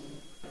teaching?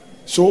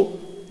 So,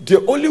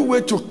 the only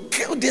way to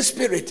kill this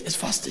spirit is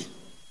fasting.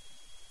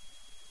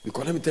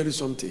 Because let me tell you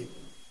something.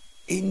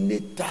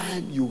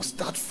 Anytime you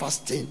start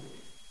fasting,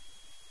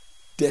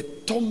 the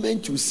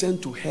torment you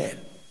send to hell,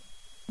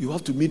 you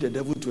have to meet the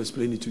devil to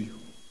explain it to you.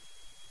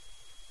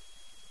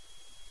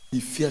 He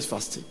fears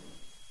fasting.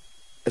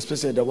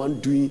 Especially the one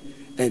doing,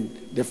 and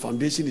the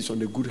foundation is on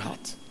the good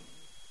heart.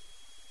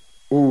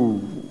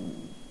 Oh,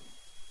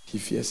 he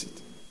fears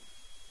it.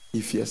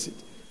 He fears it.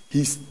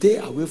 He stay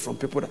away from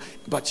people,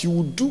 but he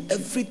will do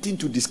everything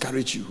to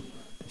discourage you.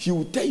 He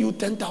will tell you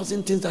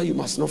 10,000 things that you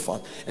must not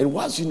fast. And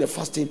whilst you're in the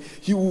fasting,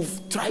 he will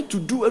try to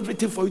do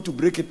everything for you to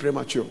break it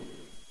premature.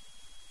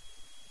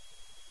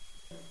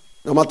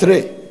 Number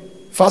 3,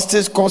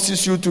 fasting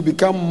causes you to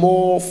become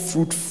more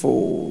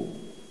fruitful.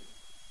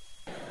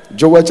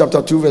 Joel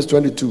chapter 2 verse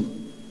 22.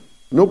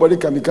 Nobody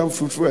can become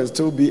fruitful and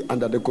still be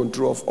under the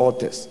control of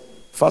others.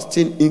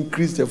 Fasting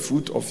increases the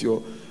fruit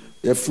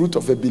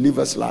of a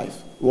believer's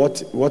life.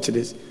 What it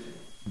is?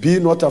 Be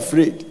not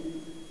afraid,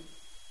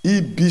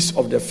 ye beasts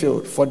of the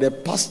field, for the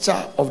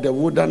pasture of the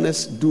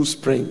wilderness do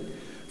spring.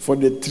 For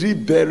the tree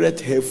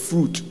beareth her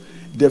fruit,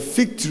 the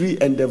fig tree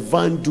and the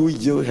vine do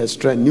yield her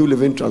strength. New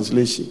Living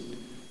Translation.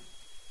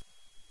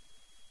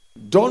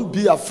 Don't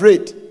be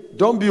afraid.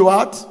 Don't be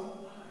what?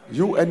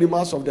 You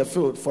animals of the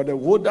field, for the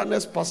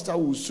wilderness pasture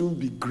will soon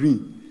be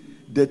green.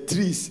 The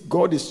trees,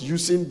 God is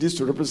using this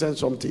to represent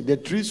something. The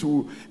trees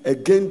will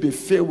again be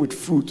filled with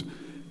fruit.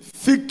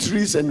 Fig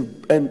trees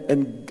and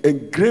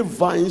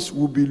grapevines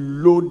will be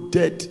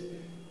loaded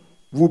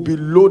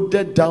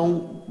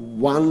down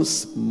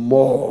once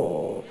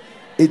more.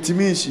 It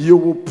means you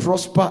will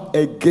prosper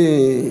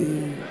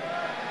again.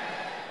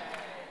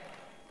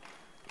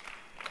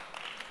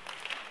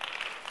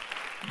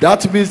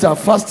 That means that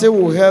fasting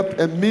will help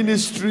a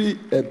ministry,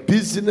 a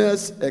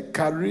business, a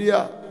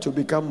career to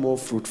become more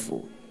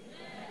fruitful.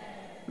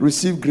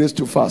 Receive grace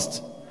to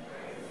fast.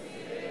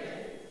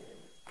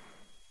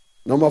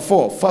 Number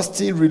 4,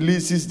 fasting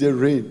releases the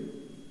rain.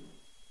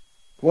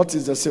 What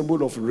is the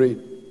symbol of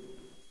rain?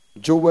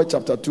 Joel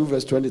chapter 2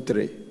 verse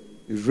 23.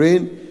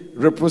 Rain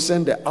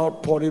represents the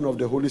outpouring of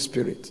the Holy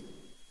Spirit.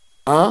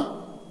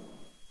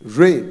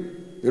 Rain.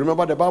 You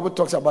remember the Bible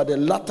talks about the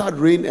latter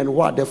rain and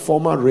what? The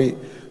former rain.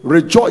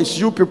 Rejoice,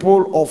 you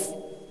people of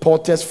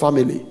Porter's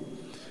family.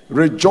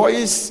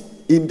 Rejoice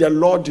in the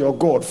Lord your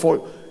God.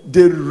 For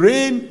the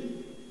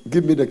rain,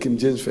 give me the King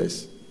James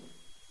first.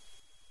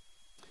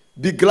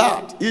 Be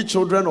glad, ye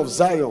children of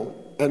Zion,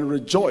 and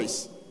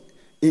rejoice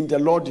in the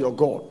Lord your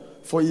God,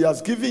 for he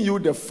has given you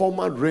the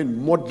former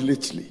rain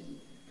moderately,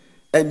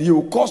 and he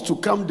will cause to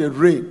come the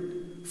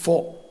rain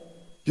for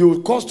he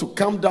will cause to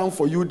come down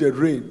for you the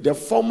rain, the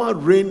former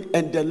rain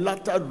and the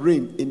latter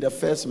rain in the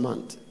first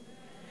month.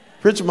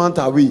 Which month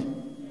are we?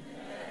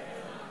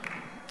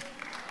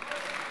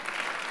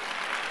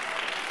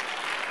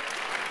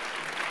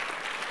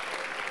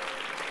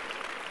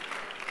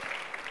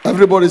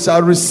 Everybody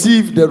shall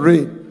receive the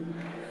rain.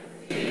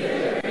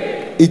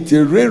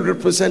 The rain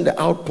represents the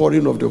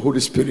outpouring of the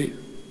Holy Spirit.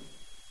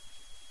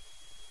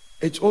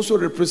 It also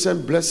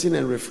represents blessing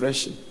and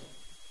refreshing.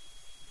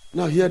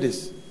 Now hear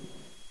this.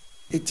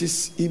 It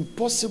is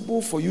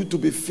impossible for you to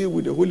be filled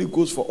with the Holy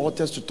Ghost for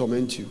others to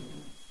torment you.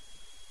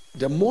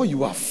 The more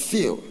you are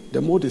filled,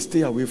 the more they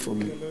stay away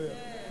from you.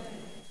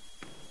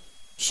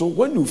 So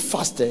when you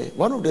fast,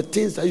 one of the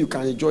things that you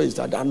can enjoy is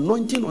that the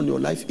anointing on your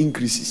life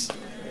increases.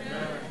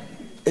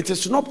 It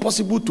is not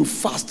possible to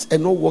fast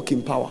and not walk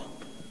in power.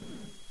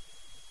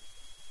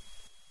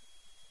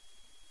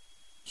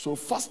 So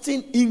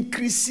fasting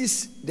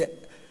increases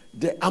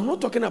I'm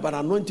not talking about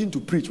anointing to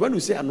preach. When we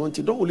say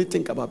anointing, don't only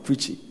think about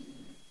preaching.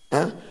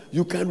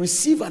 You can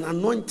receive an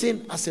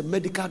anointing as a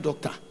medical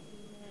doctor.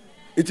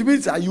 It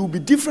means that you will be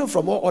different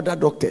from all other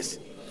doctors.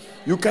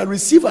 You can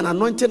receive an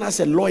anointing as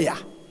a lawyer.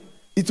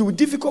 It will be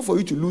difficult for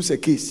you to lose a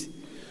case.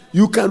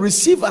 You can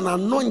receive an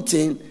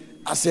anointing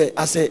as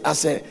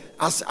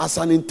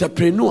an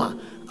entrepreneur,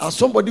 as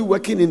somebody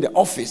working in the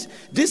office.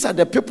 These are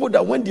the people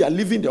that when they are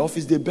leaving the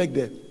office, they beg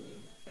them.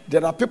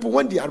 There are people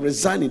when they are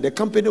resigning, the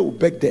company will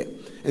beg them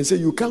and say,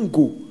 you can't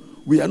go.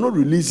 We are not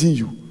releasing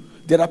you.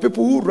 There are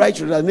people who write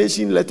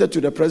resignation letter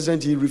to the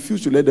president. He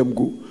refused to let them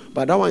go.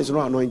 But that one is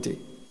not anointed.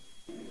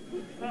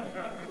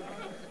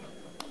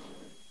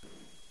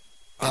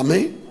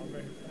 Amen?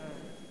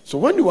 So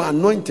when you are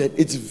anointed,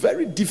 it's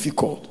very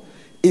difficult.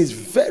 It's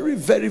very,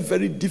 very,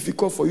 very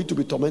difficult for you to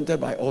be tormented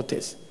by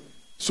altars.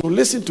 So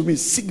listen to me.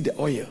 Seek the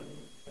oil.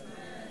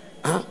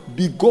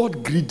 Be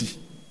God greedy.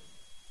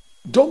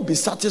 Don't be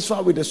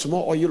satisfied with the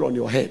small oil on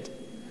your head.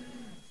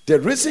 The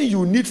reason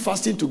you need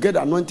fasting to get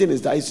anointing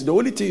is that it's the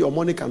only thing your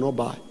money cannot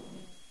buy.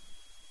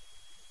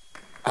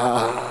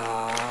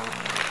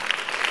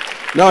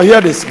 Now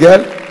hear this,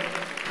 girl.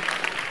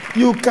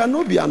 You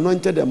cannot be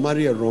anointed and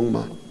marry a wrong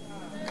man.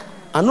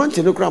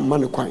 Anointed no crime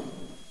money coin.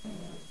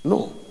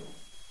 No.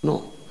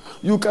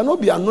 You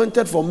cannot be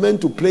anointed for men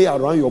to play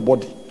around your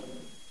body.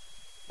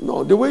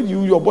 No, the way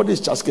your body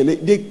is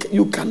chaskele,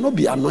 you cannot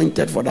be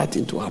anointed for that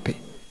thing to happen.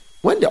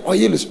 When the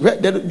oil is,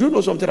 do you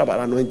know something about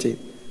anointing?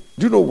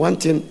 Do you know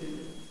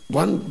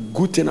one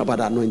good thing about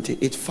anointing?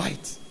 It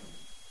fights.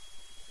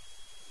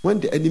 When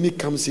the enemy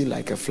comes in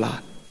like a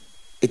flood,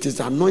 it is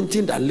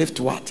anointing that left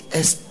what?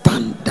 A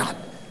standard.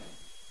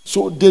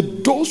 So the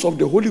dose of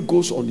the Holy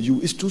Ghost on you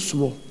is too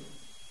small.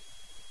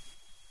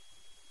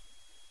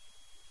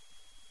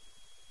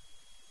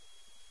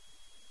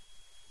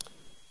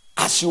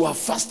 As you are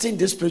fasting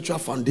this spiritual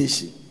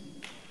foundation,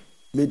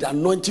 may the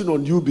anointing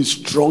on you be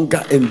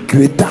stronger and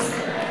greater.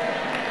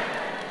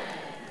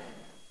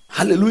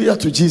 Hallelujah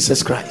to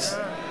Jesus Christ.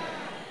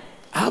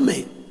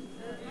 Amen.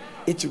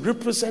 It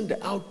represents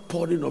the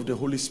outpouring of the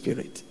Holy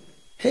Spirit.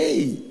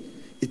 Hey,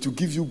 it will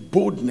give you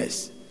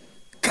boldness,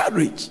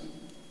 courage.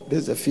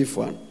 There's the fifth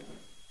one.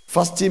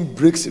 Fasting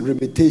breaks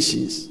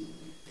limitations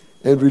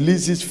and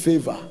releases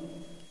favor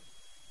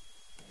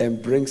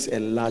and brings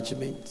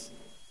enlargement.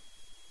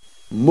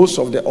 Most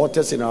of the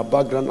authors in our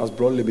background has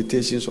brought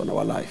limitations on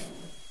our life.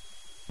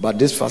 But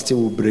this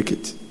fasting will break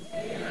it.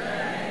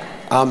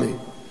 Amen.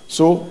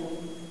 So,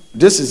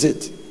 this is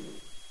it.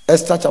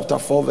 Esther chapter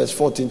 4 verse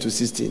 14 to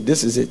 16.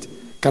 This is it.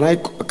 Can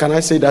I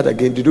say that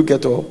again? Did you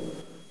get all?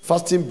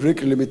 Fasting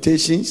breaks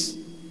limitations,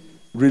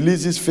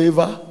 releases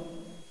favor,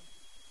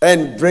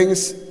 and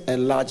brings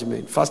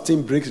enlargement.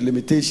 Fasting breaks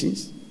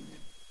limitations,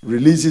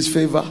 releases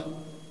favor,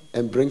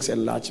 and brings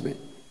enlargement.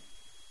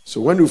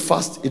 So when you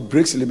fast, it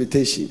breaks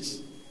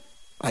limitations.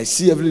 I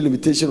see every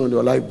limitation on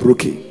your life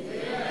broken.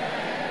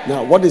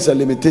 Now, what is a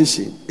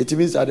limitation? It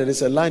means that there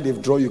is a line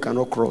they've drawn you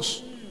cannot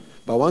cross.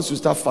 But once you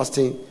start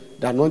fasting,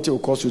 the anointing will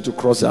cause you to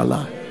cross that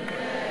line.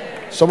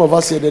 Some of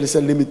us say there is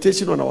a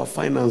limitation on our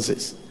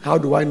finances. How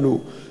do I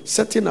know?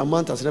 Certain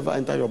amount has never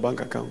entered your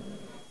bank account.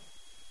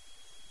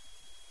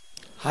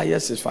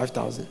 Highest is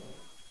 5,000.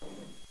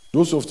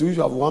 Those of you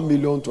who have 1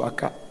 million to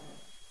account,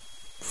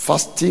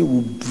 fasting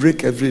will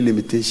break every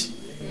limitation.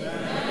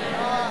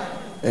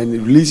 And it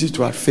releases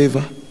to our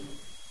favor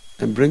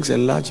and brings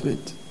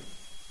enlargement.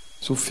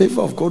 So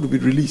favor of God will be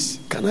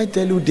released. Can I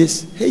tell you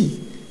this? Hey,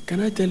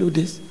 can I tell you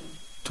this?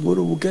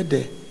 Tomorrow we'll get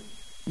there.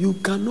 You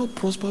cannot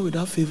prosper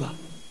without favor.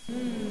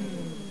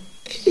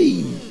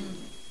 Hey,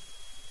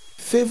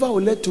 favor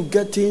will let you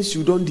get things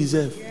you don't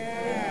deserve.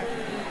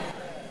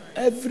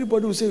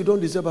 Everybody will say you don't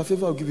deserve, but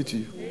favor will give it to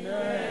you.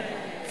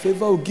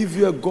 Favor will give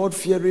you a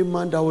God-fearing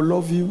man that will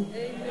love you.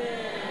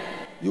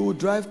 You will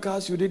drive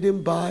cars you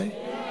didn't buy.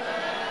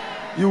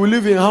 You will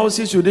live in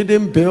houses you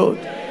didn't build.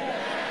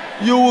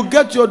 You will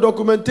get your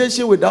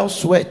documentation without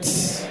sweat.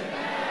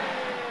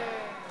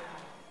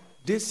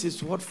 This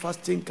is what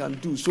fasting can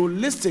do. So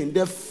listen,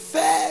 the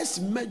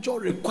first major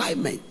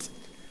requirement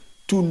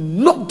to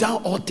knock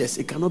down altars,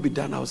 it cannot be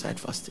done outside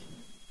fasting.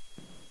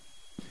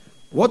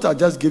 What I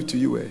just gave to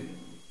you,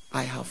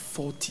 I have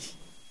 40.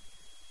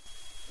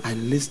 I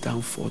list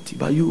down 40,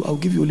 but I'll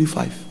give you only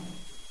 5.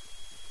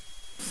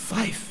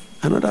 5.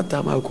 Another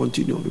time I'll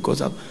continue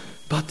because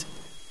but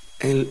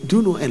do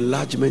you know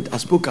enlargement? I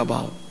spoke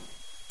about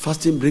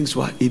fasting brings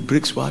what? It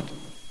breaks what?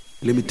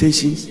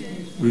 Limitations,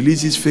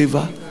 releases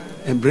favor,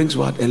 and brings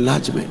what?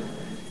 Enlargement.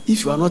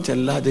 If you are not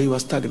enlarged, then you are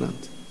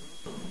stagnant.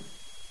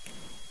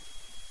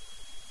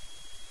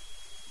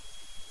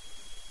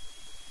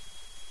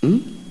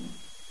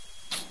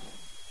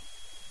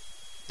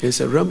 There's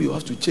a realm you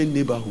have to change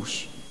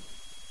neighborhoods.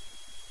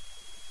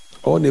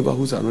 All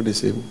neighborhoods are not the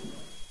same.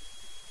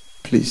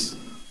 Please.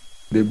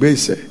 The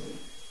base,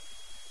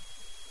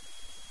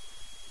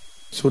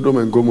 Sodom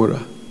and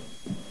Gomorrah,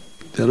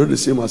 they are not the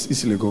same as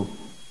Islegon.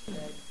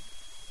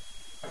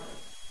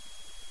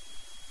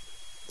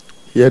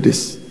 Hear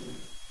this.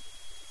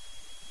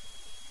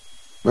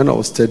 When I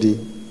was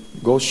studying,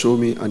 God showed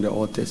me on the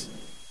altars,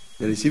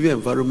 the receiving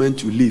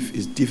environment you live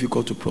is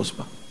difficult to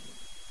prosper.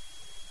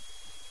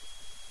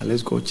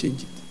 Unless God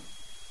change it.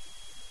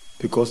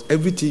 Because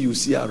everything you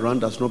see around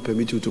does not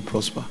permit you to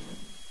prosper.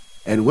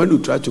 And when you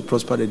try to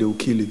prosper, they will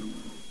kill you.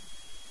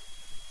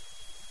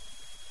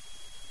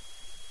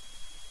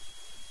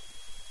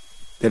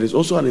 There is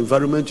also an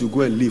environment you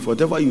go and live.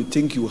 Whatever you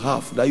think you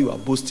have, that you are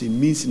boasting,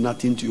 means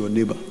nothing to your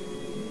neighbor.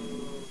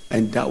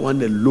 And that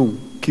one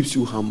alone keeps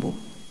you humble.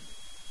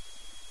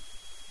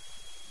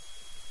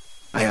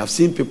 I have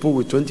seen people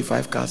with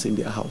 25 cars in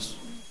their house.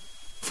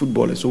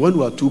 Footballers. So when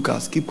you have 2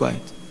 cars, keep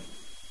quiet.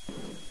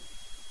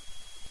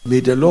 May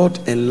the Lord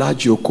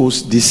enlarge your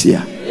coast this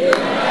year.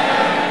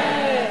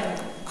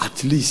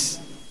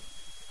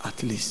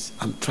 At least,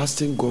 I'm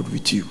trusting God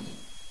with you.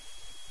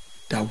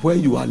 That where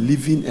you are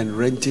living and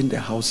renting the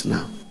house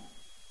now,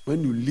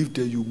 when you live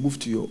there, you move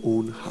to your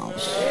own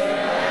house.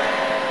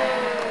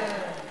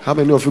 How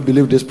many of you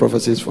believe this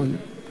prophecy is for you?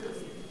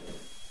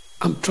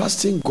 I'm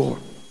trusting God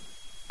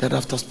that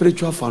after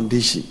spiritual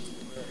foundation,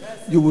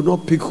 you will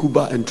not pick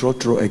Huber and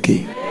Trotro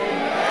again.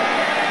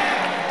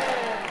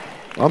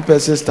 One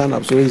person stand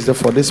up, so he's there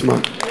for this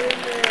man.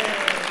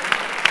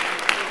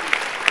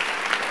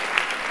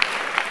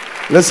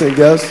 Listen,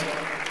 girls.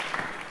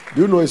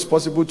 Do you know it's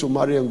possible to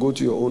marry and go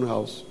to your own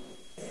house?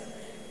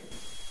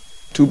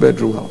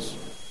 2-bedroom house.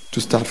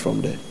 To start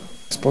from there.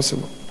 It's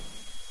possible.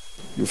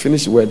 You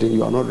finish the wedding,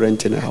 you are not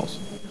renting a house.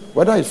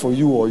 Whether it's for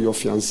you or your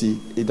fiancé,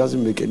 it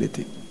doesn't make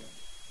anything.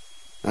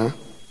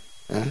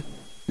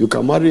 You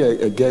can marry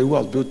a girl who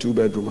has built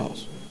 2-bedroom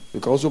house. You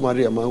can also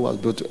marry a man who has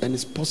built and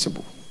it's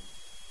possible.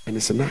 And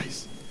it's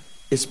nice.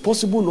 It's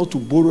possible not to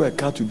borrow a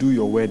car to do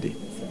your wedding.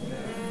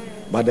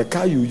 But the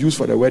car you use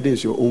for the wedding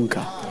is your own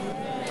car.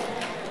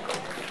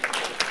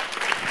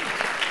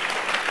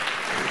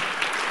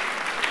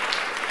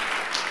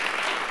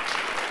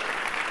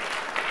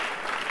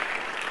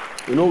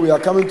 You know, we are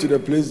coming to the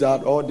place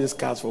that all these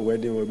cars for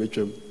wedding will be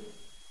trimmed.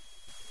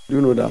 Do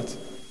you know that?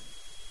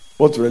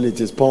 What really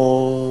it is?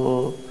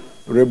 Pon,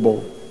 ribbon,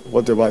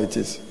 whatever it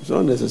is. It's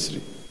not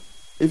necessary.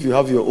 If you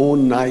have your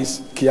own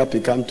nice Kia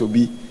Picanto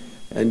B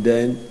and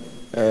then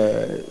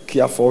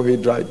Kia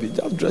 4-wheel drive,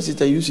 just dress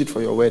it and use it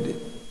for your wedding.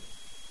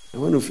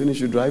 And when you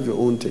finish, you drive your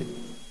own thing.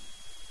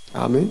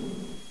 Amen?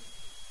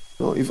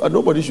 No, if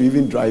nobody should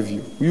even drive you.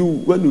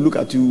 When you look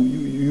at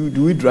you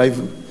do we drive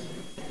you?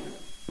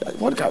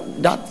 What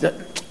kind, that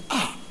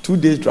 2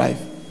 days drive.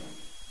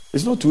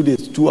 It's not 2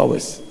 days, 2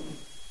 hours.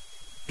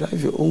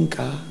 Drive your own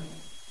car.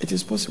 It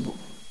is possible.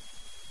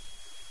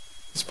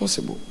 It's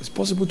possible. It's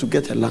possible to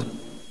get a land.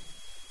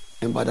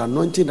 And by the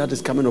anointing that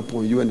is coming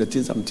upon you and the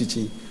things I'm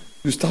teaching,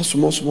 you start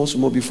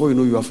small before you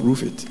know you have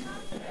roofed it.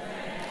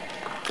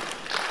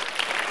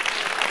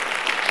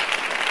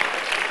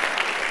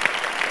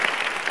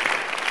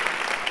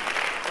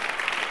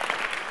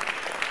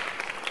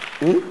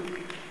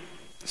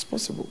 It's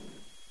possible.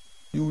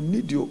 You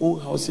need your own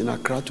house in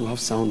Accra to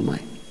have sound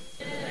mind.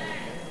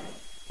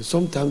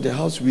 Sometimes the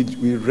house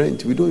we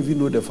rent, we don't even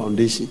know the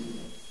foundation.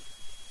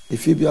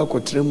 If you be a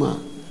Kotrema,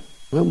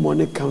 when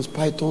money comes,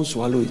 python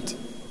swallow it.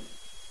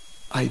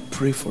 I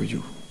pray for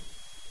you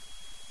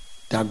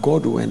that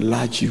God will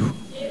enlarge you.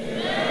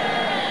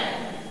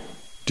 Amen.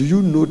 Do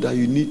you know that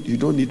you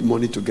don't need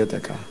money to get a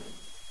car?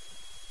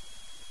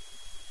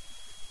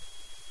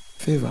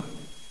 Favor.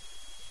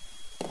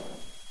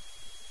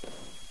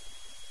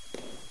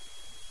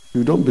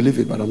 You don't believe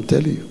it, but I'm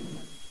telling you.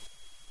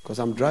 Because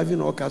I'm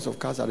driving all kinds of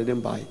cars, I didn't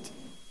buy it.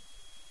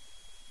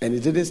 And it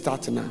didn't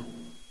start now.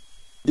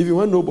 Even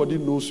when nobody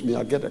knows me,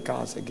 I get a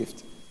car as a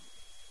gift.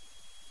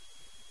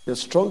 The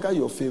stronger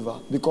your favor,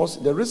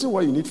 because the reason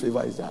why you need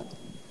favor is that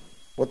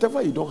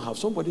whatever you don't have,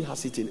 somebody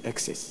has it in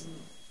excess.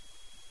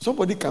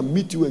 Somebody can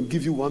meet you and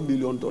give you $1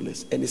 million,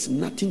 and it's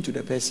nothing to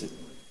the person.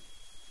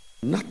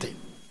 Nothing.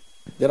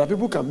 There are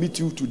people who can meet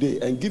you today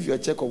and give you a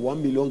check of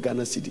 1 million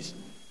Ghana cedis.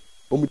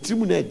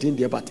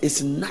 But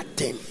it's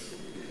nothing.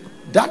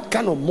 That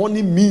kind of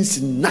money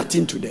means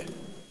nothing to them.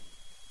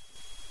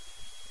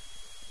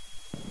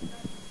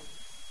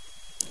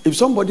 If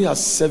somebody has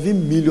 $7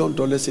 million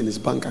in his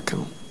bank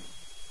account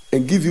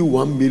and give you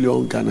 1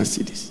 million Ghana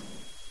cedis,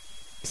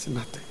 it's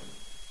nothing.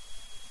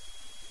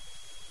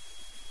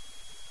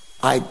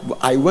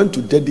 I went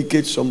to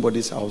dedicate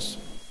somebody's house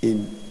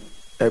in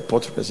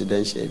Airport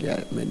Residential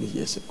area many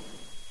years ago.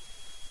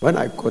 When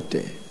I got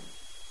there,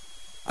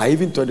 I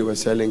even thought they were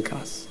selling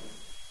cars.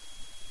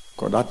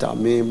 Because that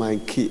time,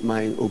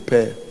 my au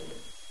pair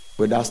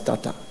with that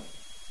starter.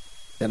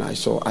 Then I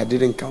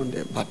didn't count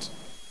them. But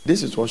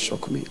this is what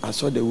shocked me. I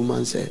saw the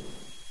woman said,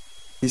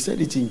 he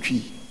said it in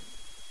Twi.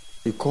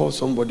 He called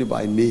somebody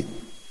by name.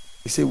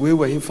 He said, where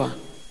were you from?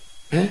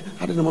 I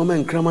don't know, Mama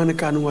and Kraman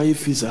can why you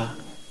fizzer.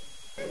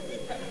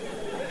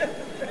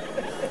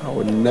 I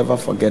will never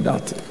forget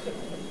that.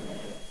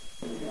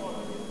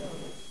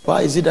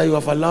 Why is it that you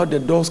have allowed the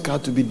door's car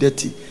to be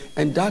dirty?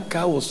 And that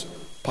car was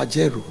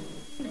Pajero.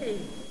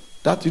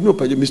 That,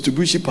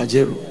 Mitsubishi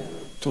Pajero.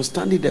 It was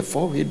standing there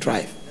 4-way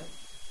drive.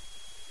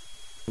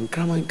 In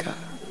Kraman car.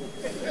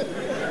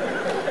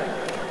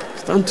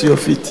 Stand to your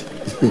feet.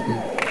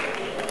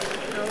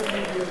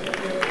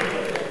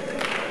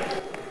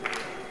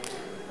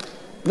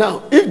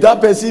 Now, if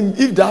that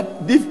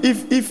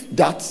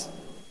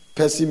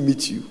person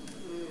meets you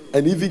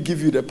and if he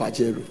give you the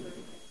Pajero,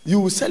 you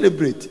will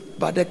celebrate.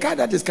 But the car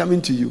that is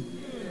coming to you,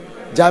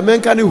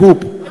 Jamen can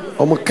hope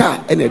on a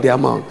car and the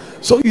amount.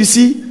 So you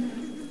see,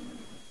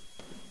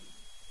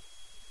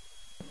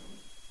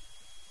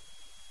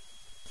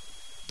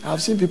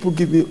 I've seen people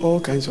give me all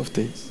kinds of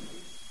things.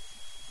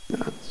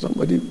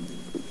 Somebody,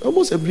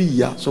 almost every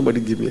year, somebody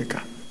give me a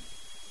car.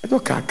 I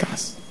don't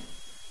cars.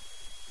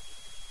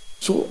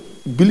 So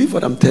believe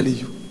what I'm telling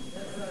you.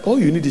 All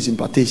you need is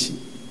impartation.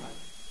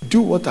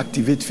 Do what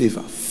activates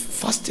favor.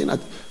 Fasting.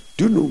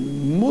 Do you know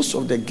most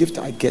of the gift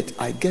I get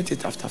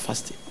it after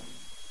fasting.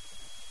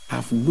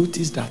 I've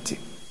noticed that thing.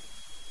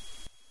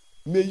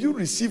 May you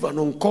receive an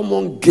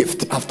uncommon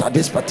gift after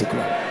this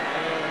particular.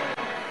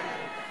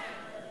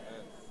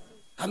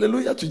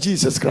 Hallelujah to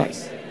Jesus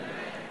Christ.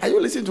 Are you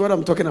listening to what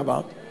I'm talking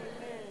about?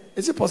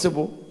 Is it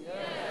possible?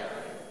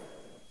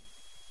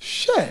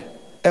 Sure.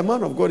 A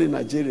man of God in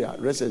Nigeria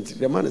recently,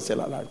 the man is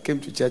still alive, came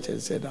to church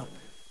and said that,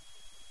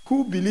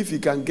 who believe he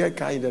can get a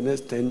car in the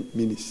next 10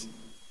 minutes?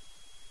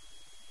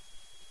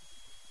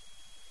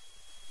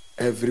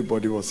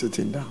 Everybody was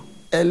sitting down.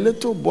 A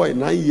little boy,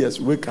 9 years,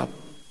 wake up.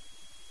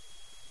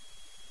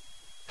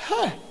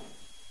 Hey!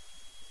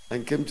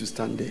 And came to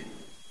stand there.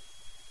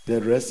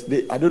 The rest,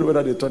 I don't know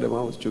whether they thought the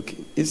man was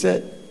joking. He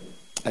said,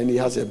 and he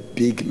has a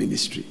big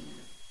ministry.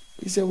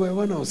 He said, well,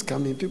 when I was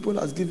coming, people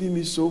has given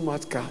me so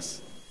much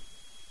cars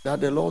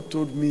that the Lord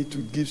told me to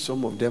give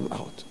some of them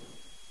out.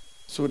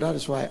 So that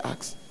is why I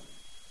asked,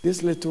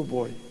 this little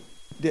boy,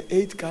 the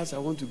 8 cars I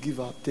want to give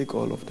out, take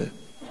all of them.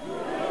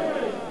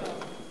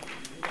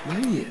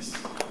 9 years.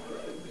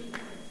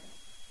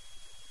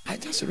 I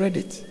just read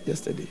it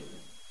yesterday.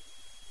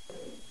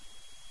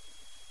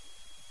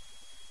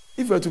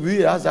 If you were to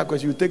be asked that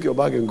question, you take your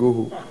bag and go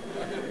home.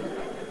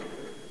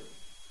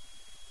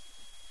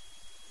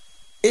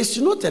 It's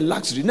not a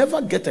luxury.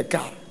 Never get a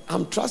car.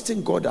 I'm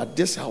trusting God at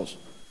this house.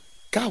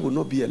 Car will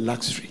not be a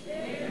luxury.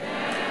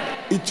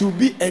 Amen. It will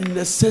be a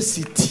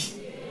necessity.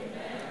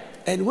 Amen.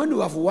 And when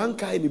you have one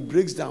car and it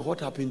breaks down,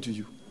 what happened to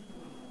you?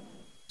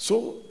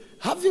 So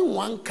having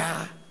one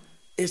car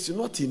is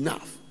not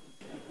enough.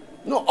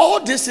 No,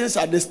 all these things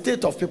are the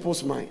state of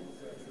people's mind.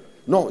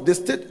 No,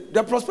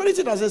 the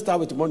prosperity doesn't start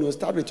with money, it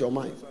starts with your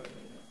mind.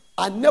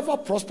 I never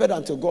prospered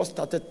until God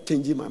started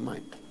changing my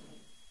mind.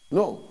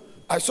 No,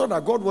 I saw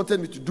that God wanted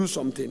me to do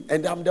something,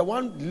 and I'm the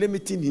one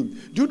limiting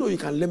him. Do you know you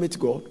can limit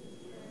God?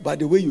 By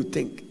the way you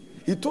think.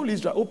 He told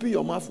Israel, open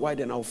your mouth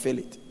wide and I'll fill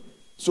it.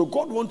 So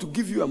God wants to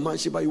give you a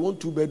mansion, but you want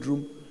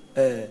 2-bedroom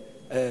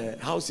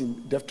house in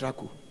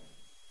Deftraco.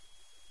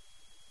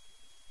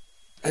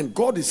 And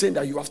God is saying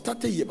that you have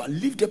started here, but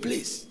leave the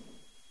place.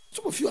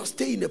 Some of you are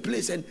staying in a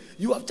place and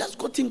you have just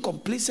gotten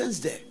complacence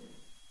there.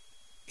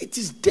 It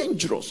is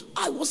dangerous.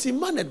 I was a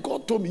man and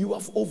God told me you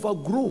have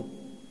overgrown.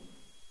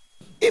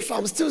 If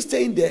I'm still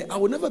staying there, I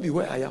will never be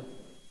where I am.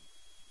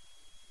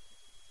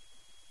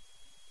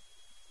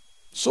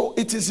 So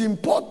it is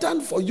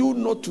important for you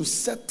not to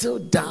settle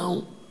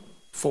down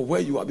for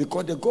where you are,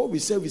 because the God we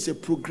serve is a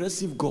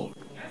progressive God.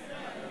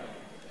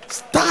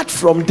 Start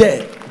from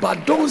there,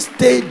 but don't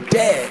stay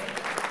there.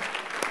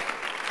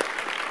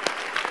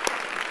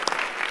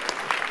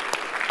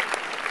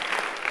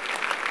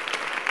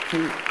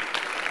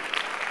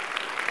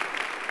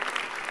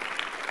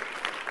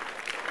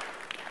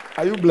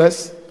 Are you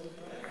blessed?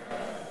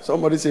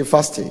 Somebody say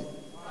fasting.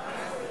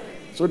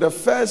 So the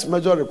first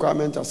major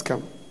requirement has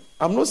come.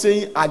 I'm not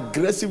saying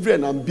aggressively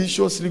and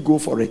ambitiously go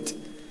for it.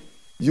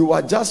 You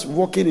are just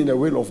walking in the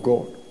will of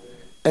God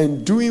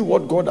and doing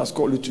what God has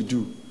called you to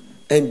do.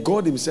 And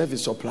God himself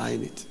is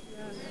supplying it.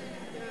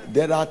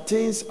 There are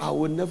things I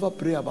will never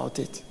pray about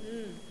it,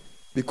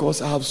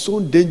 because I have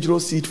sown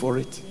dangerous seed for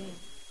it.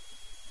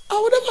 I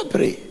will never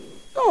pray.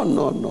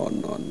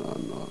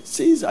 No.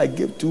 Since I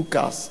gave 2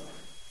 cars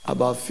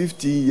about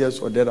 15 years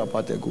or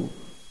thereabout ago,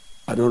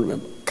 I don't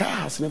remember. Car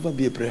has never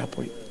been a prayer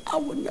point. I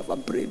will never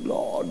pray,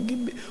 Lord, give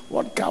me,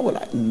 what car will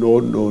I? No.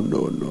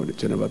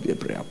 It will never be a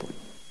prayer point.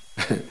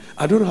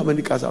 I don't know how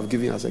many cars I've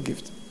given as a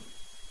gift.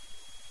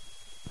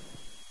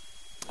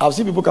 I've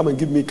seen people come and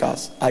give me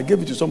cars. I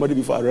gave it to somebody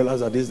before I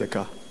realized that this is the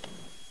car.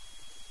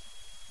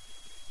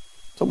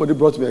 Somebody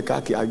brought me a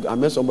car key. I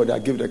met somebody, I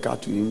gave the car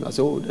to him. I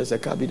said, oh, there's a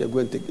car, be there, go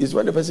and take it. It's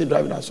when the person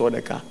driving, I saw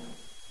the car.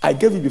 I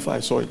gave it before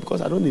I saw it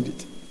because I don't need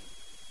it.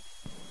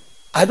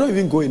 I don't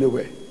even go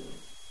anywhere.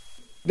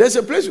 There's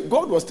a place,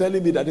 God was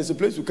telling me that there's a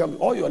place to come.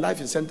 All your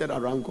life is centered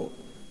around God.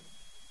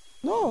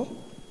 No.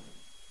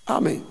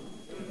 Amen.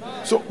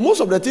 So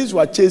most of the things we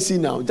are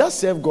chasing now, just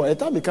serve God. At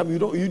the time it comes, you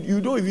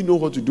don't even know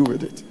what to do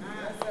with it.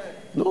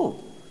 No.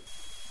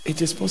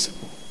 It is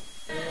possible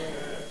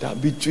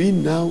that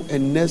between now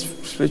and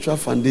next spiritual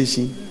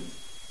foundation,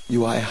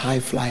 you are a high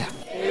flyer.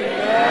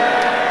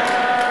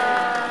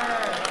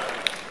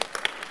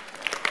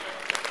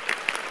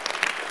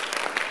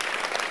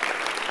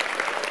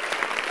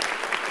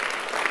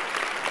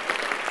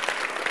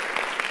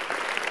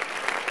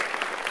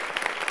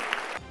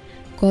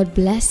 God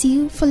bless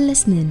you for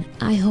listening.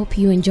 I hope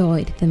you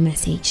enjoyed the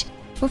message.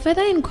 For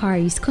further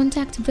inquiries,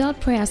 contact Veld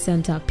Prayer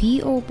Center,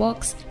 P.O.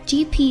 Box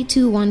GP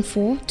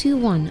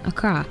 21421,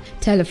 Accra.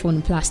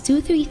 Telephone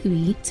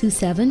 +233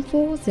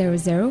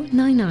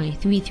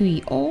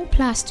 274009933 or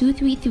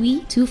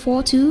 +233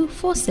 242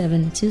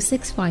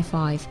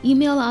 472655.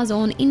 Email us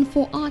on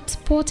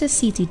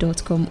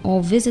info@portercity.com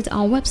or visit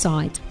our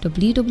website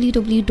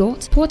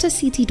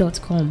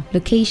www.portercity.com.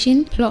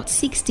 Location Plot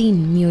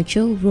 16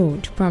 Miocho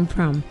Road, Pram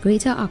Pram,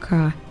 Greater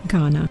Accra,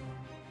 Ghana.